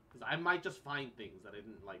 Because I might just find things that I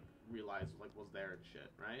didn't like realize like was there and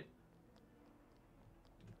shit, right?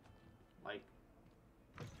 Like,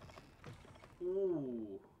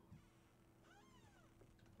 ooh.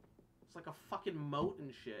 It's like a fucking moat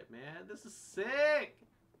and shit, man. This is sick!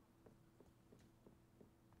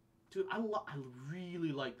 Dude, I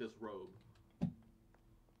really like this robe.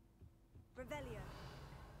 Revelio.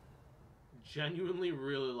 Genuinely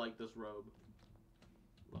really like this robe.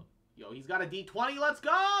 Look. Yo, he's got a D20. Let's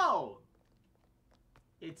go!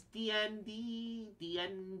 It's D&D,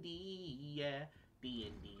 yeah.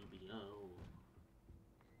 D&D Beyond.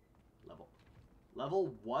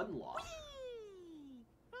 Level 1 lock.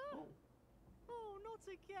 Oh, not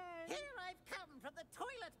again. Here I've come from the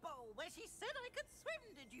toilet bowl where she said I could swim,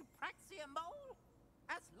 did you praxia mole?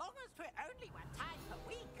 As long as 'twere only 1 time per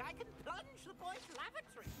week, I can plunge the boys'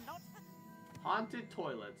 lavatory, not the... Haunted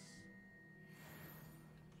toilets.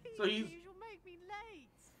 So he's... You'll make me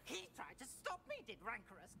late. He tried to stop me, did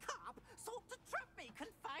rancorous carp. Sought to trap me,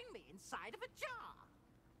 confine me inside of a jar.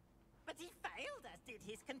 But he failed, as did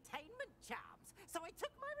his containment charms. So I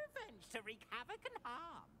took my revenge to wreak havoc and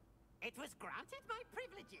harm. It was granted my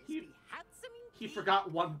privileges, be handsome indeed. He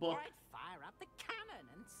forgot one book. Or I'd fire up the cannon,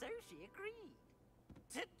 and so she agreed.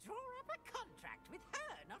 To draw up a contract with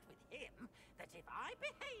her, not with him, that if I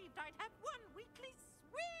behaved, I'd have 1 weekly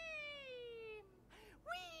swim!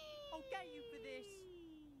 Whee! I'll get you for this.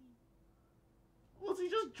 Was he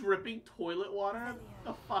just dripping toilet water?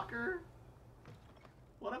 The fucker?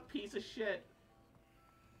 What a piece of shit.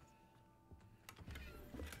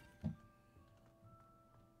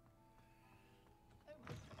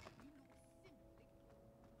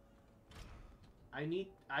 I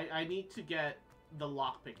need to get the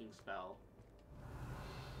lockpicking spell.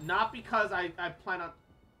 Not because I plan on...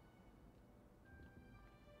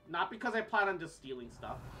 Not because I plan on just stealing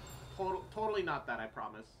stuff. Totally not that, I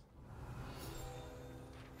promise.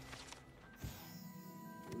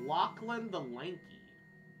 Lachlan the Lanky.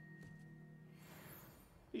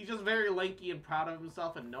 He's just very lanky and proud of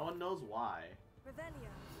himself, and no one knows why. Revelio.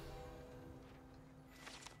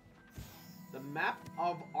 The map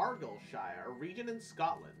of Argyllshire, a region in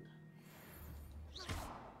Scotland.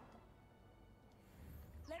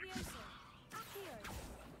 Levioso. Accio.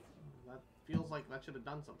 That feels like that should have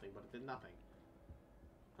done something, but it did nothing.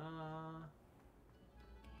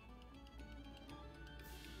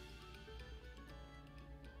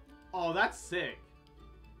 Oh, that's sick.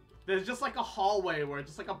 There's just like a hallway where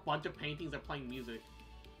just like a bunch of paintings are playing music.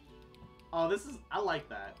 Oh, this is... I like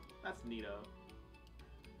that. That's neato.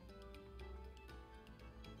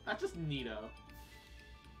 That's just neato.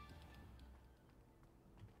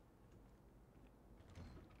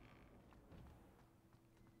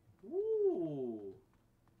 Ooh.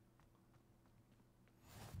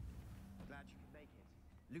 Glad you could make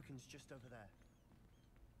it. Lucan's just over there.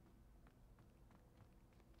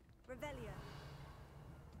 Revelio.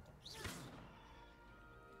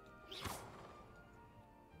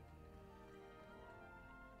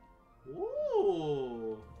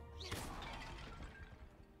 Ooh.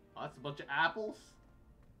 Oh, that's a bunch of apples.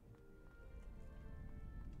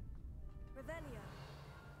 Revelio.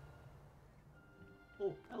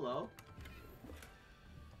 Oh, hello.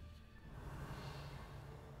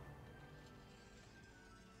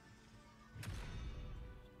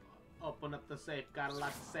 Open up the safe. Got a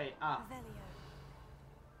lot to say. Ah. Revelio.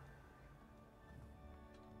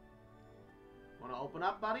 Wanna open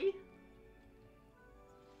up, buddy?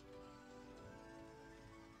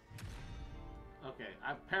 Okay,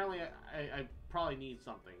 apparently I probably need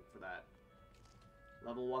something for that.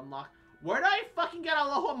 Level 1 lock. Where did I fucking get a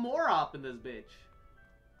level more up in this bitch?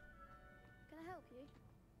 Can I help you?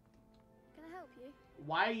 Can I help you?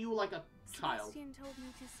 Why are you like a child? Sebastian told me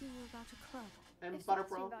to see you about a club. And If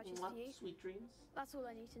Butterbro, Sebastian vouches what? for you, Sweet dreams? That's all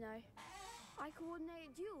I need to know. I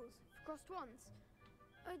coordinate duels for crossed ones.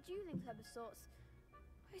 A dueling club of sorts.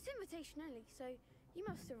 It's invitation only, so you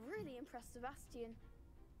must have really impressed Sebastian.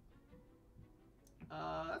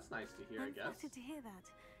 That's nice to hear, I I'm guess. flattered to hear that.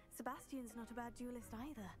 Sebastian's not a bad duelist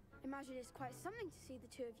either. Imagine it's quite something to see the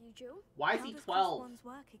two of you duel. Why is he 12? How does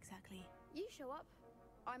work exactly? You show up,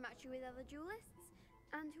 I match you with other duelists,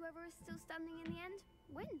 and whoever is still standing in the end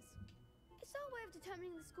wins. It's our way of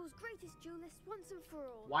determining the school's greatest duelist once and for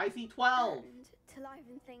all. Why is he 12? And to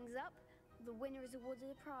liven things up, the winner is awarded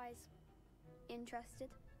a prize. Interested?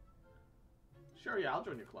 Sure, yeah, I'll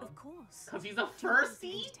join your club. Of course. Because he's a Duel is an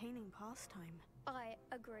firstie? entertaining pastime. I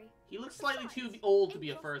agree. He looks slightly too old to be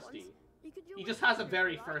a firstie. He just has a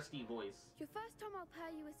very firstie voice. Your first time I'll pair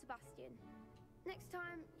you with Sebastian. Next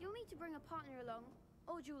time, you'll need to bring a partner along,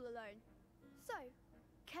 or duel alone. So,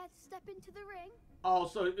 care to step into the ring? Oh,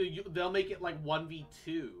 so they'll make it like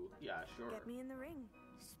 1v2. Yeah, sure. Get me in the ring.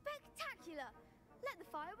 Spectacular! Let the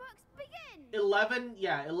fireworks begin! 11,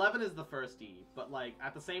 yeah, 11 is the firstie, but like,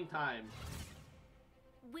 at the same time...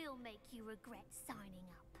 We'll make you regret signing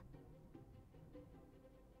up.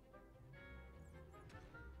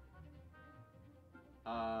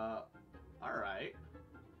 Alright.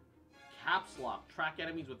 Caps lock. Track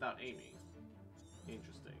enemies without aiming.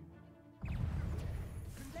 Interesting.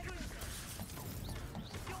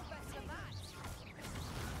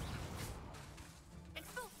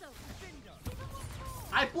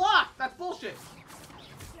 I blocked! That's bullshit!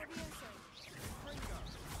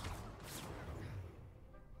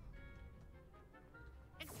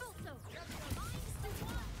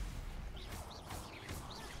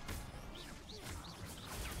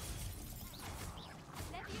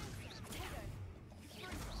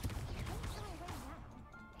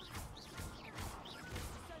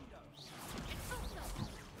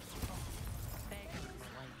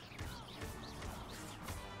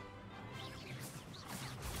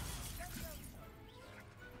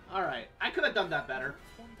 Alright, I could have done that better.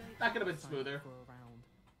 That could have been smoother.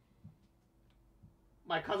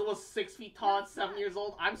 My cousin was 6 feet tall at 7 years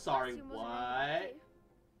old? I'm sorry, what?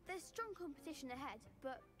 There's strong competition ahead,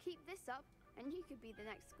 but keep this up and you could be the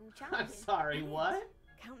next school champion. I'm sorry, what?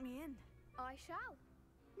 Count me in. I shall.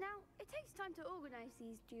 Now, it takes time to organize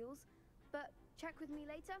these duels, but check with me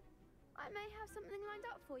later. I may have something lined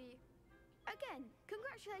up for you. Again,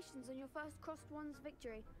 congratulations on your first Crossed Ones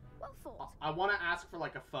victory. Well fought. I want to ask for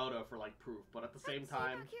like a photo for like proof, but at the same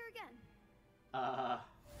time... Back here again.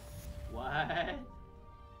 What?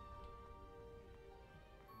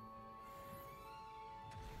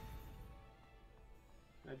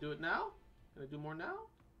 Can I do it now? Can I do more now?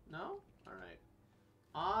 No? Alright.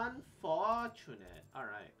 Unfortunate.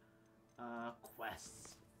 Alright.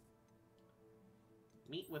 Quests.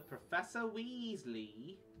 Meet with Professor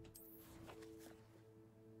Weasley.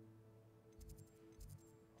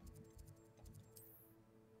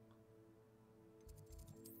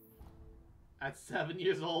 At 7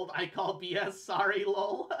 years old, I call BS. Sorry,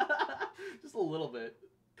 lol. Just a little bit.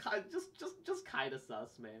 Just kind of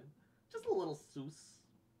sus, man. Just a little soos.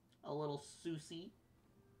 A little soosy.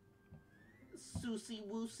 Soosy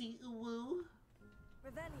woosy woo.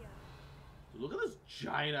 Revelio. Dude, look at this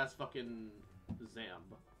giant ass fucking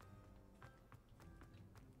Zamb.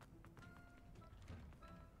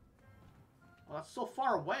 Oh, that's so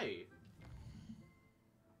far away.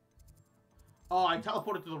 Oh, I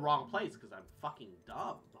teleported to the wrong place because I'm fucking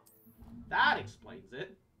dumb. That explains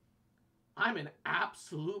it. I'm an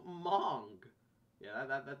absolute mong. Yeah,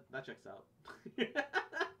 that checks out.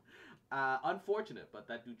 Unfortunate, but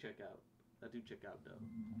that do check out. That do check out, though.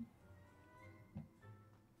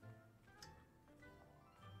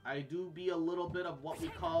 I do be a little bit of what we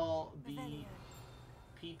call the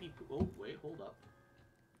pee-pee. Oh, wait, hold up.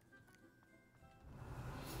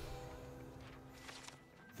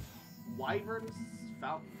 Wyvern's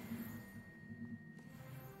Fountain.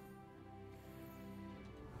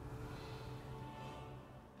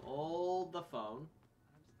 Hold the phone.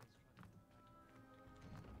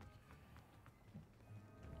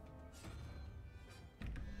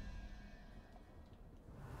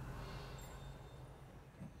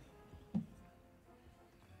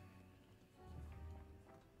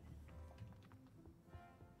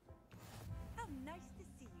 How nice to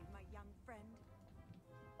see you, my young friend.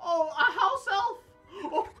 Oh, a house elf!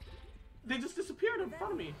 Oh, they just disappeared in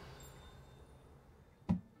front of me.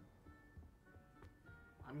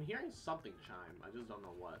 I'm hearing something chime. I just don't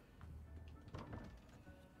know what.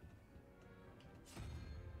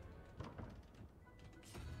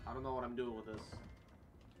 I don't know what I'm doing with this.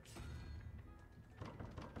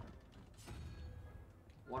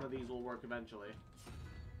 One of these will work eventually.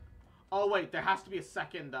 Oh, wait. There has to be a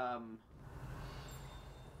second,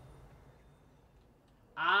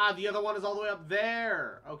 Ah, the other one is all the way up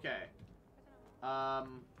there. Okay. I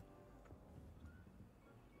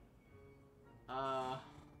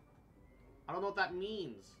don't know what that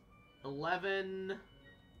means. 11.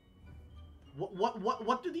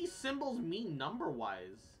 What do these symbols mean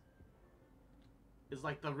number-wise? Is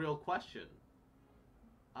like the real question.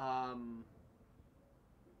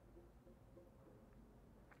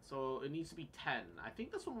 So it needs to be 10. I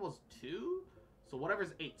think this one was 2. So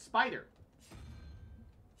whatever's 8. Spider.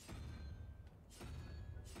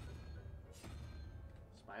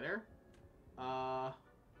 Spider.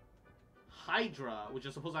 Hydra, which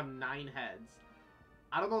is supposed to have 9 heads.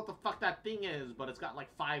 I don't know what the fuck that thing is, but it's got like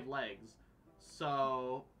 5 legs.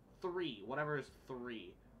 So 3. Whatever is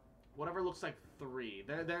 3. Whatever looks like 3.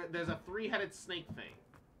 There's a 3-headed snake thing.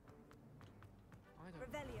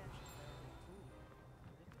 Revelio.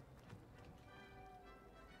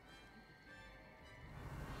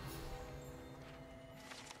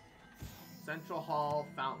 Central Hall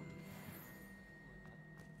Fountain.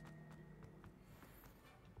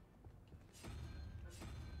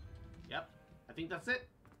 Yep, I think that's it.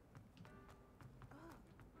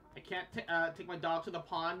 I can't take my dog to the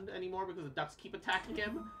pond anymore because the ducks keep attacking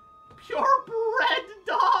him. Purebred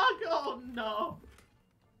dog! Oh no!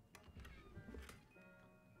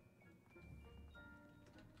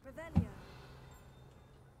 Revelio.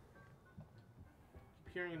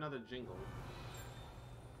 I'm hearing another jingle.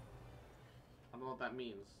 I don't know what that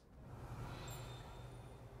means.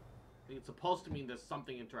 I think it's supposed to mean there's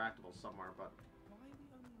something interactable somewhere, but...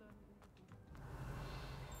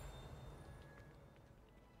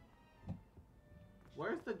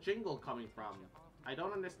 Where's the jingle coming from? I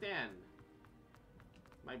don't understand.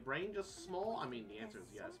 My brain just small? I mean, the answer is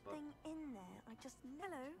yes, but... Something in there. I just...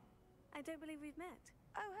 Hello. I don't believe we've met.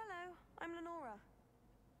 Oh, hello. I'm Lenora.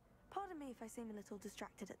 Pardon me if I seem a little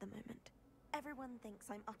distracted at the moment. Everyone thinks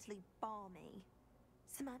I'm utterly balmy.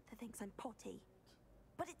 Samantha thinks I'm potty.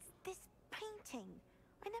 But it's this painting.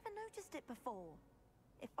 I never noticed it before.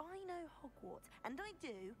 If I know Hogwarts, and I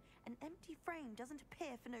do, an empty frame doesn't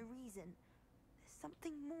appear for no reason. There's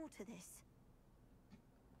something more to this.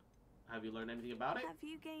 Have you learned anything about it? Have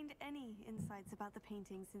you gained any insights about the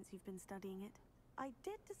painting since you've been studying it? I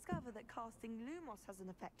did discover that casting Lumos has an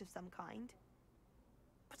effect of some kind.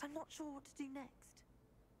 But I'm not sure what to do next.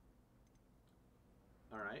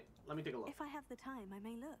 Alright, let me take a look. If I have the time, I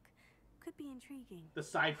may look. Could be intriguing. The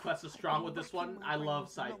side quest is strong with this one. I love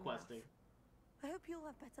side questing. I hope you'll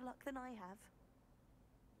have better luck than I have.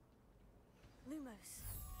 Lumos,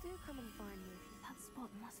 do come and find me. That spot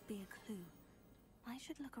must be a clue. I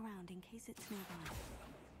should look around in case it's nearby.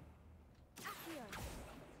 Accio.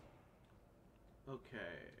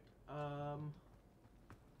 Okay.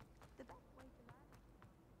 The best way to learn.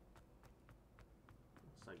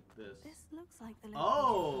 Looks like this. This looks like the location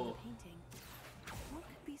Oh! from the painting. What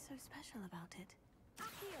could be so special about it?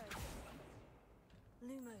 Accio.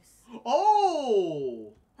 Lumos.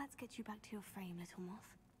 Oh! Let's get you back to your frame, little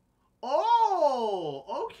moth.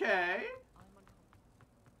 Oh! Okay.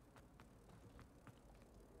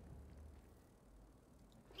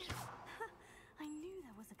 I knew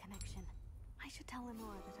there was a connection. I should tell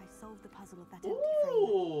Lenora that I solved the puzzle of that empty frame.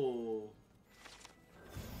 Ooh!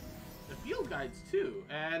 The field guides too,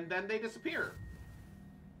 and then they disappear.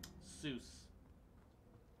 Seuss.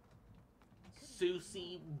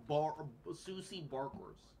 Susie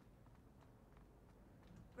Barkers.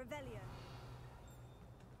 Revelio.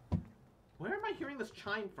 Where am I hearing this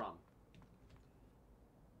chime from?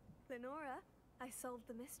 Lenora, I solved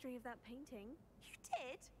the mystery of that painting. You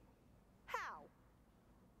did? How?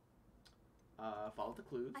 Follow the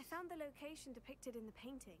clues. I found the location depicted in the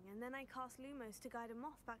painting, and then I cast Lumos to guide a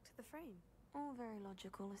moth back to the frame. All very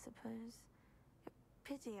logical, I suppose.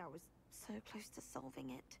 Pity I was so close to solving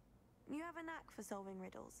it. You have a knack for solving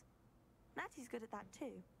riddles. Natty's good at that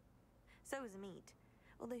too. So is Amit,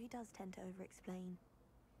 although he does tend to over-explain.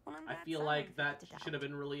 Well, I feel like that should have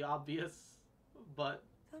been really obvious, but...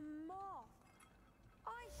 The moth!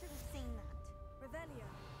 I should have seen that. Revelio.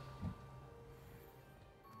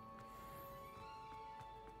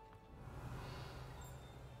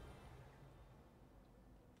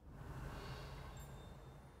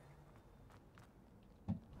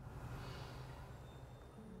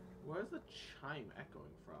 Where's the chime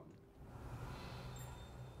echoing from?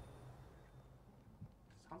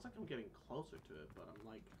 Sounds like I'm getting closer to it, but I'm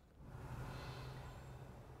like...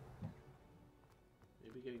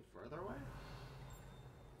 Maybe getting further away?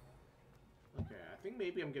 Okay, I think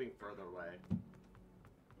maybe I'm getting further away.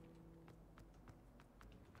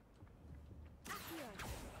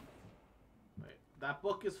 Wait, that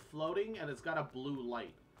book is floating and it's got a blue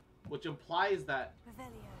light, which implies that...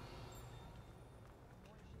 Revelio.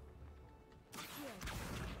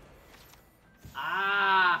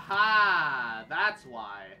 Aha! That's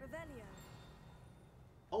why. Revelio.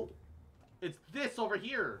 Oh, it's this over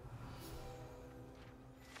here.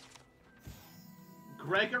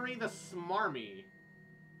 Gregory the Smarmy.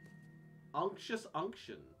 Unctuous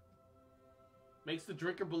unction. Makes the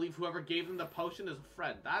drinker believe whoever gave them the potion is a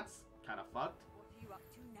friend. That's kind of fucked. What are you up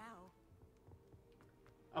to now?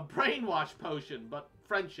 A brainwash potion, but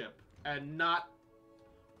friendship. And not...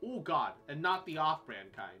 Oh god. And not the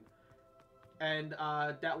off-brand kind. And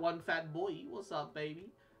that one fat boy, what's up,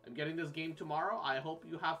 baby? I'm getting this game tomorrow. I hope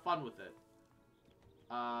you have fun with it.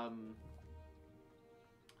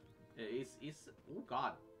 It's oh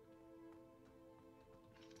god.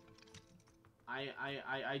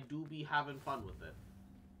 I do be having fun with it.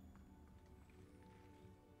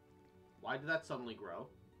 Why did that suddenly grow?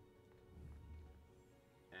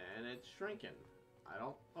 And it's shrinking. I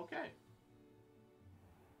don't... Okay.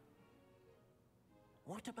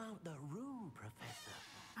 What about the room,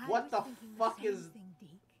 Professor? What the fuck is...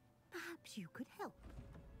 Perhaps you could help.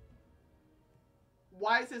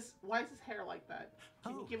 Why is his hair like that?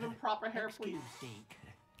 Can you give him proper hair, please?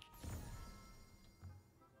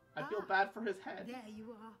 I feel bad for his head. There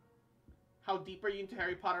you are. How deep are you into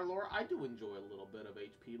Harry Potter lore? I do enjoy a little bit of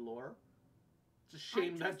HP lore. It's a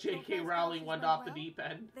shame that J.K. Rowling went off the deep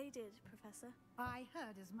end. They did, Professor. I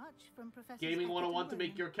heard as much from Professor Gaming Speckett 101 and to make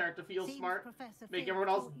Rowan. your character feel Seems smart. Professor Make Field everyone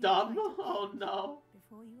else taught you dumb. quite a bit Oh no.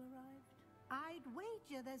 Before you arrived. I'd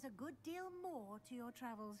wager there's a good deal more to your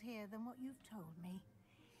travels here than what you've told me.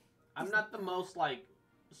 I'm not the most like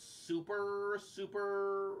super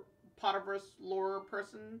Potterverse lore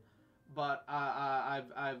person, but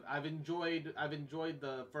I've enjoyed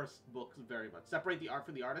the first books very much. Separate the art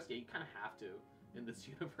from the artist. Yeah, you kind of have to in this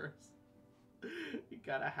universe. You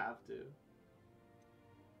gotta have to.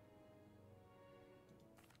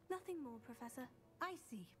 Nothing more, Professor. I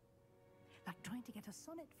see. Like trying to get a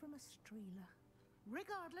sonnet from a streeler.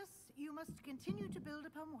 Regardless, you must continue to build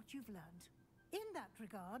upon what you've learned. In that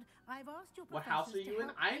regard, I've asked your What professors house are you to in?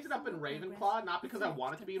 help I ended up in hasten your Ravenclaw, progress not because with I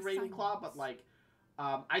wanted to be in extra Ravenclaw, but like,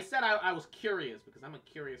 I said I was curious because I'm a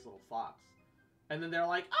curious little fox. And then they're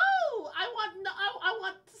like, oh, I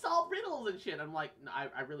want to solve riddles and shit. I'm like, no,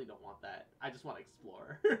 I really don't want that. I just want to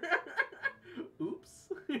explore. Oops.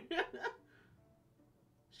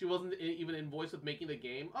 She wasn't even invoiced with making the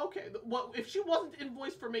game. Okay, well, if she wasn't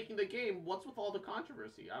invoiced for making the game, what's with all the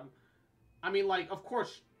controversy? I mean, like, of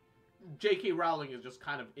course, J.K. Rowling is just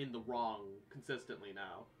kind of in the wrong consistently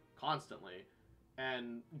now, constantly,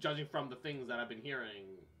 and judging from the things that I've been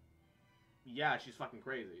hearing, yeah, she's fucking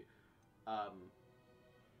crazy.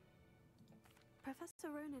 Professor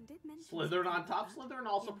Ronan did mention Slytherin on something top. about Slytherin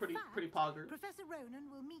also In pretty fact, positive. Professor Ronan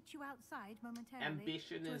will meet you outside momentarily.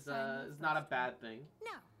 Ambition to is assign your not a first bad thing.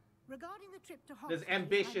 Now, regarding the trip to There's Hogsmeade,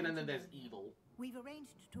 ambition I and then mentioned there's earlier, evil. We've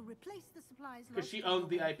arranged to replace the supplies Because lost she in owns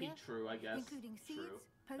the Northampton, IP, true, I guess. including seeds, True.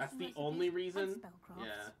 potion That's the recipes, only and reason. spellcrafts.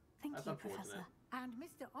 Yeah. Thank That's you, unfortunate. Professor. And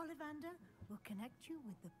Mr. Ollivander will connect you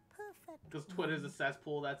with the perfect Because Twitter's a wand.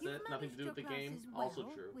 cesspool, that's You've it. Nothing to do with managed the your game. classes Also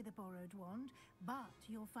well true. with a borrowed wand, but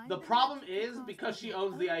you'll find The the problem magic you is, cast because with she your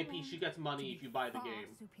owns the own IP, wand she gets money to if you be buy the far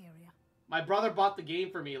game. superior. My brother bought the game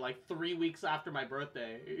for me like 3 weeks after my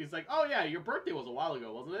birthday. He's like, oh yeah, your birthday was a while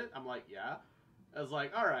ago, wasn't it? I'm like, yeah. I was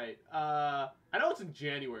like, alright, I know it's in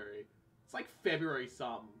January. It's like February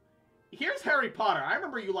some. Here's Harry Potter. I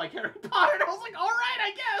remember you like Harry Potter. And I was like, alright,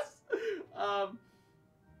 I guess.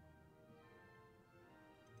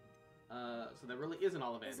 So there really is an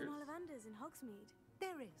There's Ollivanders. an Ollivander's in Hogsmeade.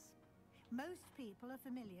 There is. Most people are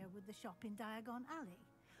familiar with the shop in Diagon Alley.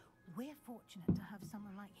 We're fortunate to have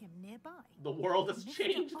someone like him nearby. The world has Mr.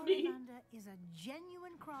 changed me. Ollivander is a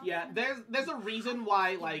genuine craftsman. Yeah, there's a reason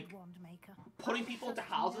why, like, wand maker. putting people into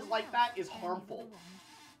houses like that is harmful.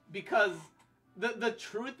 Because the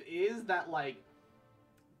truth is that, like,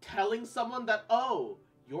 telling someone that, oh,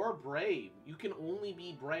 you're brave, you can only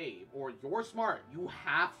be brave, or you're smart, you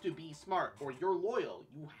have to be smart, or you're loyal,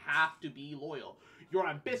 you have to be loyal, you're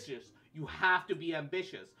ambitious, you have to be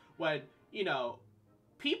ambitious, when, you know,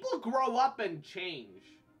 people grow up and change.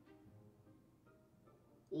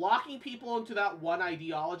 Locking people into that one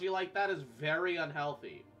ideology like that is very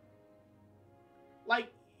unhealthy. Like,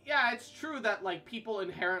 yeah, it's true that, like, people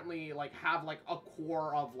inherently, like, have, like, a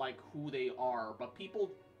core of, like, who they are, but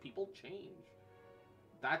people change.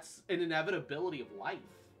 That's an inevitability of life.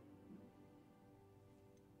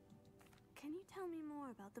 Can you tell me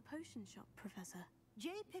more about the potion shop, Professor? J.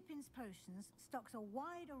 Pippin's Potions stocks a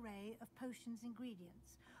wide array of potions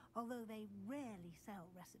ingredients, although they rarely sell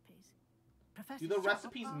recipes. Professor Do the Sharp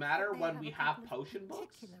recipes asked matter that they when have we a have couple of potion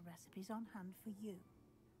books? particular recipes on hand for you.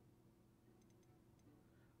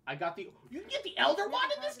 I got the... You can get the Elder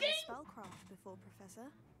Wand in this game?! Spellcraft before,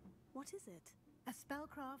 Professor. What is it? A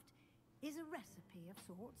spellcraft is a recipe of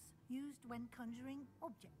sorts used when conjuring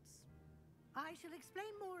objects. I shall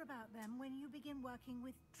explain more about them when you begin working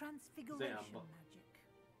with transfiguration magic.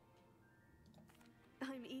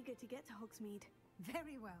 I'm eager to get to Hogsmeade.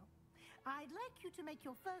 Very well. I'd like you to make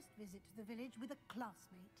your first visit to the village with a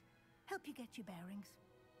classmate. Help you get your bearings.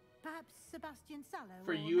 Perhaps Sebastian Sallow.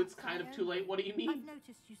 For or you, it's Nat kind of Sion. too late. What do you mean? I've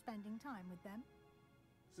noticed you spending time with them.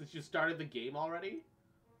 Since you started the game already?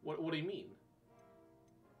 What do you mean?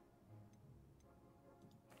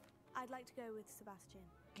 I'd like to go with Sebastian.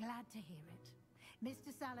 Glad to hear it.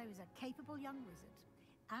 Mr. Sallow is a capable young wizard,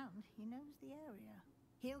 and he knows the area.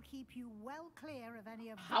 He'll keep you well clear of any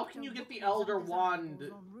of. How can you get the Elder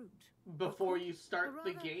Wand before you start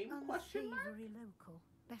the game? Question mark? Local.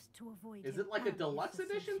 Best to avoid. Is it like a deluxe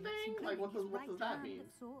edition thing? Like what does that mean?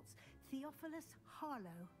 Of sorts, Theophilus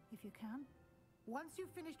Harlow, if you can. Once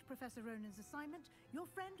you've finished Professor Ronan's assignment, your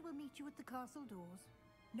friend will meet you at the castle doors.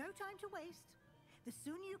 No time to waste. The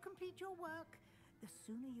sooner you complete your work, the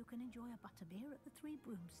sooner you can enjoy a butterbeer at the Three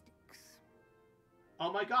Broomsticks.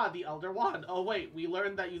 Oh my god, the Elder Wand. Oh wait, we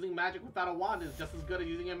learned that using magic without a wand is just as good as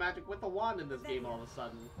using a magic with a wand in this game all of a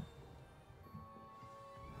sudden.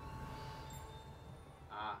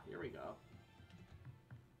 Ah, here we go.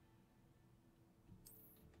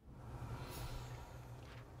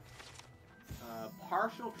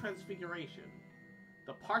 Partial transfiguration.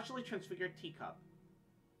 The partially transfigured teacup.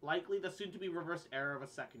 Likely the soon-to-be reversed error of a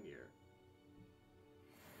second year.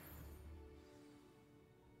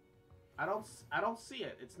 I don't see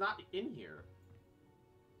it. It's not in here.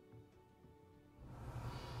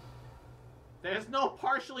 There's no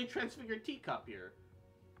partially transfigured teacup here.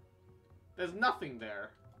 There's nothing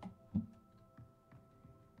there.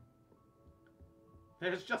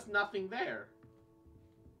 There's just nothing there.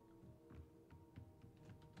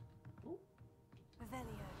 Revelio.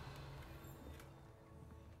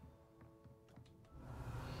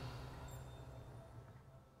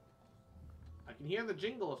 I can hear the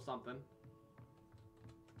jingle of something.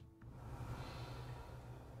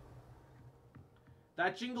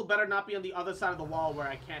 That jingle better not be on the other side of the wall where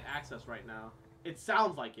I can't access right now. It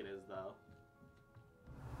sounds like it is, though.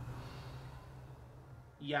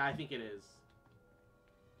 Yeah, I think it is.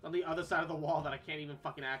 It's on the other side of the wall that I can't even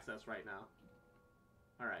fucking access right now.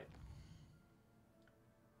 Alright.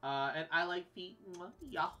 And I like feet.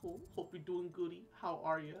 Yahoo. Hope you're doing goody. How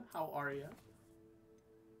are you? How are you?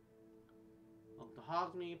 Oh, the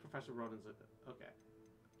Hogsmeade, Professor Ronan's. Okay.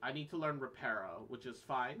 I need to learn Reparo, which is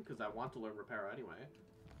fine, because I want to learn Reparo anyway.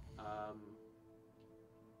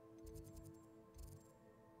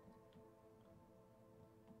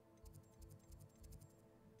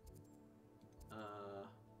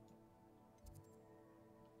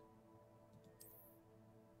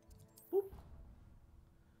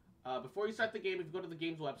 Boop. Before you start the game, if you go to the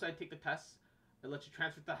game's website, take the tests. It lets you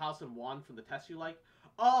transfer the house and wand from the test you like.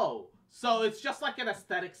 Oh, so it's just like an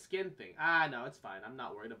aesthetic skin thing. Ah, no, it's fine. I'm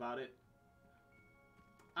not worried about it.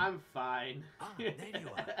 I'm fine. There you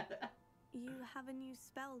are. You have a new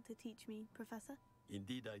spell to teach me, Professor?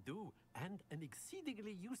 Indeed I do, and an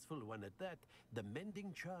exceedingly useful one at that. The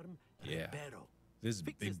mending charm, Yeah. Reparo. This is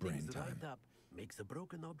Fixes big brain things time. right up, makes a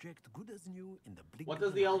broken object good as new in the blink What of does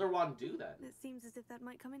an the eye. Elder Wand do then? It seems as if that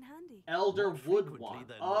might come in handy. Elder Wood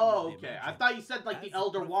Wand. Oh, okay. I thought you said like the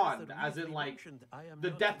Elder Wand, as in like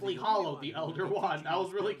the Deathly Hollow, the Elder Wand. I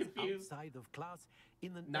was really confused. Outside of class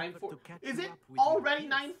in an 940. effort to catch Is you it up with your already peers.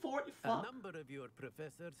 940? A Fuck. number of your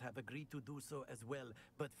professors have agreed to do so as well,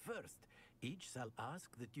 but first, each shall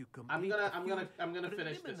ask that you complete I'm gonna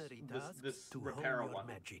finish preliminary tasks this to hone Reparo your one.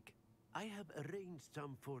 magic. I have arranged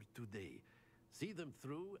some for today. See them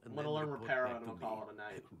through, and I'm gonna then learn report Reparo back and to I'll me. call it a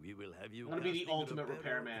night. We will have you. I'm gonna be the casting ultimate Reparo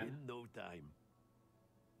repairman. in no time.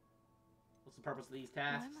 What's the purpose of these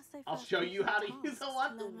tasks? Why must I I'll first show complete you how to tasks use a to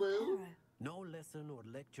what the learn woo. Reparo? No lesson or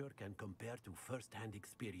lecture can compare to first-hand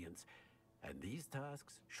experience, and these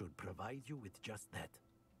tasks should provide you with just that.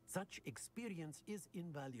 Such experience is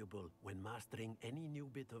invaluable when mastering any new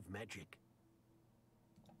bit of magic.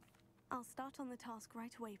 I'll start on the task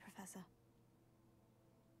right away, Professor.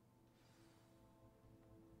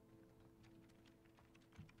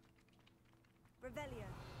 Revelio.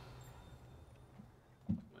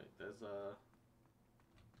 Wait, there's a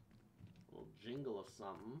little jingle of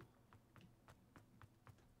something.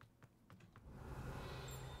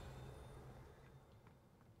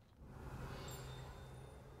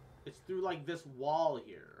 It's through like this wall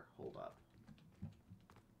here. Hold up.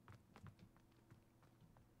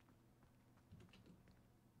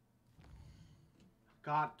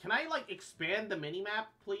 God, can I like expand the minimap,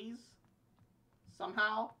 please?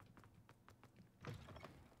 Somehow?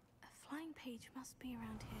 A flying page must be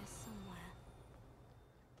around here somewhere.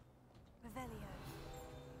 Revelio.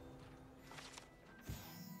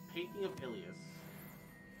 Painting of Ilias.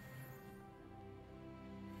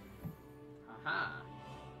 Aha.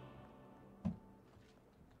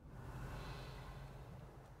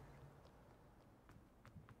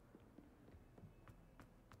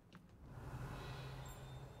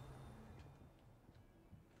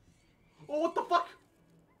 Oh, what the fuck?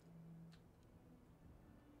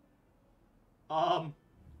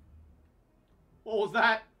 What was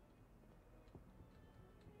that?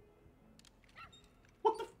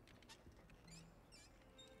 What the?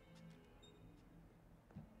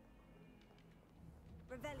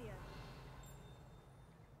 Revelio.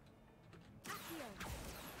 Accio.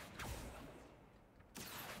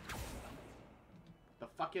 The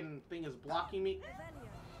fucking thing is blocking me. Revelio.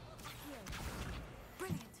 Accio.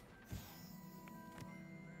 Brilliant.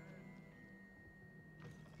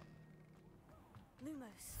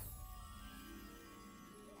 Lumos.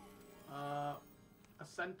 A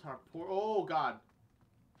centaur pour. Oh god.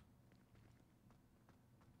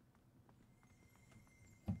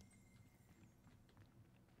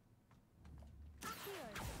 Accio.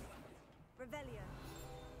 Revelio.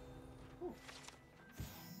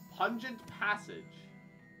 Pungent Passage.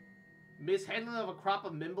 Mishandling of a crop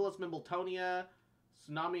of Mimblus Mimbletonia.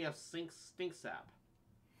 Tsunami of stink sap.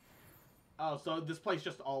 Oh, so this place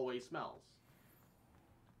just always smells.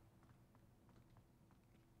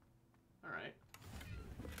 Alright.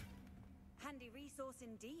 Handy resource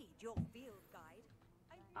indeed, your field guide.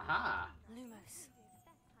 Aha! Lumos.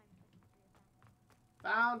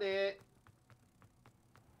 Found it!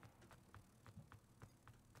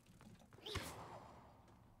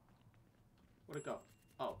 Where'd it go?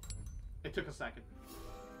 Oh. It took a second.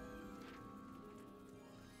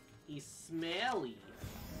 He's smelly.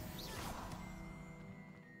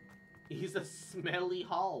 He's a smelly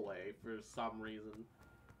hallway for some reason.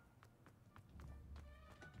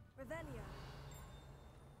 Revelio.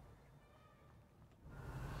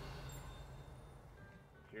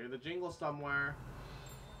 Hear the jingle somewhere.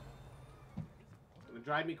 It's gonna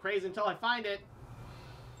drive me crazy until I find it.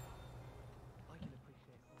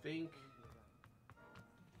 Think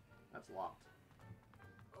that's locked.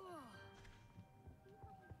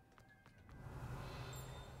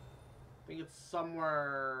 think it's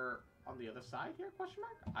somewhere on the other side here, question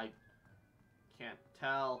mark? I can't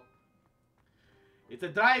tell. It's a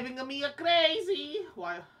driving me crazy!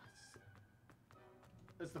 Why?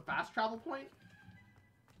 It's the fast travel point?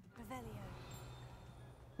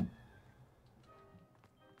 Revelio.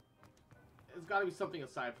 There's gotta be something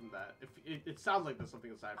aside from that. If it sounds like there's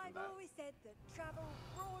something aside from that. I've always said that travel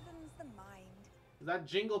broadens the mind. That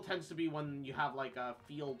jingle tends to be when you have like a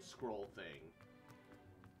field scroll thing.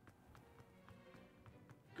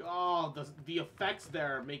 God, the effects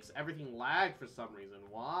there makes everything lag for some reason.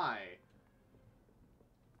 Why?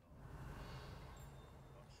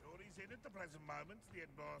 Not sure he's in at the present moment, the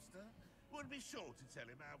headmaster. Would be sure to tell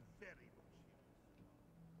him how very much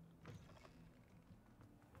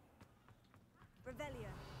he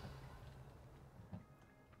Revelio.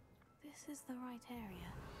 This is the right area.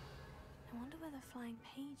 I wonder where the flying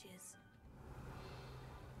page is.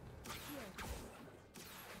 Here.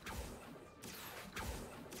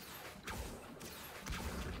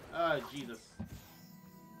 Jesus.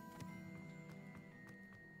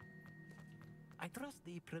 I trust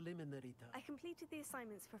the preliminary task. I completed the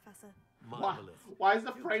assignments, Professor. Marvelous. Why is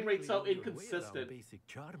the You frame rate so clearly are aware of inconsistent? Basic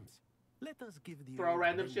charms. Let us give the Throw old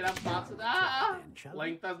random shit at Benjamin spots. a Ah! try then, shall we?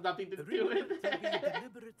 Length has nothing to do Remember with to be it.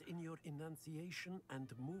 deliberate in your enunciation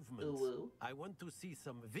and movements. Ooh. I want to see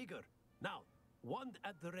some vigor. Now, wand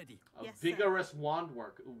at the ready. Vigorous wand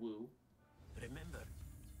work. Ooh. Remember,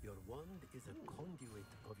 your wand is a conduit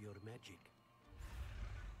of your magic.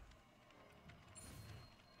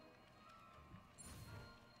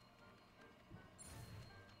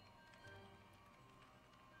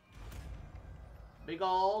 Big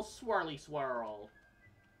ol' swirly swirl.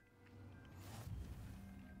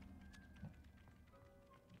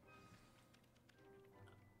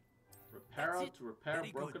 Reparo to repair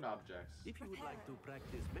Very broken good. objects. If you would like to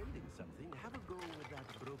practice mending something, have a go with that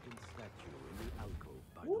broken statue in the alcove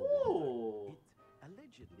by the water. It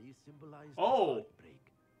allegedly symbolized a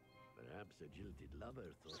heartbreak. Perhaps a jilted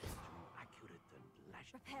lover thought it too accurate and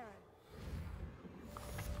lashed.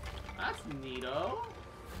 That's neato.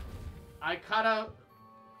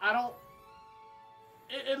 I don't...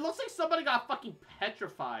 It looks like somebody got fucking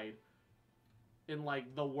petrified in,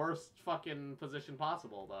 like, the worst fucking position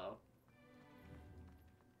possible, though.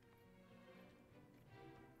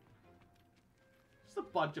 Just a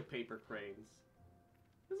bunch of paper cranes.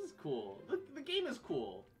 This is cool. The game is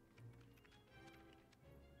cool.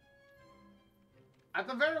 At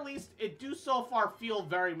the very least, it do so far feel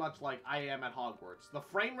very much like I am at Hogwarts. The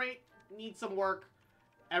frame rate needs some work.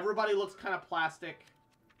 Everybody looks kind of plastic.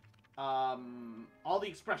 All the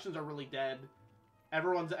expressions are really dead.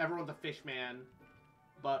 Everyone's a fish man.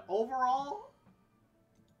 But overall,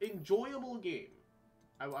 enjoyable game.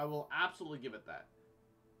 I will absolutely give it that.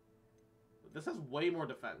 This has way more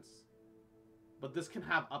defense. But this can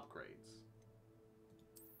have upgrades.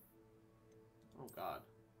 Oh god.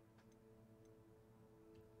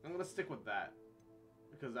 I'm gonna stick with that.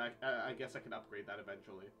 Because I guess I can upgrade that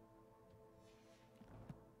eventually.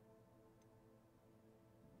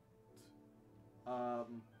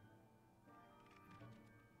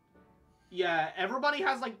 Yeah, everybody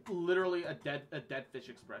has like literally a dead fish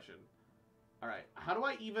expression. Alright, how do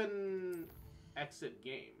I even exit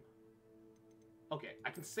game? Okay, I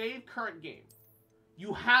can save current game.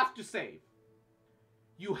 You have to save.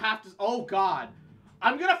 You have to... Oh god.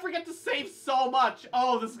 I'm gonna forget to save so much.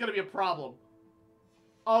 Oh, this is gonna be a problem.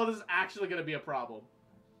 Oh, this is actually gonna be a problem.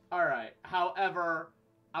 Alright, however,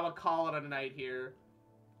 I'm gonna call it a night here.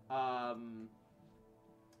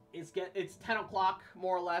 It's 10 o'clock,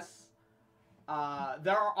 more or less.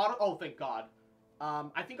 There are auto... Oh, thank God.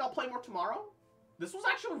 I think I'll play more tomorrow. This was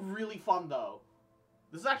actually really fun, though.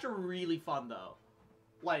 This is actually really fun, though.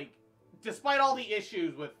 Like, despite all the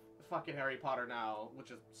issues with fucking Harry Potter now,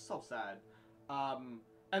 which is so sad.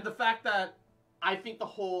 And the fact that I think the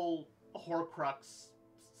whole Horcrux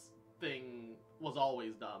thing was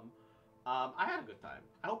always dumb. I had a good time.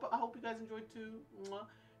 I hope you guys enjoyed too. Mwah.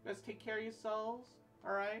 You guys take care of yourselves.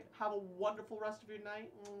 Alright? Have a wonderful rest of your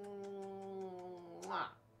night. Mwah.